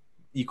 but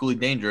equally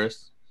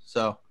dangerous.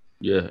 So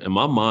yeah, in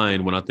my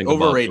mind, when I think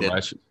overrated.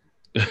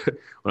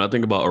 When I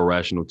think about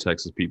irrational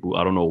Texas people,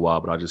 I don't know why,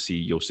 but I just see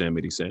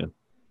Yosemite Sam.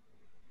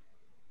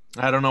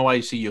 I don't know why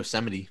you see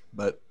Yosemite,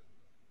 but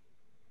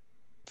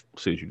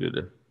see what you did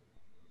there.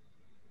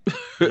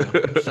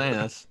 I'm saying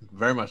that's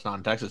very much not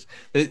in Texas.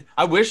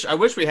 I wish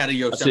we had a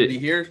Yosemite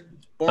here.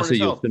 I say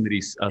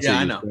Yosemite.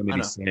 I know.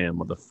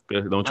 Sam.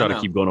 Don't try to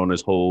keep going on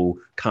this whole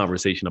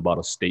conversation about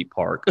a state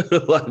park.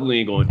 Like, we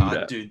ain't going to do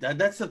that, dude.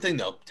 That's the thing,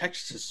 though.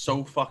 Texas is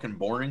so fucking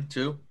boring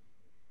too.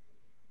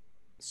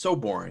 So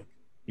boring.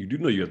 You do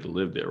know you have to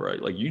live there,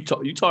 right? Like you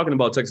talking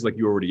about Texas like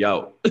you already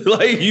out.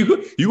 Like you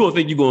gonna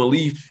think you're gonna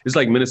leave. It's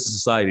like Menace to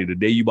Society. The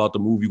day you about to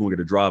move, you're gonna get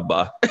a drive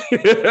by.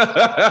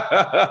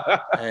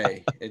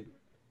 Hey,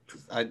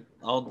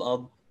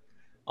 I'll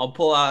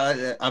pull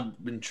out.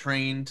 I've been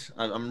trained.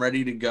 I'm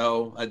ready to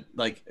go.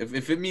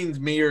 If it means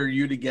me or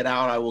you to get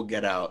out, I will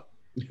get out.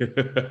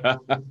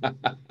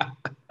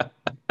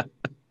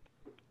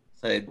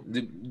 Say,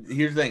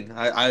 here's the thing.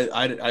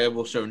 I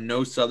will show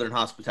no Southern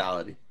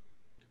hospitality.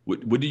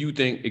 What do you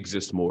think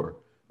exists more?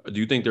 Do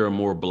you think there are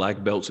more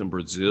black belts in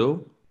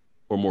Brazil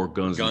or more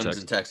guns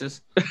in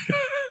Texas?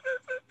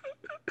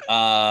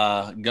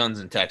 Guns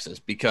in Texas,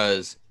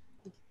 because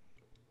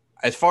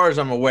as far as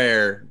I'm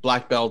aware,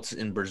 black belts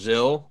in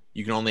Brazil,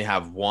 you can only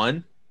have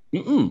one.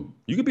 You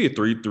could be a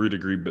three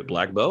degree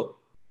black belt.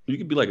 You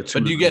could be like a 2.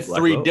 But do you get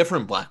 3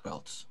 different black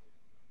belts,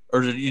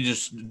 or is it you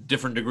just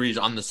different degrees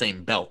on the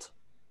same belt?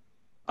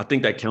 I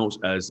think that counts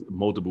as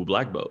multiple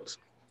black belts.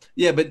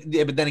 Yeah, but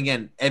then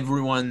again,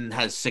 everyone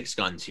has 6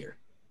 guns here,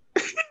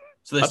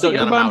 so they I still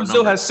think got everybody in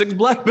Brazil has 6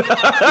 black belts.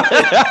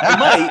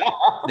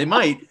 They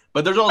might,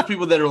 but there's all those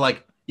people that are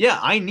like, yeah,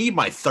 I need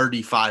my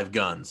 35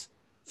 guns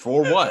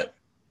for what?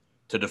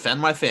 To defend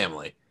my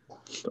family.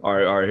 All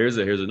right. Here's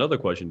another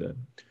question then.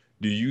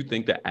 Do you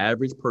think the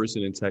average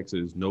person in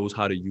Texas knows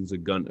how to use a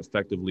gun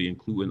effectively,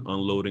 including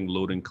unloading,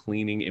 loading,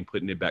 cleaning, and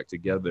putting it back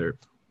together?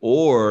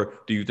 Or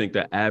do you think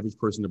the average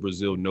person in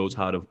Brazil knows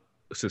how to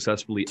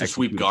successfully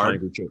sweep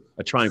guard?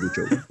 A triangle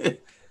choke?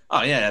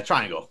 Oh yeah,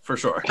 triangle for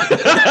sure.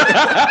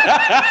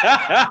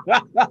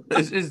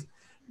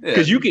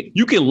 Because you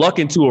can luck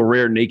into a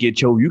rear naked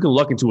choke. You can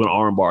luck into an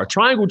arm bar.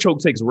 Triangle choke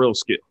takes real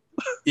skill.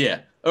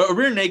 Yeah, a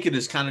rear naked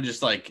is kind of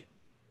just like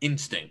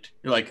instinct.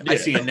 You're like, I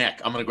see a neck,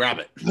 I'm gonna grab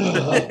it.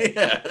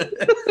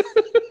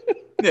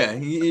 Yeah,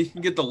 you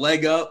can get the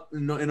leg up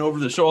and over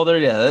the shoulder.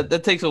 Yeah,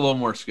 that takes a little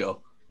more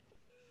skill.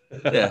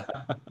 Yeah,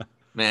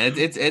 man,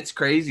 it's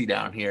crazy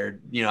down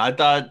here. You know, I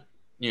thought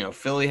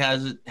Philly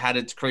has had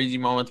its crazy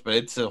moments, but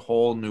it's a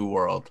whole new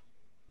world.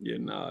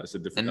 Yeah, it's a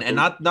different and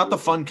not the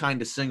fun kind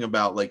to sing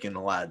about like in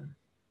Aladdin.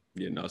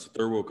 Yeah, it's a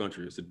third world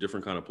country. It's a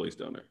different kind of place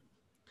down there.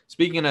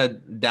 Speaking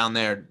of down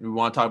there, we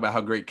want to talk about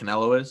how great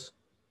Canelo is.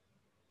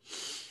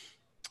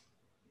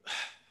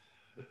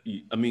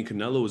 I mean,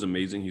 Canelo is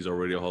amazing. He's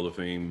already a Hall of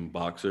Fame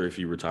boxer if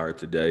he retired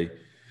today.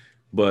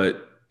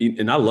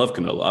 And I love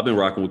Canelo. I've been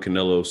rocking with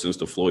Canelo since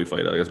the Floyd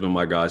fight. Like, that's been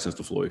my guy since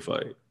the Floyd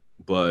fight.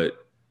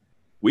 But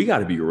we got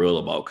to be real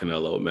about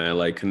Canelo, man.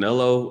 Like,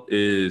 Canelo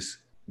is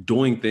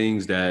doing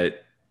things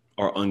that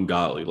are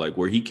ungodly. Like,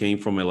 where he came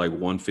from at like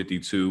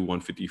 152,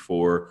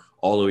 154,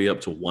 all the way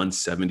up to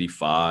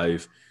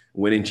 175,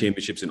 winning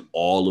championships in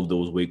all of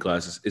those weight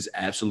classes is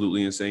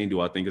absolutely insane.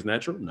 Do I think it's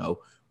natural? No.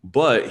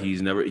 But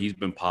he's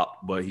been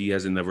popped, but he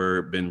hasn't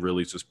never been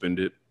really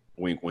suspended.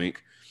 Wink,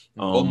 wink.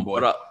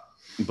 But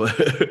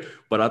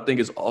I think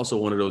it's also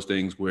one of those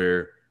things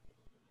where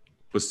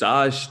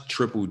besides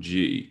Triple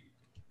G,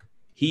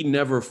 he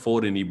never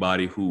fought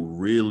anybody who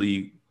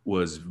really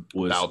was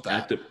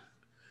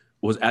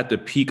at the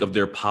peak of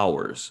their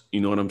powers. You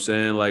know what I'm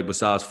saying? Like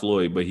besides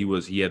Floyd, but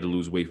he had to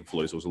lose weight for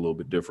Floyd, so it's a little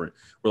bit different.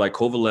 Where like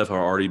Kovalev had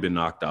already been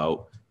knocked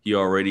out. He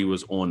already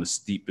was on a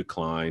steep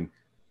decline.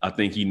 I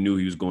think he knew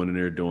he was going in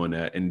there doing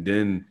that. And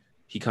then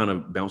he kind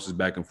of bounces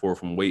back and forth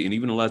from weight. And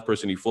even the last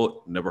person he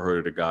fought, never heard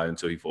of the guy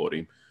until he fought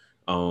him.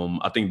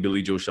 I think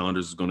Billy Joe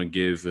Saunders is going to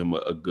give him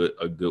a good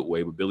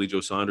way. But Billy Joe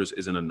Saunders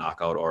isn't a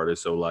knockout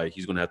artist. So, like,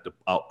 he's going to have to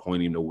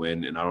outpoint him to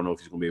win. And I don't know if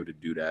he's going to be able to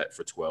do that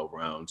for 12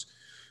 rounds.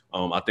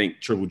 I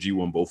think Triple G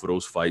won both of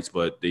those fights,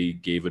 but they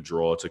gave a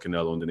draw to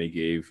Canelo, and then they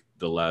gave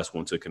the last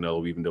one to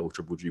Canelo, even though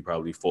Triple G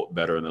probably fought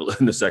better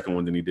in the second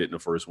one than he did in the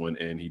first one,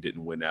 and he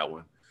didn't win that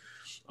one.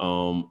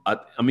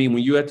 I mean,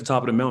 when you're at the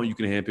top of the mountain, you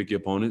can handpick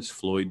your opponents.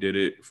 Floyd did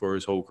it for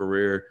his whole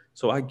career.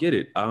 So I get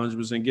it. I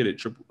 100% get it.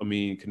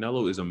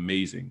 Canelo is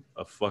amazing.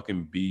 A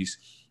fucking beast.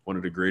 One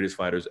of the greatest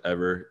fighters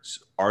ever.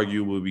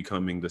 Arguably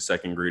becoming the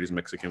second greatest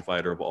Mexican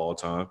fighter of all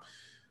time.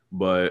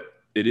 But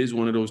it is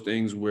one of those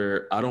things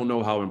where I don't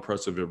know how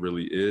impressive it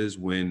really is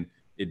when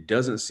it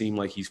doesn't seem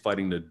like he's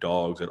fighting the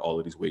dogs at all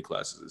of these weight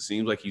classes. It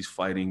seems like he's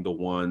fighting the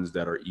ones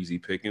that are easy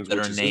pickings. That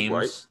are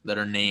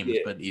names,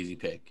 yeah. But easy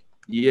pick.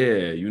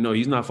 Yeah,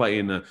 he's not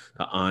fighting the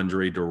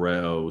Andre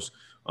Durrells.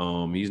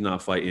 He's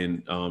not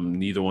fighting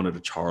neither one of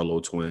the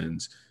Charlo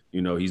twins.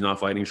 He's not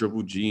fighting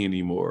Triple G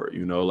anymore.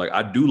 Like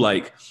I do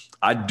like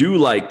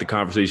the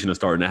conversation that's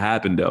starting to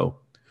happen though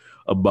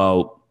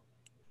about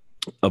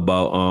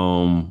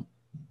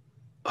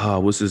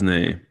what's his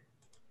name?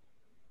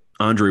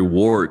 Andre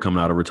Ward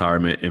coming out of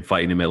retirement and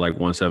fighting him at like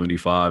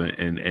 175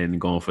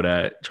 and going for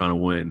that, trying to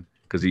win.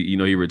 Because he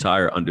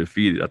retired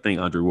undefeated. I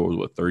think Andre Ward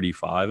was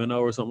 35-0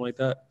 or something like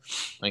that.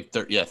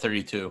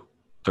 32.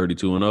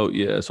 32-0.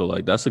 Yeah, so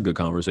like that's a good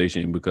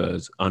conversation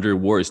because Andre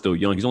Ward is still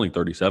young. He's only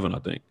 37, I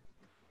think.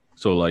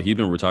 So like he's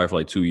been retired for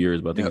like 2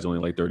 years, but I think he's only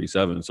like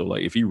 37. So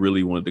like if he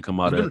really wanted to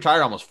come out, he's been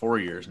retired almost 4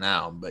 years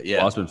now. But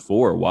yeah, it's been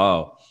 4.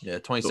 Wow. Yeah,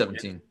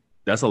 2017. So,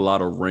 that's a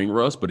lot of ring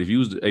rust. But if he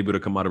was able to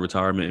come out of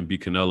retirement and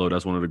beat Canelo,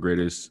 that's one of the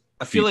greatest.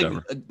 I feel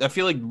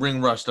like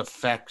ring rust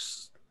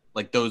affects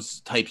like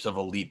those types of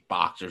elite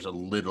boxers a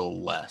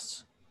little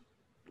less.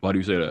 Why do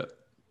you say that?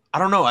 I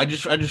don't know. I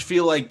just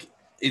feel like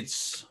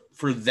it's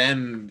for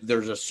them.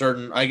 There's a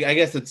certain, I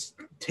guess it's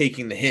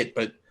taking the hit,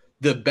 but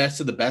the best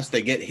of the best,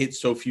 they get hit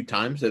so few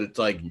times that it's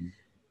like,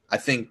 I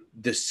think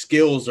the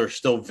skills are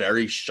still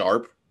very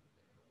sharp,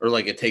 or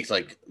like it takes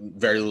like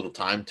very little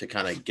time to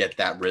kind of get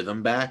that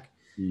rhythm back.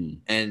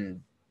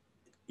 And,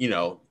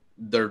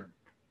 their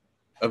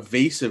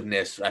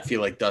evasiveness, I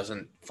feel like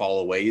doesn't fall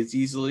away as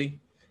easily.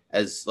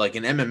 As like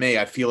in MMA,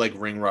 I feel like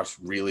ring rust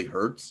really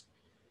hurts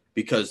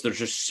because there's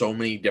just so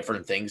many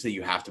different things that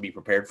you have to be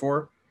prepared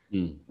for.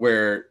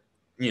 Where,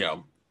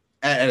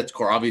 at its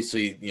core,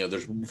 obviously,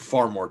 there's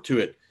far more to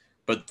it.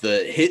 But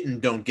the hit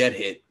and don't get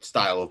hit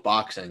style of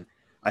boxing,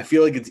 I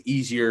feel like it's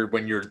easier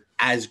when you're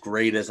as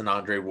great as an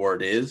Andre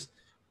Ward is.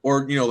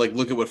 Or, like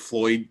look at what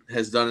Floyd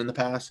has done in the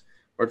past,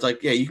 where it's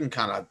like, yeah, you can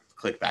kind of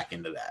click back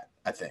into that,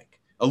 I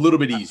think. A little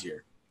bit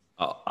easier.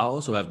 I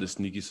also have the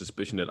sneaky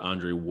suspicion that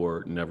Andre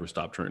Ward never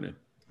stopped training.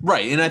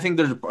 Right, and I think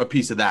there's a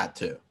piece of that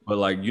too. But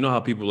like, how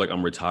people like,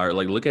 I'm retired.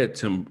 Like, look at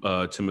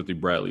Timothy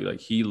Bradley.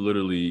 Like, he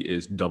literally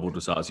is double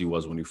the size he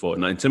was when he fought.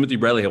 And Timothy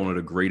Bradley had one of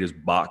the greatest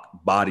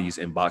bodies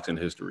in boxing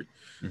history.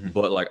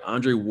 But like,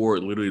 Andre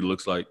Ward literally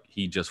looks like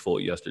he just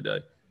fought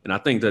yesterday. And I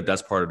think that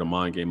that's part of the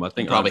mind game. I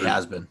think he probably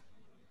has been.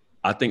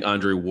 I think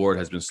Andre Ward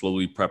has been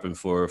slowly prepping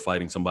for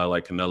fighting somebody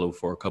like Canelo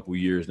for a couple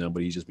years now,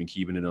 but he's just been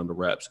keeping it under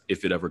wraps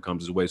if it ever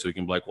comes his way. So he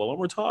can be like, well, I'm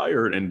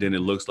retired. And then it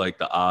looks like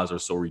the odds are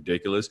so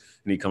ridiculous.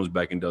 And he comes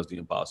back and does the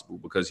impossible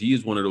because he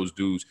is one of those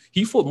dudes.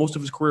 He fought most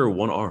of his career with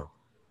one arm.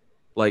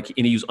 Like,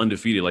 and he was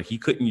undefeated. Like, he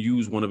couldn't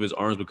use one of his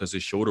arms because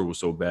his shoulder was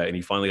so bad. And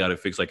he finally got it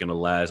fixed like in the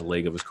last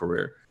leg of his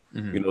career.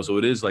 Mhm. You know, so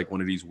it is like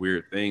one of these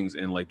weird things.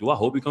 And like, do I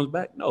hope he comes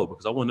back? No,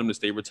 because I want him to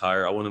stay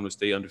retired. I want him to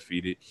stay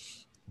undefeated.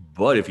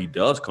 But if he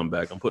does come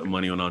back, I'm putting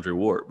money on Andre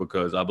Ward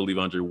because I believe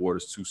Andre Ward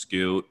is too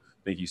skilled.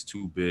 I think he's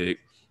too big.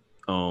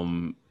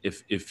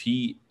 If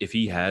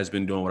he has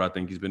been doing what I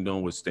think he's been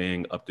doing with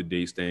staying up to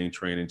date, staying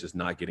trained, and just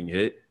not getting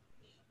hit,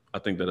 I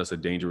think that that's a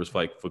dangerous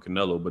fight for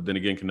Canelo. But then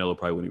again, Canelo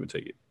probably wouldn't even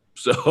take it.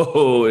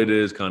 So it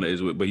is kind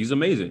of but he's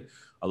amazing.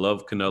 I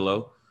love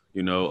Canelo.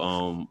 You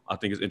know, I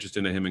think it's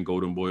interesting that him and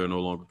Golden Boy are no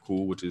longer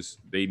cool, which is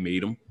they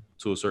made him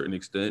to a certain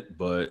extent,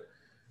 but.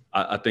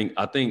 I think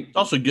It's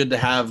also good to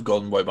have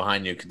Golden Boy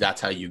behind you because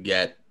that's how you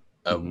get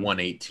a Mhm.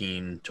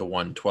 118 to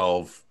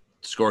 112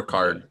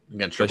 scorecard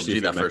against Triple Especially G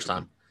if that you're first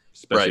time.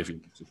 especially Right. if you're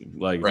Mexican.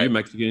 Like, if Right. you're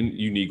Mexican,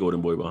 you need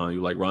Golden Boy behind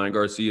you. Like Ryan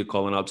Garcia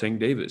calling out Tank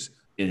Davis.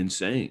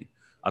 Insane.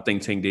 I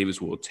think Tank Davis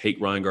will take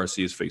Ryan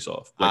Garcia's face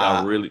off.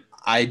 Like,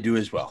 I do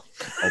as well.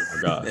 oh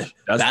my gosh.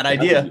 Bad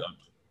idea.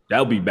 That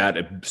would be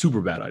bad,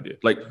 super bad idea.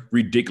 Like,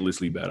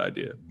 ridiculously bad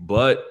idea.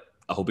 But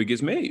I hope it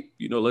gets made.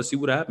 You know, let's see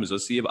what happens.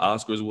 Let's see if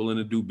Oscar is willing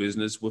to do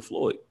business with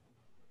Floyd.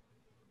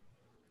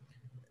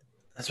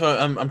 That's what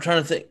I'm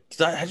trying to think.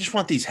 'Cause I just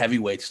want these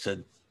heavyweights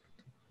to.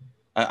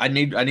 I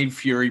need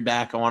Fury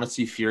back. I want to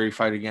see Fury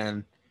fight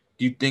again.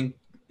 Do you think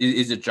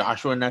is it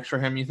Joshua next for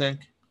him? You think?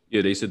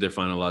 Yeah, they said they're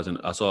finalizing.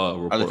 I saw a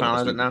report. they finalizing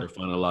last week it now? that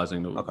They're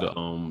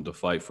finalizing Okay. the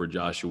fight for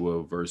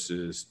Joshua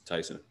versus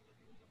Tyson.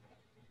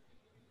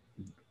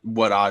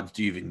 What odds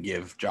do you even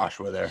give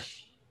Joshua there?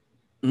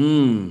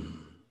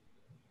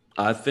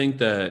 I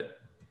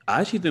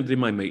actually think they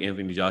might make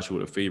Anthony Joshua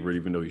the favorite,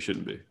 even though he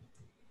shouldn't be.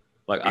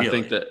 Like, I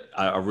think Really? that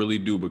I really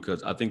do,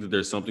 because I think that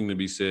there's something to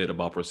be said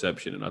about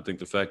perception. And I think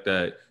the fact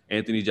that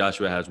Anthony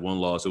Joshua has one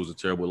loss, it was a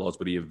terrible loss,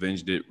 but he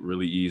avenged it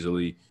really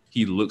easily.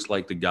 He looks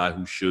like the guy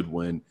who should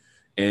win.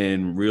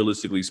 And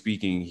realistically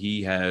speaking,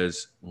 he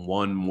has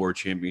won more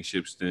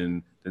championships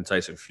than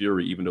Tyson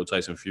Fury, even though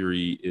Tyson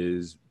Fury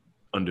is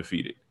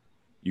undefeated.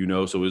 You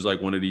know, so it's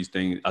like one of these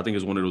things. I think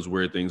it's one of those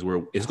weird things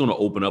where it's going to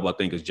open up, I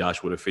think, as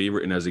Joshua the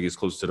favorite. And as it gets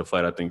closer to the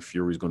fight, I think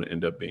Fury's going to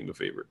end up being the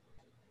favorite.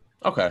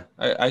 Okay,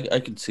 I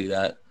can see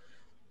that.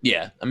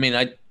 Yeah, I mean,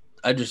 I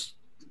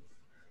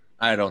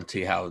don't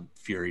see how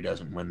Fury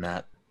doesn't win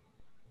that.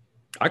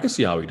 I can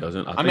see how he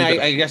doesn't.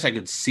 I guess I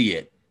could see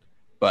it,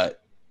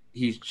 but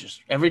he's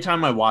just every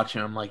time I watch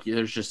him, I'm like,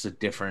 there's just a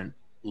different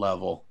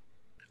level.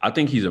 I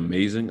think he's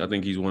amazing. I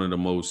think he's one of the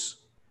most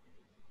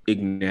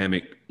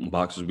dynamic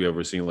boxers we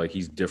ever seen. Like,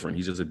 he's different.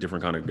 He's just a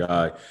different kind of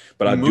guy.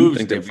 But He I do moves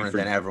think different that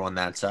than everyone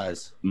that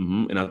size.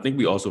 And I think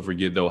we also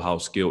forget, though, how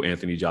skilled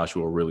Anthony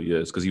Joshua really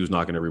is, because he was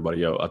knocking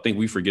everybody out. I think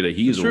we forget that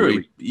he is a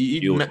really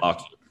skilled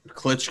boxer.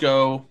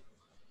 Klitschko.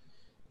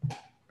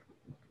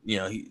 You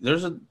know,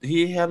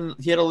 he had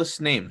a list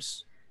of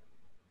names,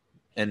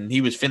 and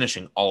he was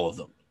finishing all of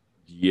them.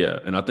 Yeah,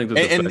 and I think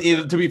that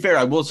And to be fair,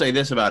 I will say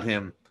this about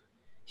him: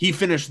 he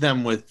finished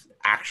them with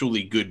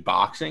actually good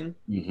boxing,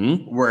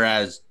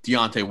 whereas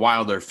Deontay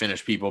Wilder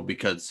finished people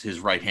because his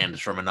right hand is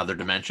from another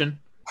dimension.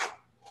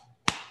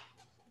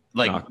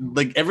 Like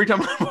every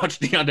time I watch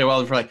Deontay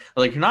Wilder,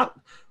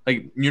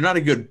 you're not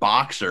a good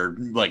boxer.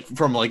 Like,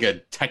 from like a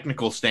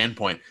technical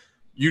standpoint,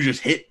 you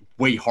just hit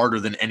way harder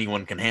than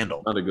anyone can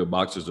handle. Not a good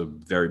boxer is a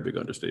very big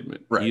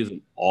understatement. Right. He is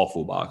an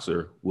awful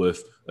boxer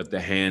with the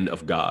hand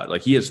of God.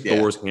 Like, he has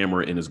Thor's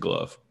hammer in his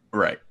glove.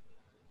 Right.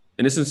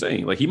 And it's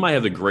insane. Like, he might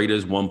have the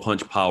greatest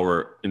one-punch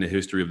power in the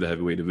history of the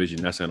heavyweight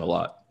division. That's saying a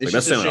lot. It's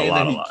that's just saying a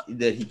shame lot.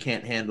 that he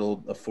can't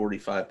handle a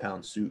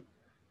 45-pound suit.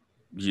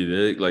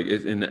 Yeah,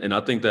 and I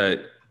think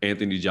that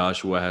Anthony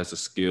Joshua has the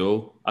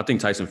skill. I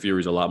think Tyson Fury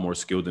is a lot more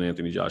skilled than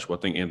Anthony Joshua. I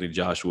think Anthony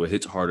Joshua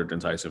hits harder than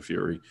Tyson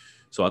Fury.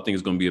 So I think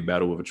it's going to be a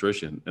battle of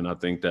attrition. And I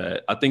think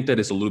that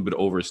it's a little bit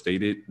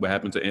overstated what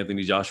happened to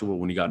Anthony Joshua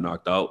when he got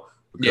knocked out.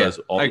 Because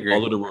a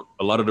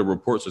lot of the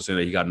reports are saying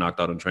that he got knocked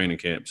out in training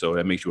camp. So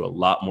that makes you a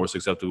lot more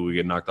susceptible to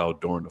get knocked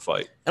out during the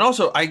fight. And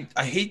also, I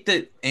hate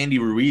that Andy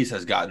Ruiz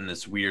has gotten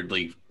this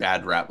weirdly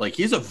bad rap. Like,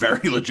 he's a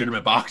very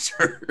legitimate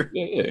boxer.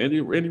 Yeah.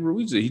 Andy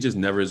Ruiz, he just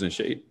never is in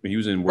shape. He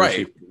was in worse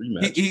shape for the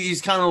rematch.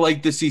 He's kind of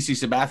like the CC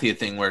Sabathia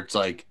thing, where it's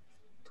like,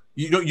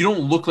 you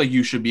don't look like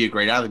you should be a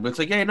great athlete, but it's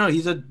like, yeah, no,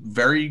 he's a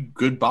very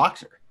good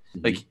boxer.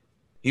 Like,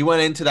 he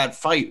went into that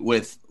fight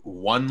with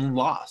one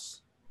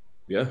loss.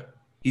 Yeah.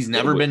 He's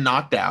never been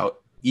knocked out,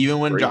 even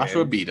when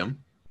Joshua beat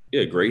him.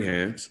 Yeah, great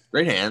hands.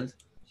 Great hands.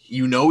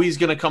 You know he's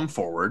going to come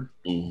forward.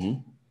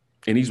 And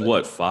he's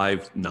what,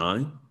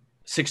 5'9"?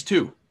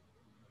 6'2".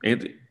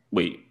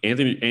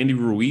 Andy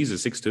Ruiz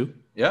is 6'2"?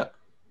 Yeah.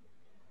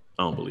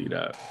 I don't believe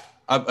that.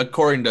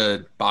 According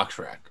to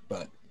BoxRec,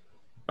 but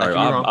all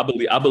right,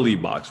 I believe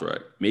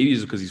BoxRec. Maybe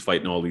it's because he's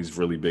fighting all these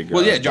really big guys.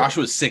 Well, yeah,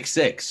 Joshua's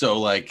 6'6", so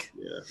like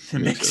it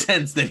makes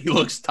sense that he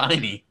looks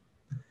tiny.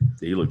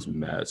 He looks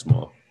mad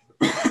small.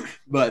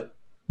 But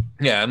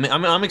yeah, I mean,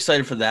 I'm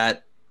excited for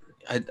that.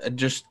 I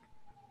just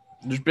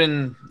there's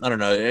been I don't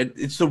know.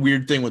 It's the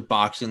weird thing with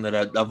boxing that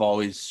I've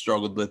always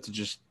struggled with. To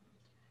just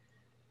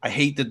I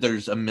hate that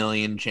there's a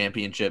million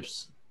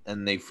championships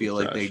and they feel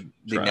like they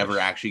never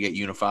actually get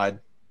unified.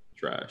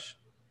 Trash,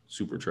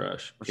 super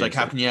trash. It's like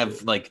how can you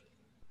have like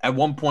at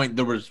one point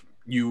there was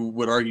you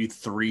would argue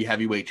 3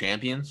 heavyweight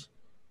champions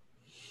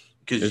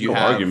because There's you no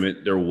have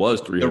argument. There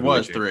was 3. there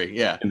was champions, 3,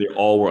 yeah, and they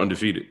all were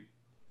undefeated.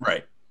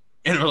 right.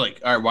 And we're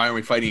like, all right, why aren't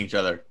we fighting each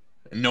other?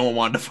 And no one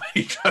wanted to fight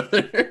each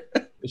other.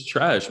 It's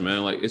trash,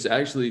 man. Like it's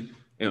actually.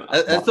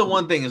 That's the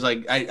one thing is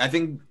like I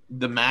think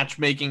the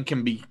matchmaking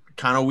can be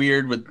kind of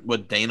weird with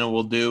what Dana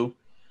will do.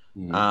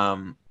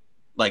 Mhm.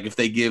 Like if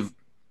they give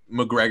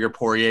McGregor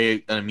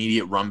Poirier an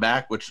immediate run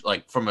back, which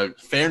like from a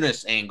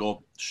fairness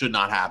angle should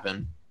not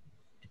happen,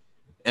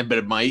 but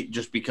it might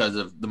just because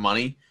of the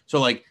money. So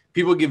like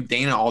people give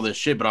Dana all this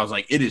shit, but I was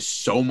like, it is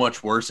so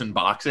much worse in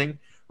boxing.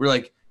 We're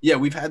like, yeah,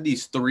 we've had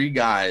these 3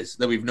 guys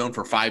that we've known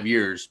for 5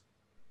 years.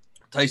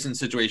 Tyson's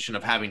situation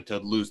of having to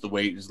lose the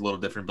weight is a little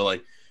different, but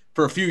like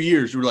for a few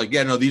years, we were like,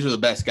 yeah, no, these are the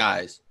best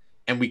guys.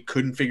 And we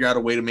couldn't figure out a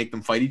way to make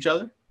them fight each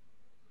other.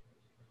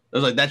 I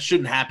was like, that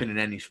shouldn't happen in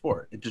any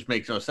sport. It just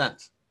makes no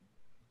sense.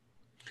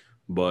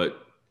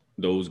 But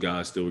those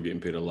guys still were getting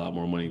paid a lot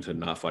more money to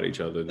not fight each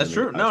other. than That's the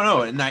true. guys No.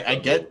 fighting And I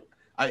each get,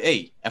 other.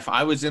 hey, if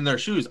I was in their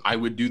shoes, I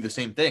would do the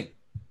same thing.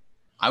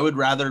 I would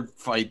rather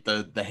fight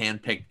the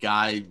handpicked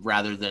guy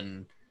rather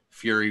than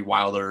Fury,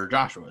 Wilder, or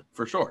Joshua,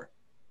 for sure.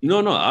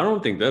 No, I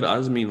don't think that. I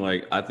just mean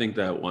like I think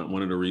that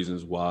one of the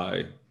reasons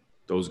why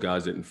those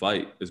guys didn't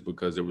fight is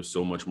because there was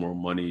so much more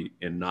money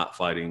in not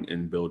fighting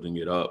and building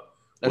it up.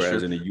 That's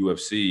Whereas true. in the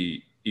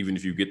UFC, even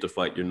if you get to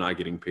fight, you're not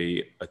getting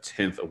paid a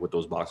tenth of what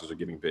those boxers are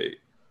getting paid,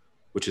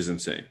 which is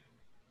insane.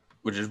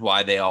 Which is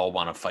why they all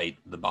want to fight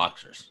the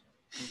boxers.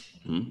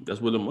 That's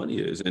where the money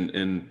is,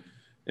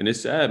 and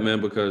it's sad,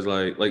 man, because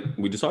like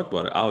we just talked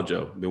about it.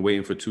 Aljo been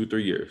waiting for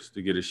 2-3 years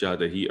to get a shot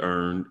that he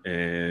earned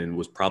and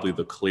was probably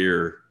the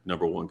clear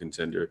number 1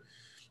 contender.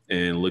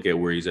 And look at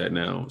where he's at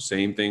now.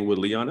 Same thing with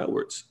Leon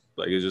Edwards.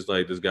 Like it's just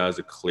like this guy's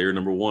a clear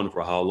number 1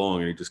 for how long,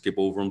 and he just skip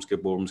over him.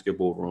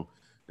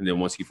 And then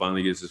once he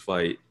finally gets his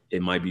fight,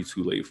 it might be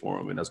too late for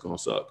him, and that's gonna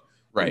suck.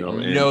 Right.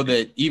 You know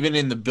that even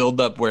in the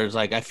buildup where it's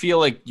like, I feel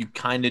like you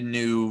kind of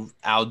knew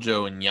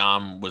Aljo and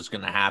Yam was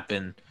going to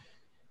happen.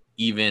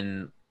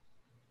 Even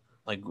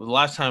like the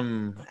last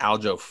time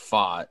Aljo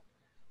fought,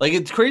 like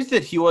it's crazy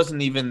that he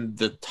wasn't even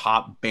the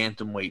top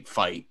bantamweight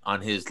fight on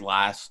his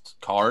last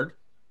card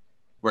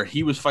where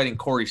he was fighting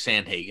Corey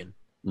Sandhagen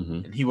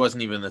and he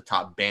wasn't even the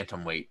top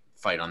bantamweight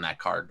fight on that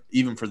card,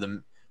 even for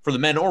the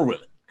men or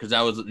women. Cause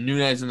that was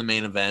Nunes in the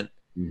main event.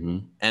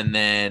 And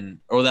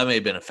then, or that may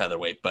have been a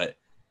featherweight, but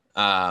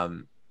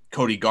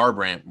Cody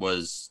Garbrandt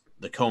was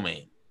the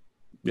co-main.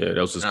 Yeah, that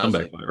was his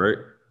comeback fight, right?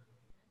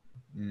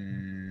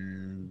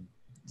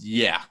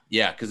 Yeah,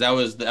 because that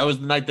was the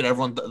night that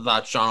everyone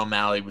thought Sean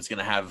O'Malley was going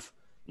to have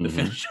the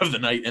finish of the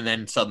night, and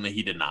then suddenly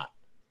he did not.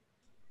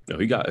 No,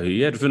 he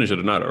had to finish of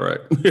the night, all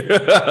right.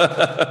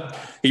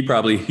 he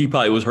probably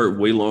was hurt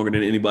way longer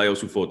than anybody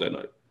else who fought that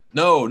night.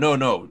 No,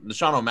 the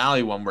Sean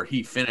O'Malley one where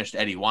he finished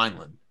Eddie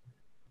Wineland.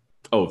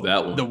 Oh,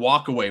 that one. The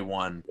walkaway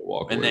one.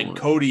 And then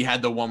Cody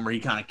had the one where he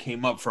kind of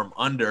came up from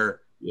under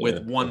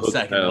with 1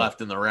 second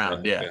left in the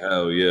round. Yeah.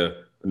 Hell yeah.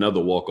 Another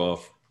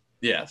walk-off.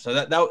 Yeah. So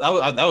that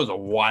was a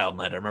wild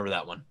night. I remember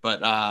that one.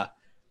 But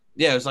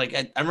yeah, it was like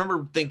I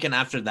remember thinking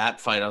after that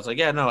fight, I was like,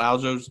 yeah, no,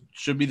 Aljo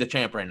should be the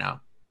champ right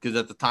now. Because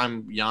at the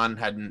time, Jan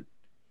hadn't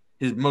 –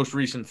 his most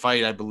recent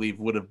fight, I believe,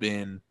 would have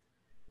been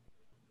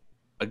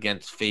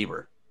against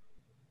Faber.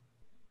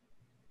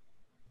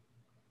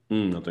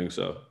 I think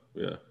so.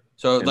 Yeah.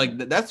 So, like,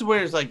 that's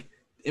where it's like,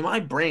 in my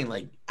brain,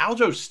 like,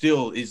 Aljo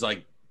still is,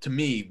 like, to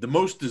me, the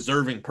most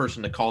deserving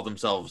person to call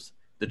themselves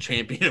the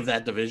champion of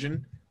that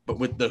division, but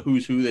with the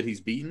who's who that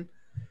he's beaten.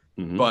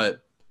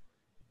 But,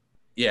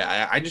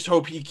 yeah, I just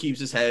hope he keeps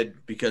his head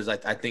because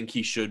I think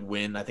he should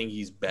win. I think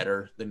he's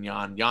better than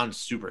Jan. Jan's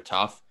super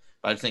tough,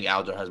 but I just think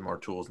Aljo has more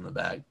tools in the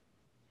bag.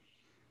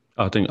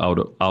 I think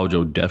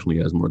Aljo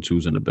definitely has more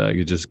tools in the bag.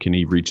 It's just, can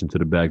he reach into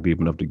the bag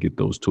deep enough to get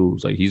those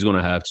tools? Like, he's going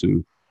to have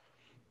to.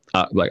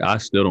 I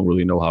still don't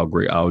really know how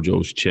great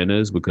Aljo's chin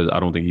is because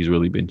I don't think he's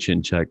really been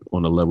chin checked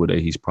on the level that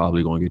he's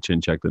probably going to get chin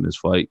checked in this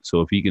fight.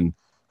 So if he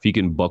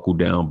can buckle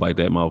down, bite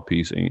that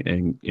mouthpiece,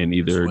 and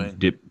either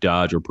dip,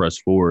 dodge, or press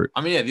forward.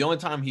 I mean, yeah, the only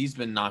time he's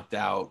been knocked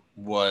out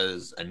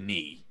was a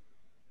knee,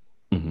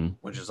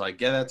 which is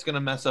like, yeah, that's going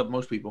to mess up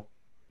most people.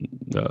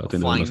 I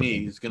think flying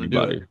knee is going to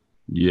do it.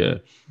 Yeah.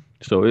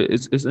 So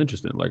it's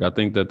interesting. Like, I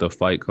think that the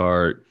fight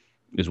card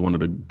is one of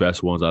the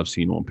best ones I've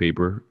seen on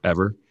paper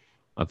ever.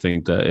 I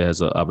think that it has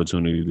an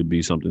opportunity to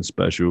be something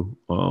special.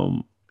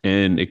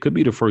 And it could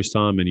be the first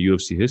time in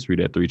UFC history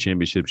that 3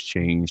 championships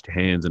changed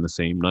hands in the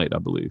same night, I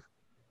believe.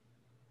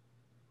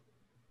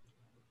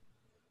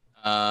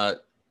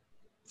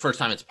 First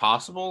time it's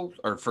possible,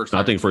 or first time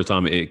I think first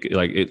time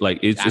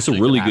it's a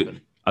really good.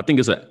 I think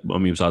it's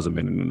besides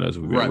Amanda Nunes,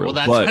 we'll be Right. real.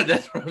 Well, but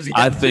that's what I was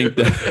I getting think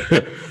to.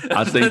 that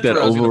I think That's that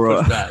where I was gonna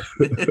overall, push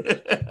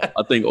back.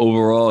 I think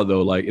overall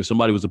though, like if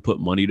somebody was to put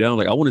money down,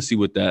 like I want to see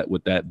what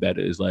that bet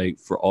is like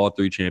for all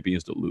three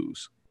champions to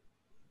lose.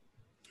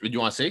 Do you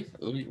want to see?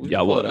 We Yeah,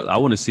 can pull it up. I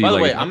want to see. By the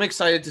like, way, I'm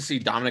excited to see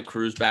Dominic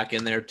Cruz back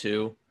in there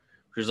too,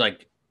 because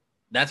like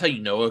that's how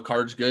you know a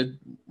card's good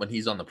when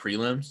he's on the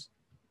prelims.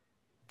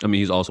 I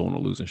mean, he's also on a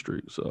losing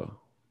streak, so.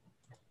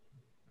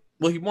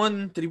 Well, he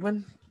won. Did he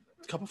win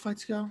a couple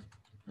fights ago?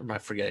 Or am I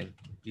forgetting?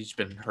 He's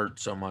been hurt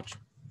so much.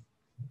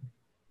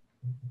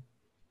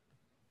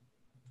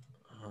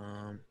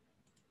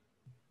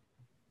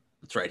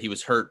 That's right. He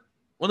was hurt.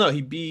 Well, no,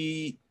 he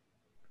beat.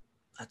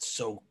 That's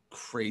so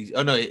crazy.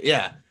 Oh no,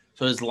 yeah.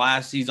 So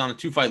he's on a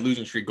 2-fight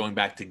losing streak going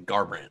back to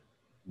Garbrandt.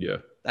 Yeah.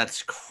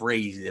 That's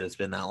crazy that it's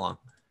been that long.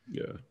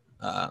 Yeah.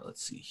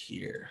 Let's see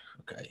here.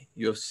 Okay,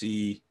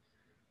 UFC.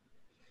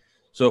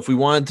 So if we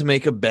wanted to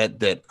make a bet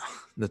that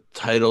the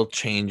title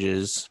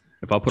changes,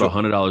 If I put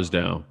 $100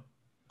 down,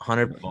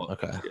 100.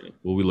 Okay.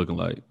 what we looking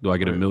like? Do I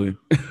get $1 million?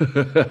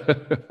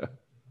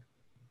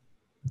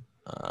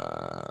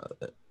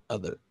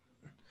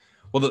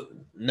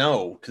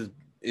 No, because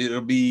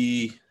it'll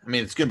be. I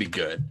mean, it's gonna be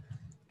good.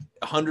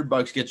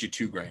 $100 gets you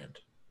 $2,000.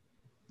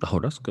 Oh,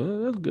 that's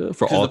good. That's good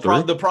for all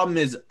The three. problem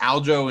is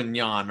Aljo and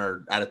Jan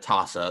are at a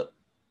toss up.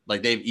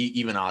 Like they've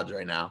even odds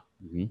right now,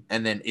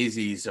 and then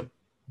Izzy's a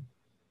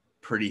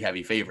pretty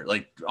heavy favorite.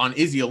 Like on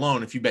Izzy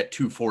alone, if you bet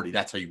 240,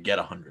 that's how you get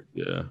 100.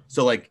 Yeah.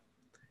 So like,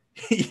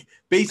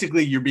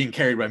 basically, you're being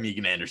carried by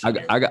Megan Anderson.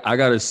 I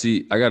gotta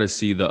see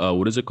the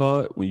what is it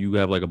called when you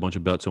have like a bunch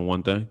of bets in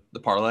one thing? The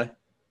parlay.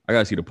 I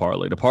gotta see the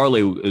parlay. The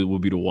parlay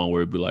would be the one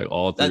where it'd be like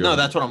all three.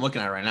 That's what I'm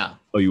looking at right now.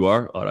 Oh, you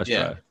are? Oh, that's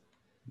Yeah. trash.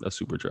 That's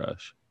super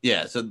trash.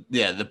 Yeah. So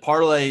yeah, the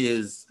parlay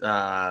is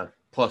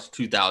plus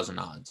 2,000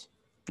 odds.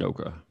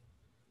 Okay.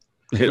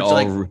 Which,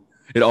 like,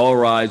 It all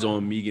rides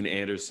on Megan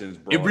Anderson's.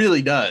 It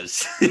really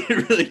does.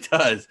 It really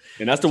does.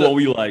 And that's the one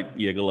we like.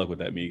 Yeah, good luck with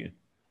that, Megan.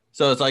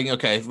 So it's like,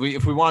 okay,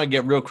 if we want to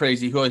get real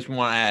crazy, who else we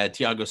want to add?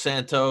 Thiago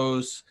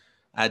Santos,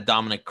 add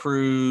Dominic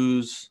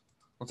Cruz.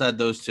 Let's add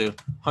those two.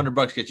 $100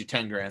 gets you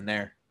 $10,000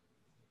 there.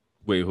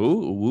 Wait,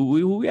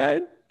 who we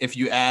add? If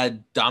you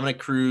add Dominic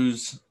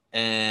Cruz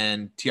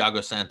and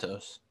Thiago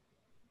Santos.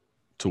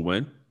 To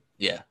win?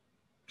 Yeah.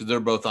 Because they're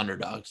both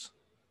underdogs.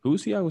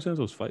 Who's Thiago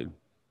Santos fighting?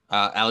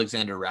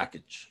 Alexander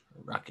Rakic.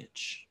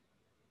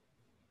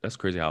 That's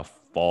crazy how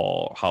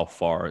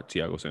far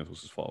Thiago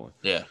Santos is falling.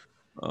 Yeah.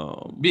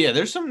 But yeah,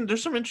 there's some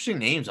interesting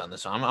names on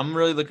this one. I'm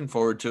really looking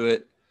forward to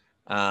it.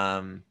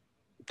 Damn,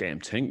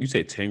 you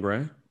say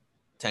 $10,000?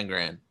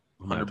 $10,000.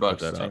 $100,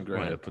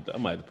 $10,000. I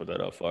might have to put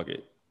that up. Fuck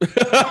it.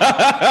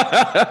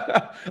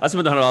 I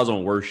spent $100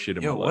 on worse shit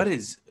in my life. What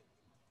is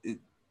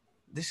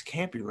this?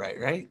 Can't be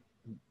right?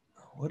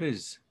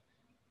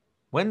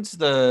 When's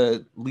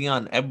the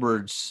Leon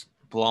Edwards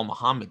Bilal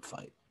Muhammad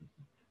fight?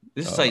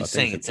 This is like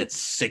saying it's at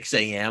 6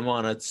 a.m.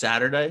 on a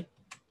Saturday.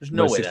 There's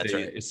no way that's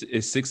right.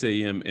 It's 6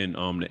 a.m. in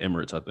the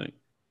Emirates, I think.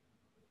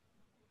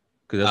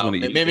 Because that's when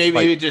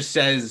maybe it just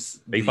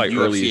says they fight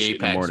early in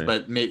the morning,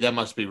 but that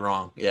must be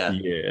wrong. Yeah,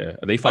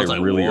 they fight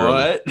really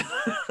early.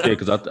 Yeah,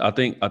 because I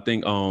think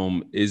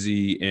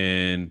Izzy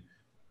and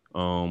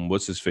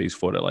what's his face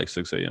fought at like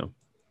 6 a.m.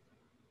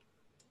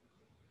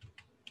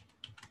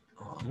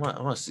 I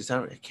want to see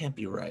that. It can't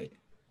be right.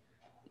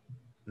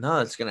 No,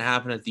 it's going to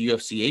happen at the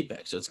UFC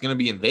Apex, so it's going to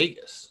be in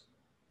Vegas.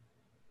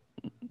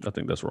 I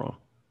think that's wrong.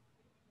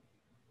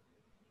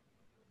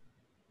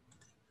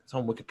 It's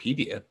on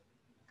Wikipedia.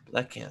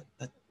 But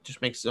that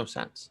just makes no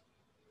sense.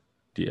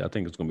 Yeah, I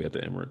think it's going to be at the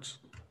Emirates.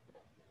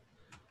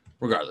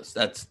 Regardless,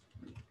 that's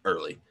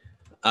early.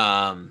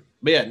 But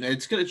yeah,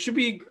 it should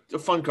be a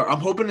fun card.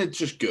 I'm hoping it's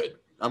just good.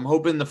 I'm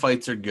hoping the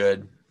fights are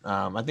good.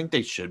 I think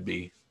they should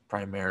be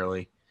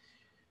primarily.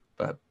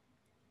 But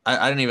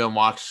I didn't even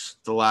watch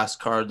the last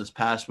card this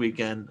past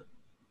weekend.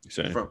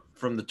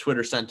 From the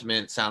Twitter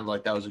sentiment, it sounded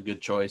like that was a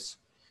good choice.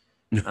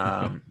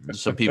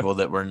 Some people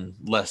that were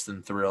less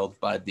than thrilled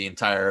by the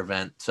entire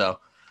event. So,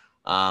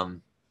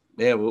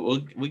 yeah,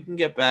 we can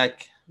get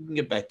back. We can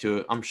get back to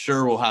it. I'm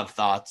sure we'll have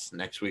thoughts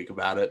next week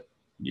about it.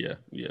 Yeah,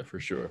 for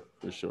sure.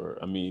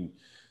 I mean,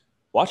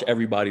 watch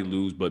everybody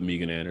lose but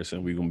Megan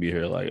Anderson. We're gonna be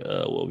here like,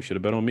 well, we should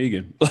have bet on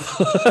Megan.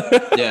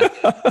 Yeah.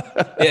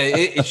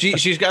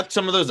 She's got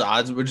some of those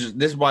odds,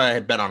 this is why I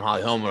had bet on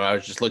Holly Holm. I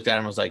was just looked at him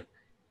and was like,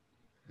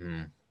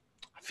 I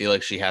feel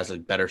like she has a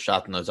better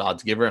shot than those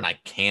odds give her, and I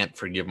can't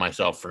forgive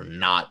myself for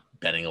not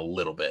betting a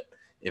little bit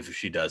if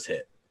she does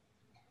hit.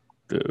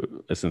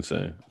 Dude, it's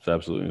insane. It's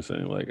absolutely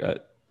insane. Like I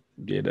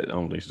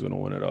don't think she's gonna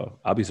win at all.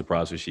 I'll be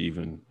surprised if she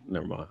even.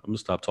 Never mind. I'm gonna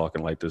stop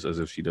talking like this as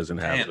if she doesn't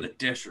have it. The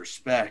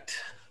disrespect.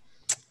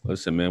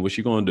 Listen, man, what's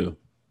she gonna do?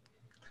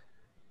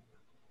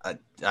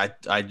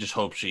 I just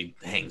hope she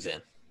hangs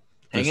in.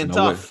 Listen,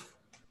 Tough.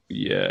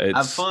 Yeah,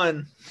 have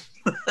fun.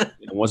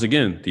 And once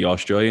again, the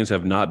Australians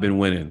have not been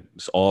winning.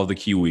 It's all the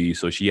Kiwis,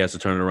 so she has to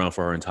turn it around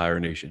for her entire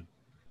nation.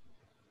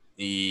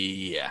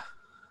 Yeah.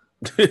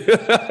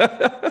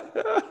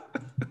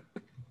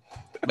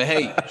 But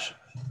hey,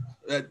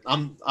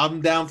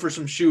 I'm down for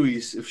some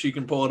shoeys if she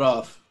can pull it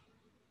off.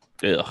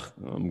 Ugh,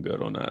 I'm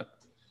good on that.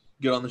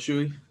 Get on the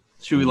shoey.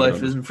 Shoey I'm life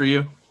good on isn't for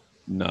you.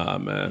 Nah,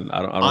 man.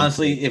 I don't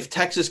Honestly, if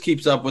Texas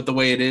keeps up with the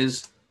way it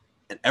is,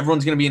 and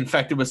everyone's going to be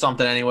infected with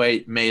something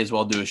anyway, may as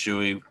well do a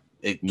shoey.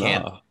 It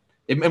can't. Nah.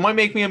 It might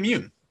make me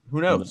immune.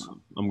 Who knows?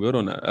 I'm good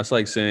on that. That's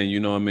like saying, you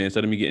know what I mean?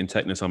 Instead of me getting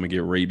tetanus, I'm going to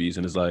get rabies.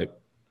 And it's like,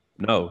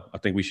 no, I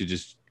think we should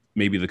just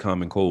maybe the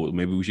common cold.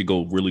 Maybe we should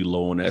go really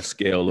low on that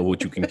scale of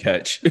what you can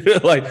catch.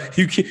 Like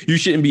you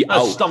shouldn't be A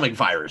out. stomach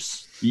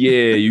virus.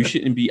 Yeah, you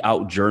shouldn't be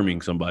out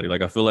germing somebody.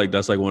 Like I feel like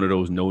that's like one of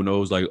those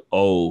no-nos. Like,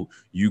 oh,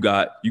 you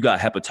got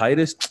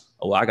hepatitis?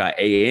 Oh, I got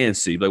A and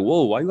C. Like,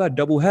 whoa, why you got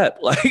double hep?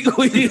 Like,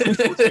 we get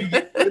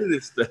rid of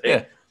this thing.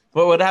 Yeah.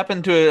 But what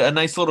happened to a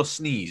nice little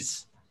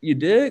sneeze? You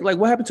dig? Like,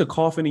 what happened to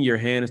coughing in your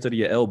hand instead of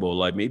your elbow?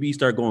 Like, maybe you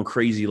start going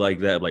crazy like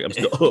that. Like, I'm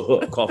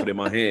still coughing in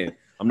my hand.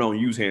 I'm not gonna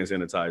use hand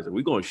sanitizer.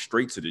 We going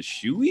straight to the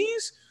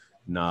shoeies?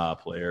 Nah,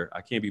 player.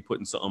 I can't be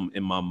putting something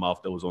in my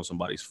mouth that was on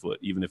somebody's foot,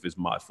 even if it's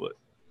my foot.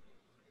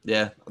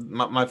 Yeah,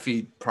 my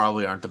feet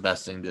probably aren't the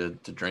best thing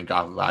to drink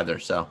off of either.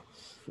 So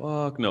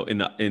Fuck no.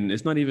 And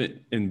it's not even,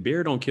 and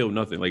beer don't kill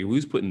nothing. Like, if we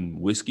was putting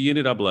whiskey in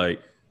it, I'd be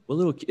like,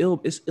 well,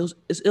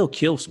 it'll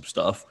kill some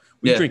stuff.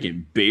 We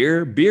drinking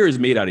beer. Beer is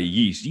made out of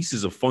yeast. Yeast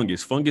is a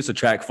fungus. Fungus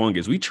attract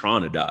fungus. We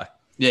trying to die.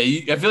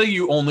 yeah, I feel like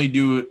you only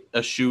do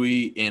a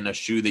shoey in a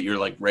shoe that you're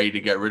like ready to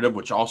get rid of,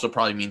 which also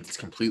probably means it's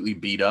completely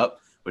beat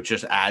up, which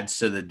just adds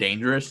to the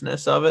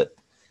dangerousness of it.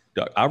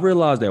 Dog, I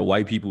realized that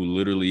white people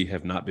literally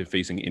have not been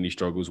facing any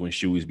struggles when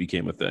shoeies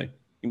became a thing.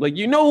 Like,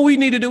 you know what we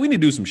need to do? We need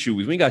to do some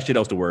shoeies. We ain't got shit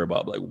else to worry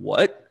about. Like,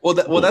 what?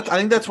 That's I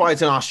think that's why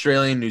it's an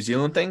Australian New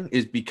Zealand thing,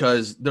 is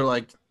because they're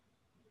like,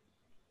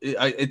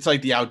 it's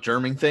like the out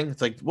germing thing.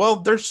 It's like, well,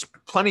 there's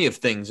plenty of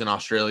things in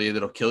Australia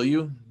that'll kill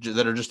you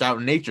that are just out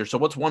in nature. So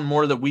what's one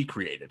more that we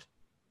created?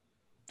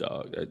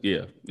 Dog,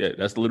 yeah.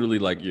 That's literally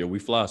like, we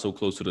fly so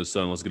close to the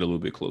sun. Let's get a little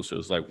bit closer.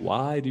 It's like,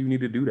 why do you need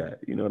to do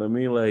that? You know what I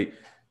mean? Like,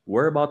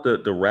 worry about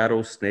the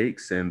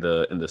rattlesnakes and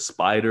the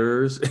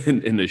spiders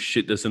and the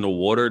shit that's in the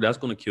water. That's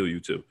gonna kill you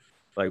too.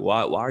 Like,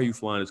 why are you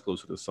flying this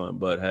close to the sun?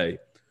 But hey,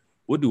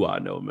 what do I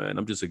know, man?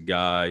 I'm just a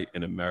guy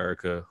in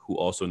America who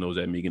also knows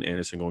that Megan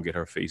Anderson gonna get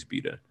her face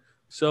beat in.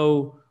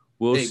 So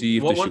we'll see.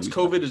 If once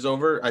COVID is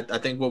over, I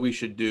think what we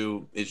should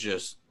do is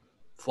just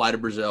fly to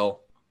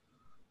Brazil,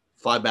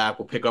 fly back.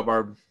 We'll pick up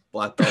our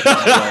black belt,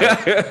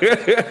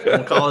 and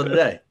we'll call it a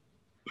day.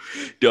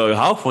 Yo,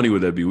 how funny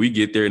would that be? We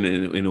get there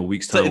in a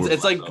week's time.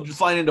 It's like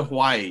flying into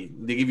Hawaii.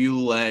 They give you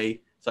lei.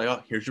 It's like,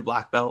 oh, here's your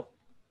black belt.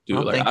 Dude,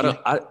 oh, like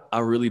I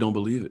really don't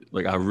believe it.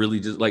 Like I really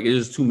just like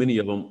there's too many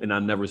of them, and I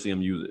never see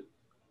them use it.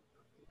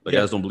 Like I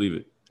just don't believe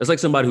it. It's like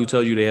somebody who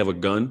tells you they have a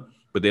gun,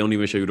 but they don't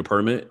even show you the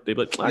permit. They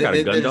be like, I got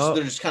a gun, dog.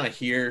 They're just kind of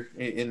here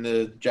in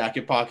the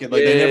jacket pocket.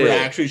 Like they never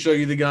actually show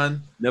you the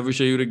gun. Never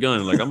show you the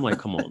gun. Like I'm like,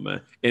 come on,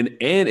 man. And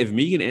if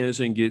Megan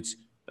Anderson gets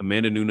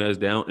Amanda Nunes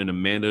down and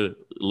Amanda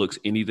looks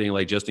anything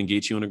like Justin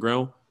Gaethje on the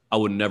ground, I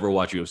would never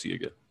watch UFC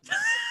again.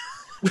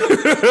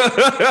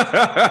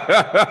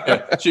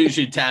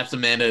 She taps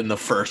Amanda in the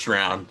first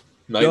round.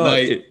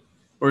 Night.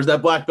 Where's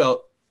that black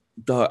belt?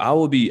 Dog,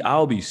 I'll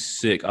be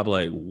sick. I'll be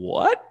like,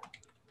 what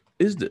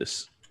is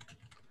this?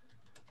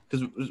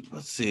 Because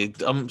let's see,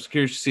 I'm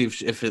curious to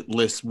see if it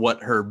lists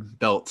what her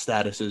belt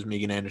status is.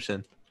 Megan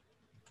Anderson.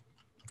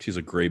 She's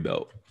a gray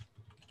belt.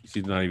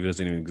 She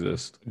doesn't even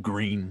exist.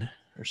 Green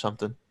or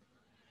something.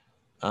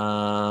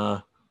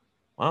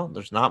 Well,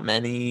 there's not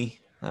many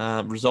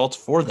results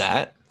for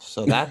that,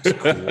 so that's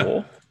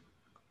cool.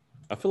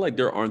 I feel like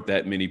there aren't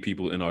that many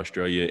people in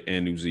Australia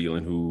and New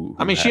Zealand who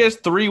I mean, she has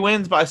 3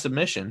 wins by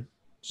submission.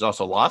 She's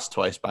also lost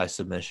twice by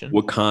submission.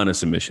 What kind of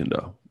submission,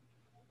 though?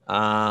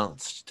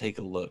 Let's take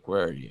a look.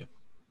 Where are you?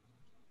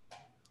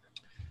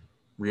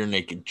 Rear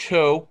naked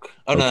choke.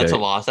 Oh, no, that's a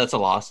loss. That's a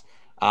loss.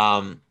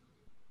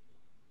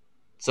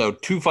 So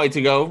 2 fights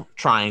ago,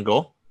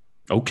 triangle.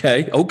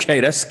 Okay,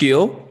 that's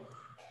skill.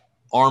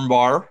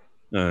 Armbar.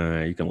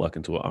 You can luck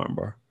into an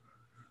armbar.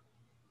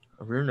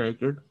 Rear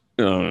naked.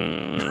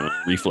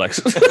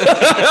 Reflex.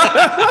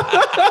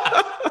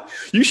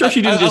 You sure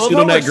she didn't just sit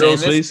on that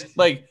girl's face?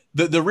 Like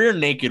the rear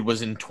naked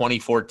was in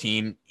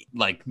 2014,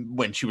 like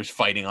when she was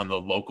fighting on the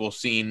local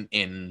scene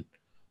in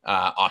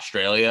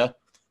Australia.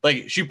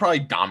 Like she probably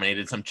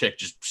dominated some chick,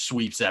 just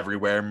sweeps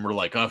everywhere, and we're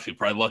like, oh, she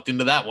probably lucked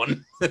into that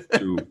one.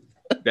 Dude,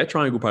 that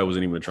triangle probably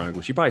wasn't even a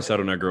triangle. She probably sat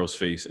on that girl's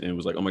face and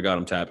was like, oh my God,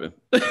 I'm tapping.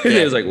 Yeah,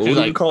 it's like, what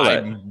do we call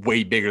that? I'm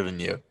way bigger than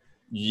you.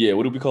 Yeah,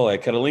 what do we call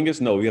that?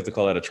 Catalingus? No, we have to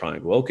call that a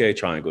triangle. Okay,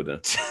 triangle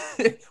then.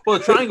 Well,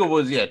 the triangle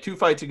was 2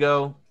 fights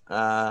ago,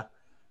 and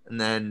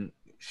then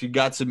she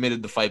got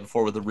submitted the fight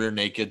before with the rear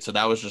naked, so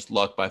that was just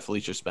luck by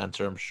Felicia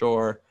Spencer, I'm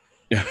sure.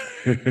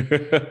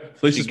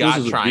 Felicia she got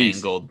Spencer's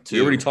triangled too.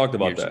 We already talked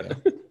about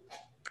that.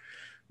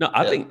 No,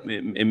 I think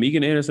and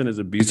Megan Anderson is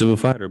a beast of a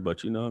fighter,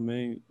 but you know what I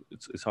mean?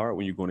 It's hard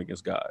when you're going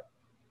against God.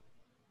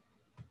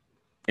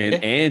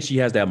 And she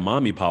has that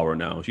mommy power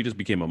now. She just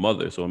became a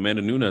mother, so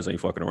Amanda Nunes ain't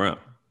fucking around.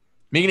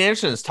 Megan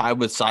Anderson is tied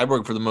with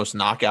Cyborg for the most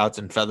knockouts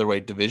in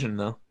featherweight division,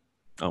 though.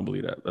 I don't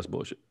believe that. That's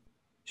bullshit.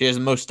 She has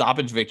the most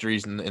stoppage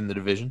victories in the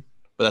division,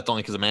 but that's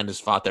only because Amanda's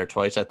fought there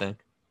twice, I think.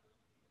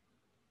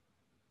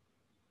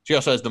 She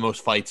also has the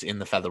most fights in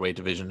the featherweight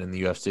division in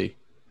the UFC.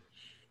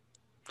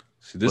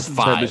 See, this is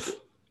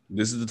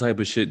the type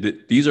of shit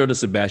that these are the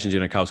Sebastian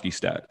Janikowski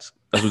stats.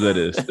 That's what that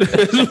is.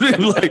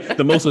 Like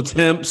the most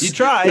attempts. You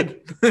tried.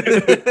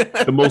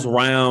 The most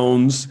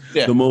rounds.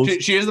 Yeah, the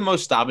most. She has the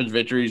most stoppage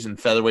victories in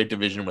featherweight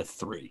division with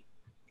 3.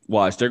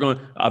 Watch, they're going.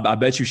 I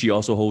bet you she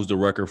also holds the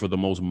record for the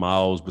most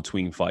miles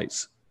between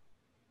fights.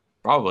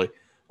 Probably.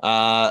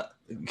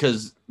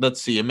 Because let's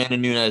see, Amanda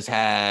Nunes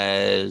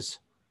has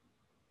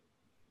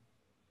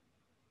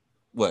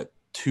what,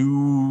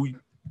 two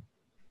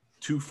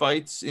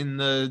fights in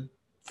the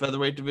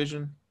featherweight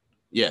division?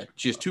 Yeah,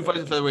 she has 2 fights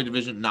in the featherweight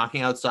division,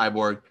 knocking out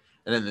Cyborg,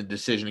 and then the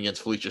decision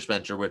against Felicia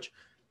Spencer, which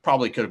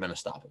probably could have been a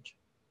stoppage.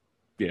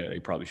 Yeah, they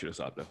probably should have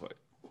stopped that fight.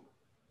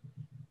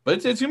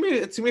 But it's gonna be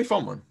a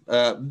fun one.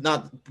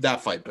 Not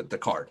that fight, but the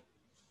card.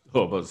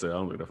 Oh, I was about to say, I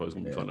don't think that fight's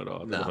gonna be fun at all. I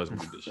think that fight's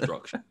gonna be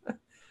destruction. It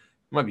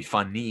might be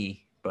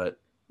funny, but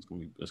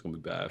It's gonna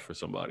be bad for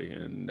somebody,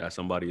 and that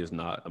somebody is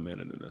not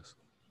Amanda Nunes.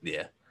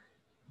 yeah.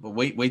 But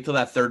wait till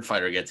that third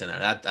fighter gets in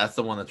there. That's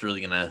the one that's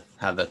really gonna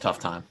have that tough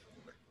time.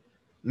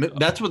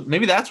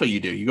 Maybe that's what you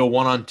do. You go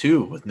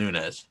 1-on-2 with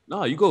Nunes.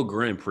 No, you go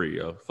Grand Prix,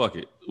 yo. Fuck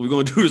it. We're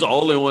gonna do this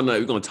all in one night.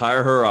 We're gonna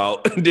tire her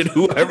out, and then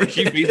whoever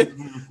she beats.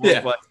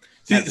 Yeah.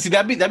 See,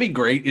 that'd be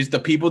great. Is the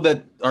people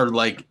that are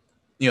like,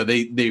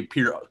 they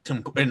appear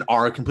and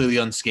are completely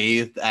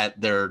unscathed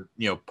at their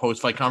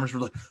post fight conference.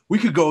 We're like, we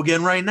could go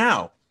again right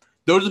now.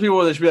 Those are the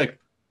people that should be like,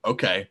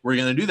 okay, we're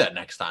gonna do that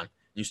next time.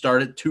 You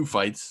start at 2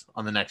 fights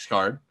on the next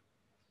card,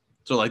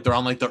 so like they're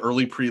on like the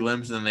early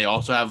prelims, and then they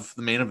also have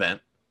the main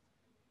event.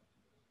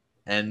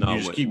 And you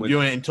just keep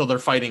doing it until they're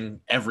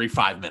fighting every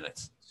 5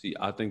 minutes. See,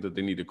 I think that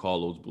they need to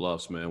call those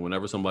bluffs, man.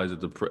 Whenever somebody's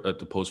at the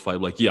post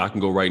fight, like, yeah, I can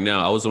go right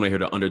now. I was when I hear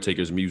the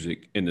Undertaker's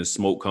music and the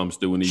smoke comes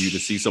through, and then you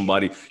just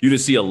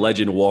see a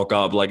legend walk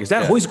up. Like, is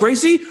that Hoist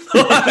Gracie?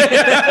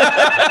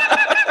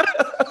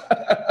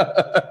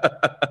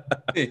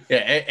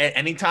 Yeah,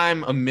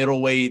 anytime a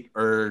middleweight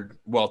or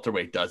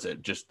welterweight does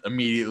it, just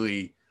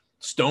immediately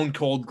stone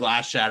cold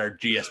glass shattered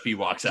GSP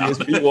walks out.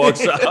 GSP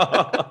walks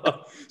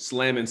out,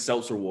 slamming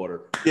seltzer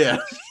water. Yeah.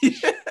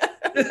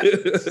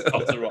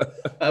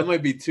 That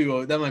might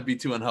be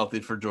too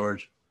unhealthy for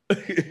George.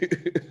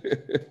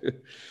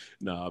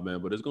 Nah, man,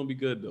 but it's gonna be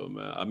good though,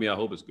 man. I mean, I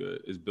hope it's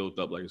good. It's built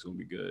up like it's gonna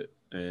be good,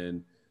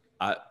 and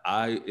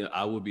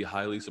I would be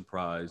highly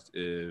surprised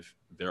if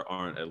there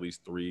aren't at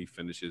least 3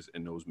 finishes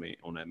in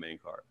on that main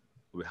card.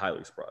 I'd be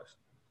highly surprised.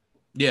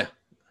 Yeah,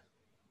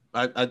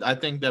 I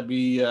think that'd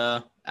be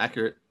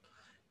accurate.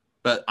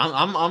 But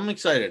I'm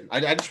excited.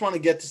 I just want to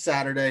get to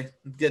Saturday,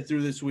 get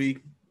through this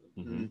week.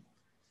 Mm-hmm.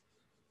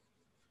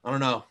 I don't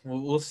know.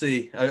 We'll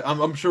see.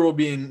 I'm sure we'll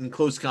be in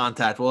close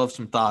contact. We'll have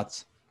some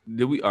thoughts.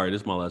 All right,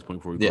 this is my last point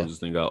before we close this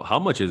thing out. How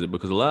much is it?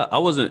 Because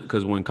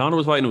because when Conor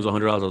was fighting, it was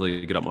 $100. I was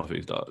like, get out my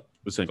face, dog.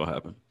 This ain't gonna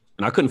happen.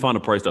 And I couldn't find a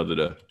price the other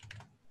day.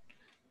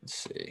 Let's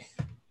see.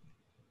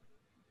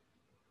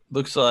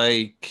 Looks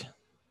like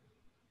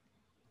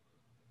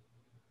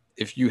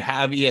if you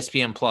have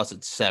ESPN Plus,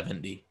 it's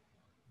 $70.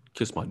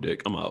 Kiss my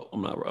dick. I'm out.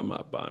 I'm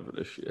not buying for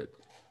this shit.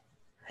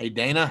 Hey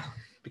Dana,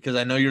 because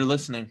I know you're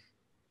listening.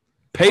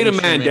 Pay the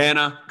man,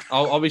 Dana.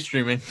 I'll be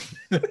streaming.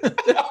 All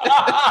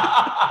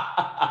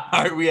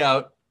right, we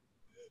out.